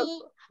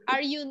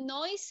you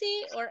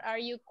noisy or are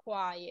you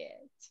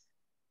quiet?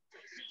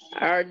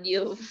 Are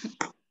you?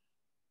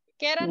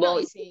 ¿Qué era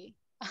noisy?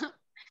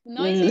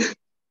 Noisy?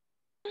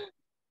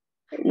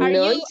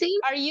 Noisy?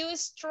 Are you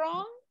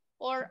strong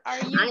or are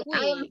you weak?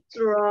 I am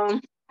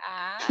strong.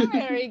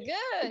 Very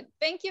good.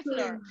 Thank you,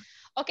 Flor.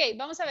 Ok,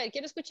 vamos a ver.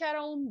 Quiero escuchar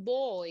a un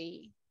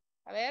boy.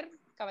 A ver,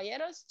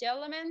 caballeros,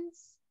 gentlemen,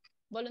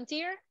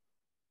 volunteer.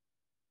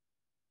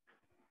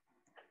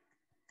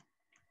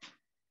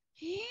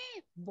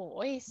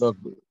 Boys.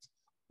 Douglas.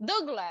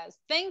 Douglas,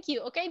 thank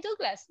you. Okay,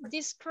 Douglas,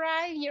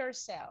 describe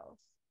yourself.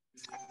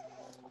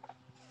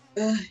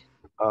 I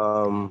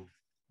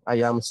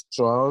am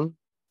strong,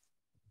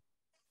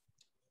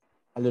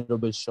 a little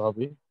bit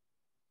chubby,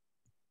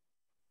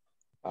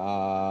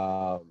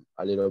 a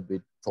little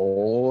bit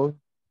tall.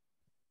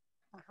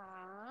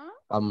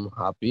 I'm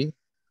happy,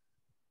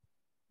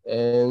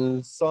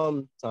 and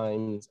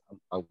sometimes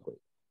I'm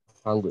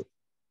hungry.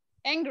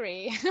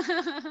 Angry.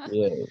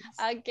 Yes.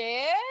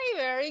 Okay,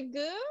 very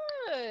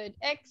good.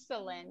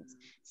 Excellent.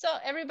 So,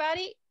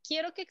 everybody,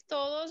 quiero que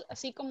todos,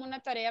 así como una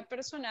tarea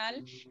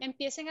personal,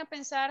 empiecen a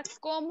pensar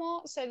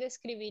cómo se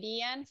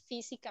describirían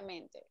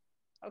físicamente.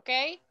 ¿Ok?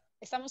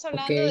 Estamos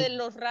hablando de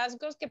los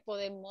rasgos que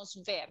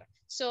podemos ver.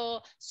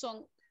 So,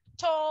 son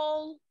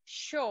tall,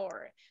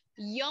 short,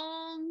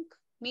 young,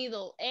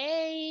 middle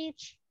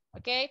age.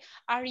 Okay,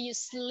 are you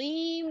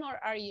slim or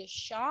are you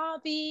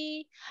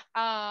chubby?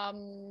 Are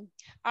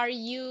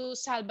you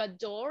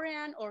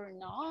Salvadorian or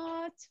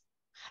not?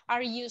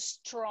 Are you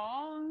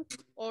strong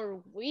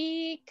or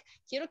weak?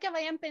 Quiero que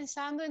vayan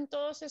pensando en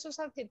todos esos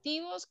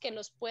adjetivos que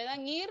los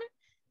puedan ir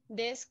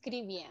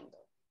describiendo.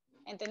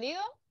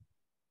 ¿Entendido?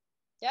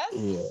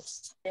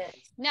 Yes?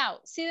 Yes. Now,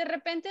 si de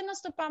repente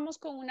nos topamos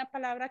con una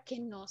palabra que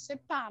no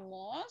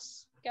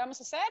sepamos, ¿qué vamos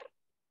a hacer?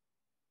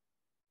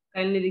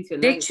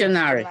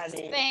 Dictionary.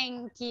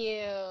 Thank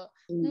you.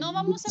 No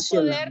vamos a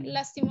poder,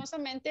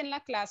 lastimosamente en la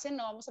clase,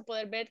 no vamos a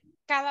poder ver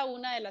cada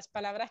una de las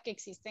palabras que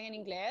existen en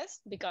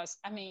inglés, because,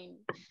 I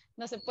mean,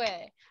 no se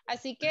puede.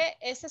 Así que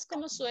ese es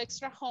como su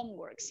extra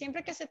homework.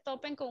 Siempre que se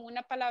topen con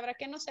una palabra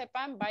que no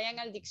sepan, vayan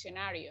al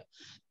diccionario,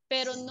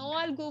 pero no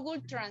al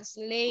Google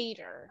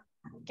Translator,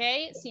 ¿ok?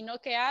 Sino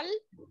que al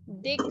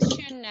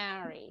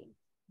dictionary.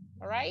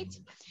 All right?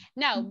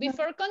 Now,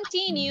 before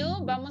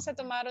continue, vamos a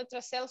tomar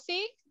otra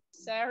selfie.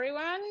 So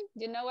everyone,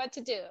 you know what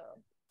to do.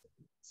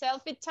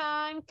 Selfie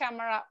time,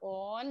 camera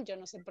on. Yo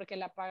no sé por qué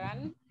la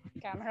apagan.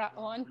 Camera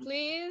on,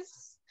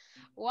 please.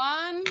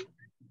 1,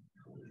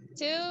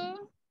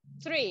 2,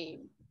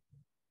 3.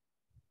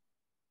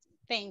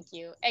 Thank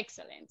you.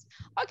 Excellent.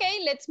 Okay,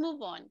 let's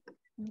move on.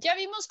 Ya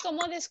vimos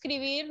cómo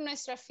describir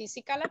nuestra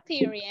physical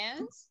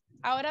appearance.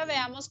 Ahora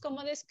veamos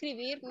cómo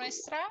describir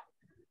nuestra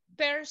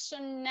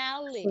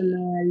personality.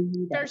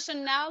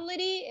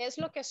 Personality es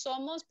lo que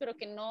somos, pero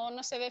que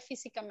no se ve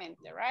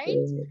físicamente, right?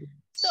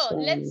 So,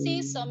 let's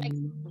see some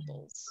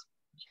examples.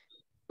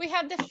 We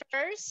have the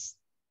first,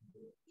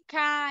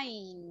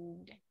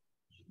 kind.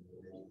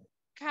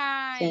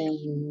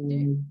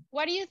 Kind.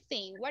 What do you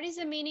think? What is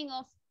the meaning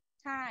of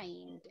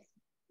kind?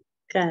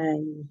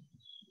 Kind.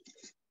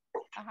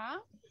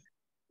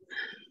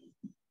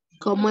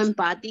 Como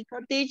empático,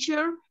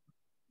 teacher.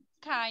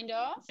 Kind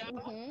of.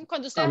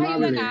 Cuando ustedes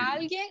ayudan a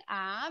alguien,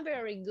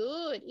 very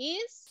good.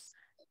 Is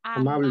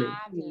amable.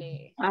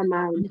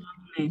 Amable.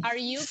 Are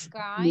you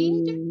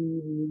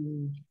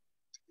kind?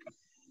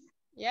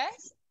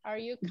 Yes? Are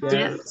you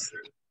kind?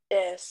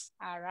 Yes.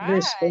 All right.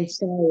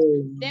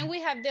 Responsible. Then we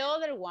have the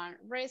other one,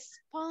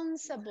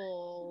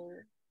 responsible.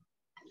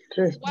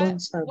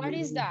 Responsible. What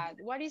is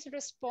that? What is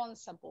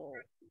responsible?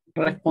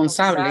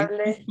 Responsable.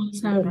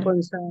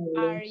 Responsable.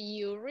 Are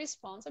you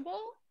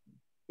responsible?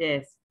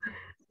 Yes.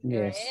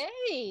 Yes.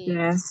 Great.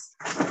 Yes.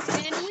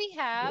 Then we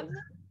have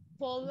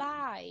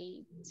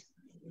polite.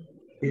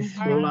 Is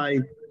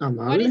polite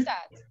amable? What is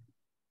that?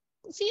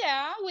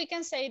 Yeah, we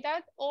can say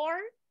that,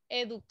 or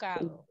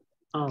educado.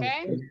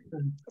 Okay.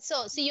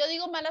 So, si yo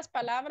digo malas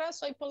palabras,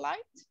 ¿soy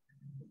polite?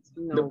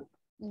 No.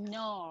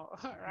 No,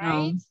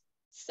 right?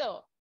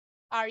 So,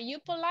 are you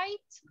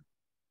polite?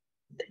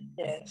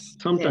 Yes.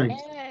 Sometimes.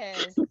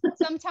 Yes,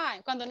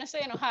 sometimes, cuando no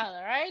estoy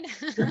enojada, right?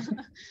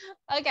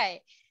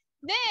 Okay.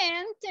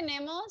 Then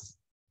tenemos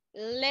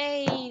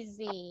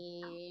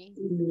lazy.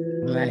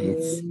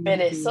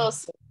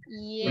 Perezoso.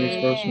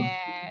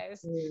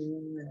 Yes.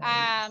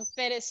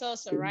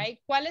 Perezoso, right?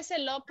 ¿Cuál es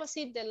el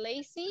opposite de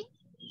lazy?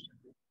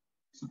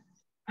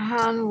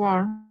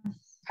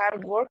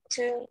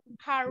 Hardworking.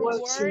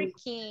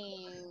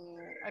 Hardworking.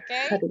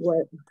 Okay. Hard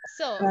work.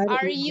 So,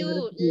 are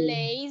you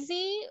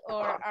lazy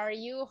or are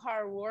you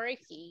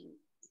hardworking?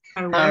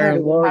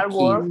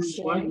 Hardworking.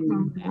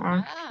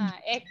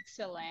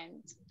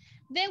 Excellent.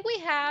 Then we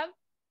have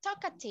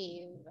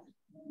talkative.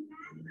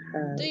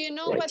 Do you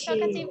know what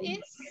talkative is?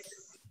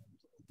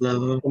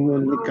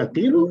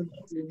 Comunicativo.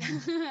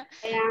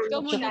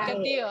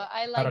 Comunicativo.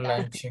 I like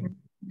that.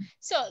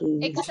 So,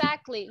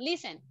 exactly.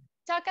 Listen,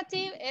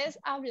 talkative es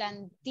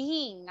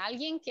hablantín,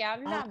 alguien que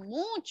habla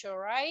mucho,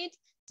 right?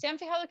 ¿Se han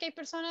fijado que hay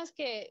personas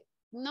que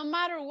no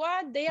matter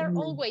what, they are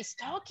always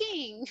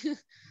talking?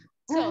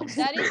 So,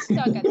 that is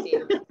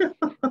talkative.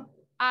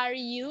 Are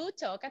you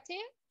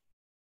talkative?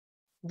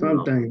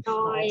 Sometimes.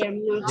 No, I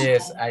am not.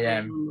 Yes, I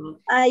am.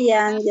 I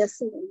am,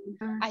 yes.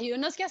 Hay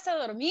unos que hasta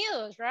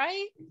dormidos,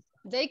 right?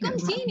 They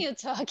continue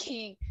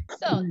talking.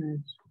 So,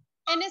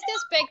 en este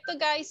aspecto,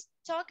 guys,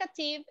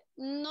 talkative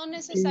no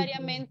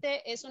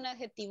necesariamente es un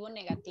adjetivo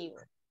negativo,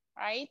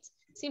 right?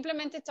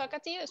 Simplemente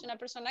talkative es una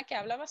persona que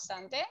habla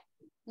bastante,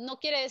 No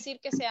quiere decir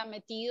que sea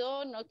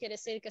metido, no quiere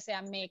decir que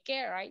sea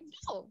maker, right?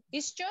 No,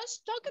 it's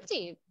just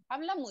talkative.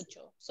 Habla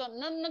mucho. So,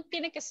 no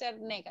tiene que ser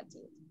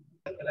negative.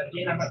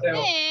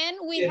 Then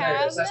we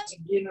have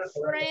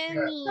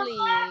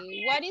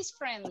friendly. What is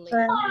friendly?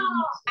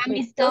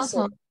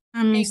 Amistoso.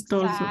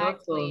 Amistoso.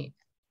 Exactly.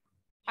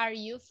 Are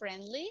you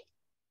friendly?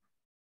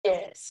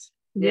 Yes.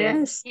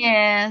 Yes.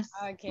 Yes.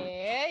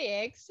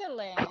 Okay,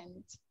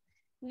 excellent.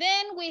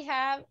 Then we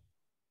have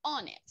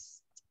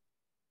honest.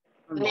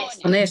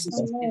 Honesto. Honesto.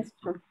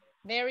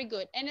 Very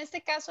good. En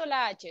este caso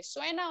la H,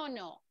 ¿suena o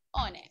no?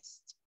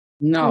 Honest.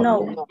 No.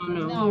 No.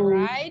 No,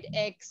 right?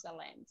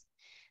 Excellent.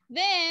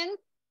 Then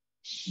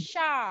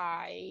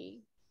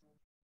shy.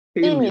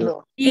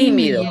 Tímido.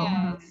 Tímido.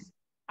 Yes.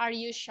 Are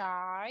you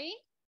shy?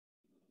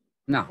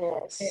 No.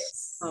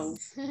 Yes. No.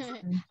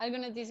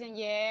 Algunos dicen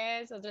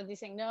yes, otros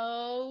dicen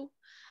no.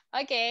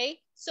 Ok,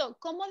 so,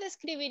 ¿cómo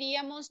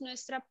describiríamos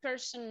nuestra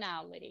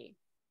personality?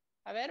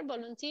 A ver,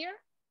 volunteer.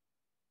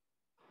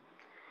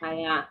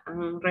 I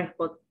am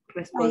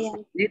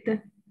responsible.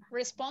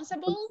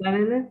 Responsible.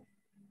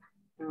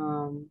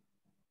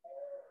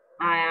 I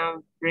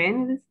am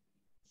friendly.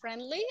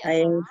 Friendly.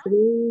 I am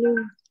friendly.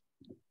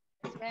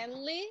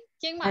 Friendly.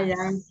 ¿Quién más? I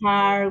am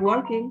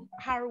hardworking.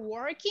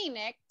 Hardworking.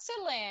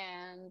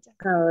 Excellent.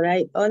 All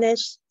right.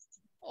 Honest.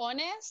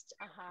 Honest.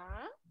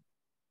 Ajá.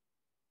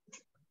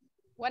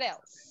 What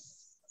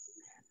else?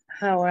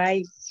 All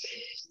right.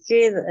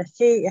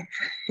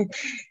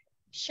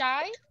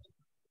 Shy.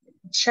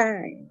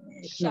 Shy.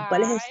 No,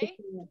 ¿cuál es Shy. ese?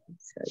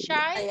 Shy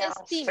I is am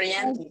timid.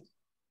 friendly.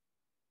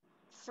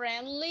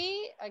 Friendly.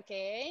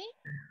 Okay.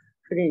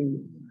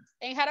 Friendly.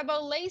 And how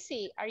about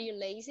lazy? Are you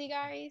lazy,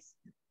 guys?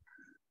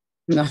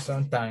 No.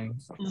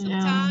 Sometimes.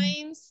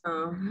 Sometimes.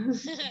 No.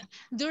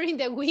 During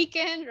the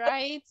weekend,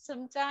 right?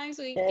 Sometimes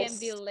we can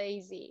be Yes.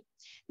 lazy.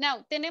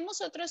 Now,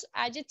 tenemos otros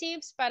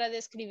adjectives para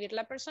describir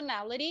la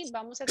personality.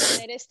 Vamos a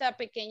tener esta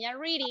pequeña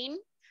reading.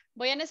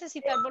 Voy a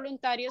necesitar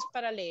voluntarios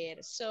para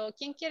leer. So,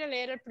 ¿quién quiere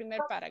leer el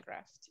primer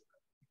paragraph?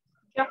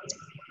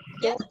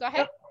 Yes, go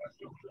ahead.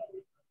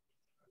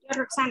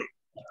 Roxana.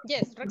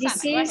 Yes, Roxana,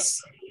 go ahead.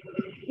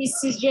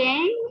 This is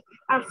Jane,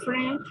 a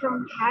friend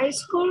from high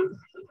school.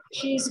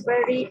 She's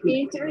very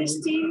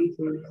interesting.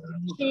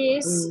 She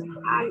is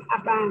an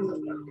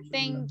abandoned.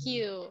 Thank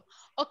you.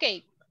 Ok,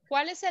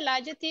 ¿cuál es el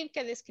adjective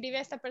que describe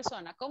a esta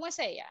persona? ¿Cómo es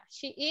ella?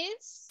 She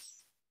is...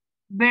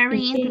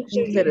 Very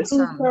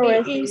interesting.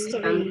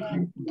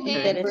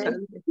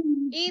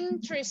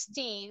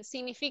 Interesting.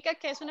 Significa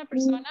que es una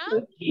persona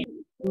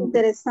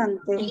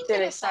Interesante.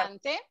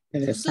 interesante.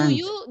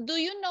 Do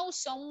you know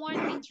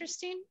someone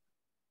interesting?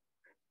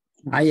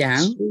 I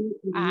am.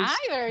 Ah,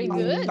 very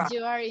good.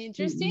 You are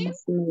interesting.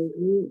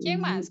 ¿Quién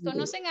más?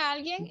 ¿Conocen a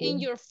alguien in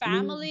your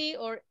family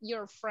or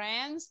your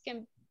friends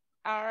que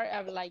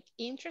are like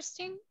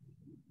interesting?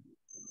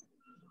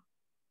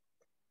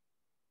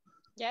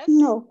 Yes?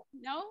 No.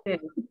 No?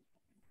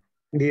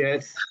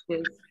 Yes.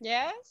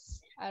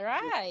 Yes? All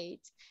right.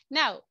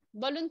 Now,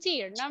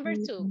 volunteer, number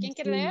 2. ¿Quién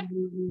quiere leer?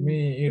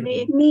 Me,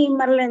 Irving. Me,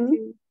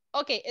 Marlene.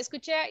 Ok,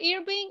 escuché a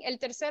Irving. El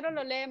tercero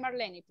lo lee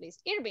Marlene, please.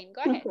 Irving,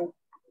 go ahead. Okay.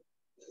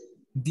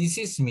 This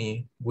is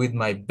me with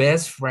my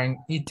best friend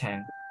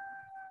Ethan.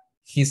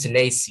 He's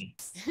lazy.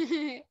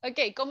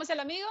 Ok, ¿cómo es el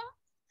amigo?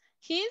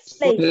 He's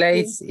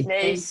Lazy.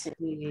 Lazy.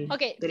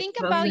 okay. Think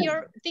about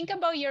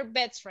your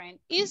best friend.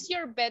 Is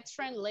your best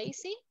friend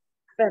lazy?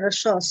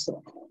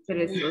 Perezoso.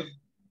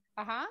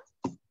 Uh-huh.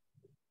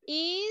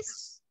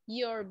 Is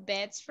your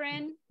best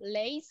friend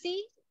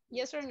lazy?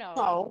 Yes or no?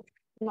 No.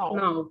 No.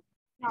 No.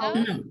 No?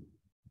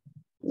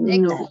 No.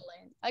 Excellent.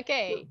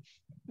 Okay.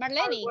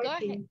 Marlene, go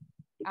ahead.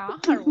 Ah,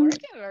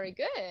 hardworking, very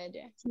good.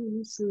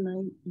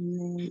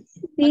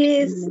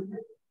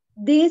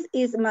 This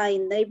is my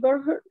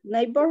neighbor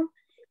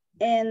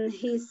and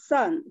his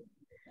son.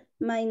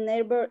 My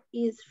neighbor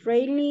is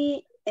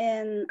friendly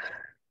and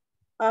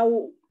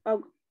outgoing.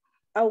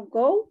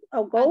 Outgoing,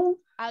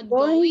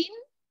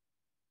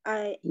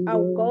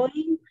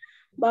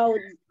 but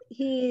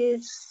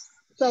his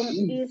son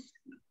is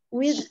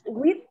with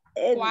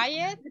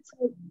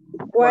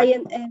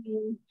quiet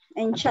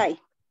and shy.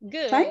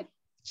 Good.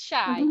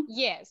 Shy,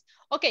 yes.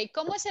 Okay,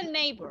 ¿cómo es el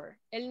neighbor?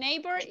 El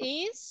neighbor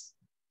is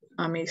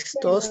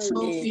amistoso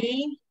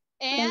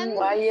and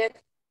quiet,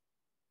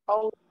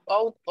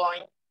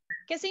 outgoing.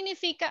 ¿Qué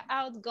significa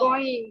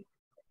outgoing?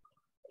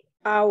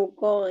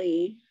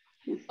 Outgoing.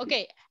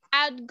 Ok,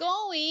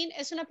 outgoing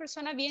es una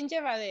persona bien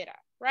llevadera,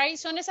 right?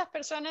 Son esas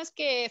personas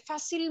que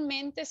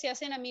fácilmente se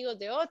hacen amigos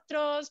de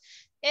otros.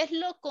 Es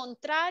lo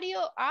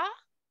contrario a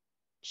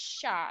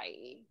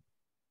shy.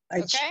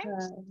 Okay?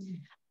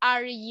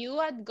 Are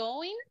you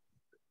outgoing?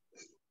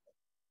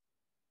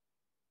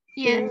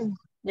 Yes.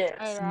 Yes.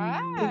 All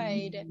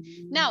right.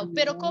 Now,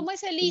 pero ¿cómo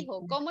es el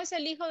hijo? ¿Cómo es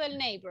el hijo del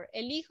neighbor?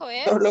 El hijo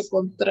es todo lo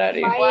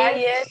contrario.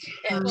 Quiet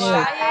and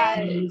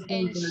quiet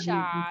and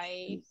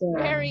shy.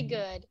 Very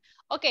good.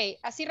 Ok,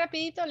 así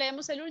rapidito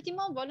leemos el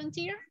último.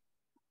 Volunteer.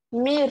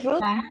 Me,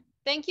 Ruth.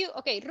 Thank you.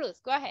 Okay,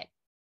 Ruth, go ahead.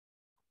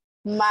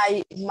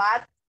 My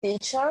math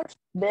teacher,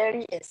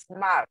 very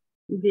smart.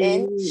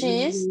 And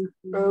she's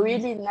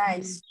really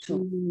nice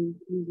too.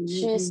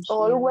 She's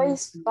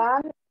always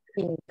fun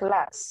in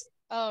class.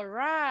 All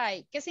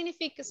right. ¿Qué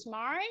significa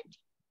smart?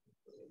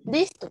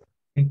 Listo.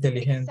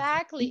 Inteligente.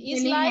 Exactly.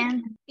 It's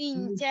like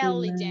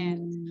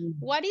intelligent.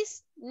 What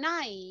is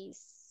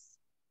nice?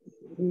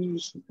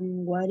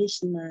 What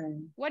is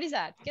nice? What is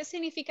that? ¿Qué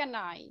significa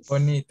nice?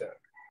 Bonita.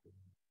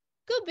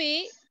 Could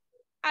be.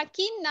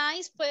 Aquí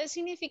nice puede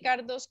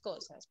significar dos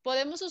cosas.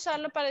 Podemos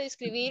usarlo para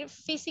describir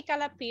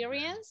physical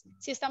appearance.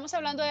 Si estamos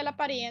hablando de la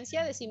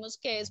apariencia, decimos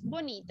que es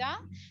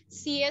bonita.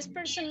 Si es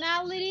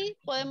personality,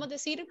 podemos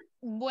decir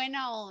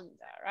buena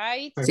onda,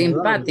 right?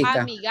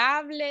 Simpática.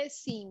 Amigable,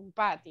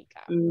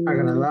 simpática.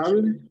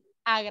 Agradable.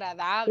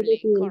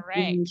 Agradable,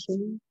 correct.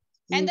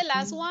 And the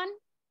last one,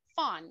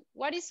 fun.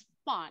 What is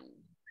fun?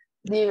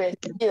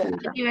 Divertida.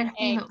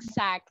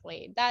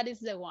 Exactly, that is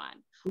the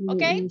one.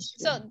 Okay,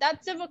 so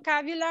that's the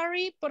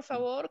vocabulary. Por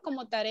favor,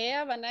 como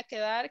tarea van a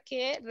quedar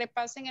que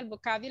repasen el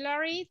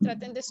vocabulary,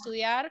 traten de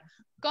estudiar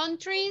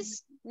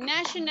countries,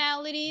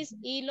 nationalities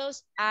y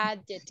los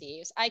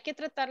adjectives. Hay que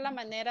tratar la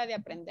manera de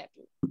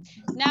aprenderlo.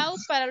 Now,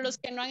 para los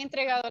que no han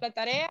entregado la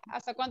tarea,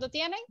 ¿hasta cuándo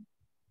tienen?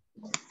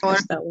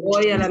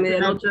 Hoy a la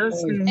medianoche.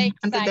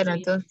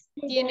 Exactly.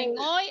 Tienen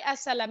hoy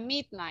hasta la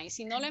midnight.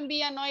 Si no lo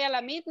envían hoy a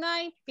la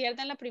midnight,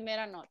 pierden la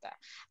primera nota.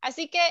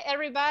 Así que,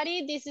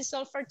 everybody, this is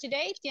all for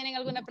today. ¿Tienen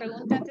alguna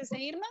pregunta antes de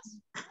irnos?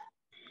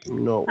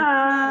 No.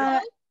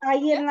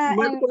 Ahí en la...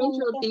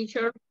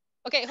 teacher.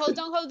 Ok, hold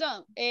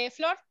on.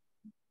 Flor?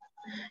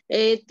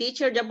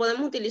 Teacher, ya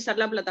podemos utilizar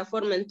la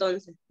plataforma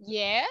entonces.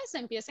 Yes,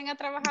 empiecen a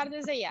trabajar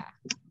desde ya.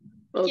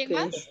 Okay.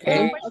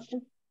 ¿Quién más?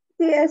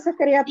 Sí, eso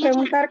quería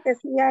preguntar, que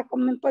si ya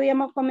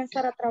podíamos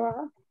comenzar a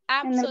trabajar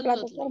en el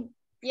plataforma.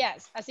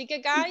 Yes, así que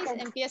guys,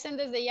 empiecen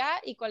desde ya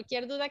y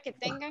cualquier duda que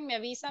tengan me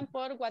avisan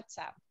por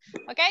WhatsApp.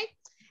 Okay?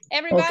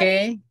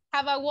 Everybody,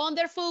 have a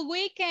wonderful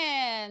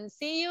weekend.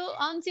 See you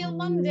until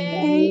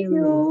Monday. Thank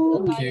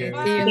you. See you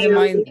in the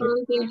morning.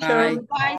 Bye. Bye.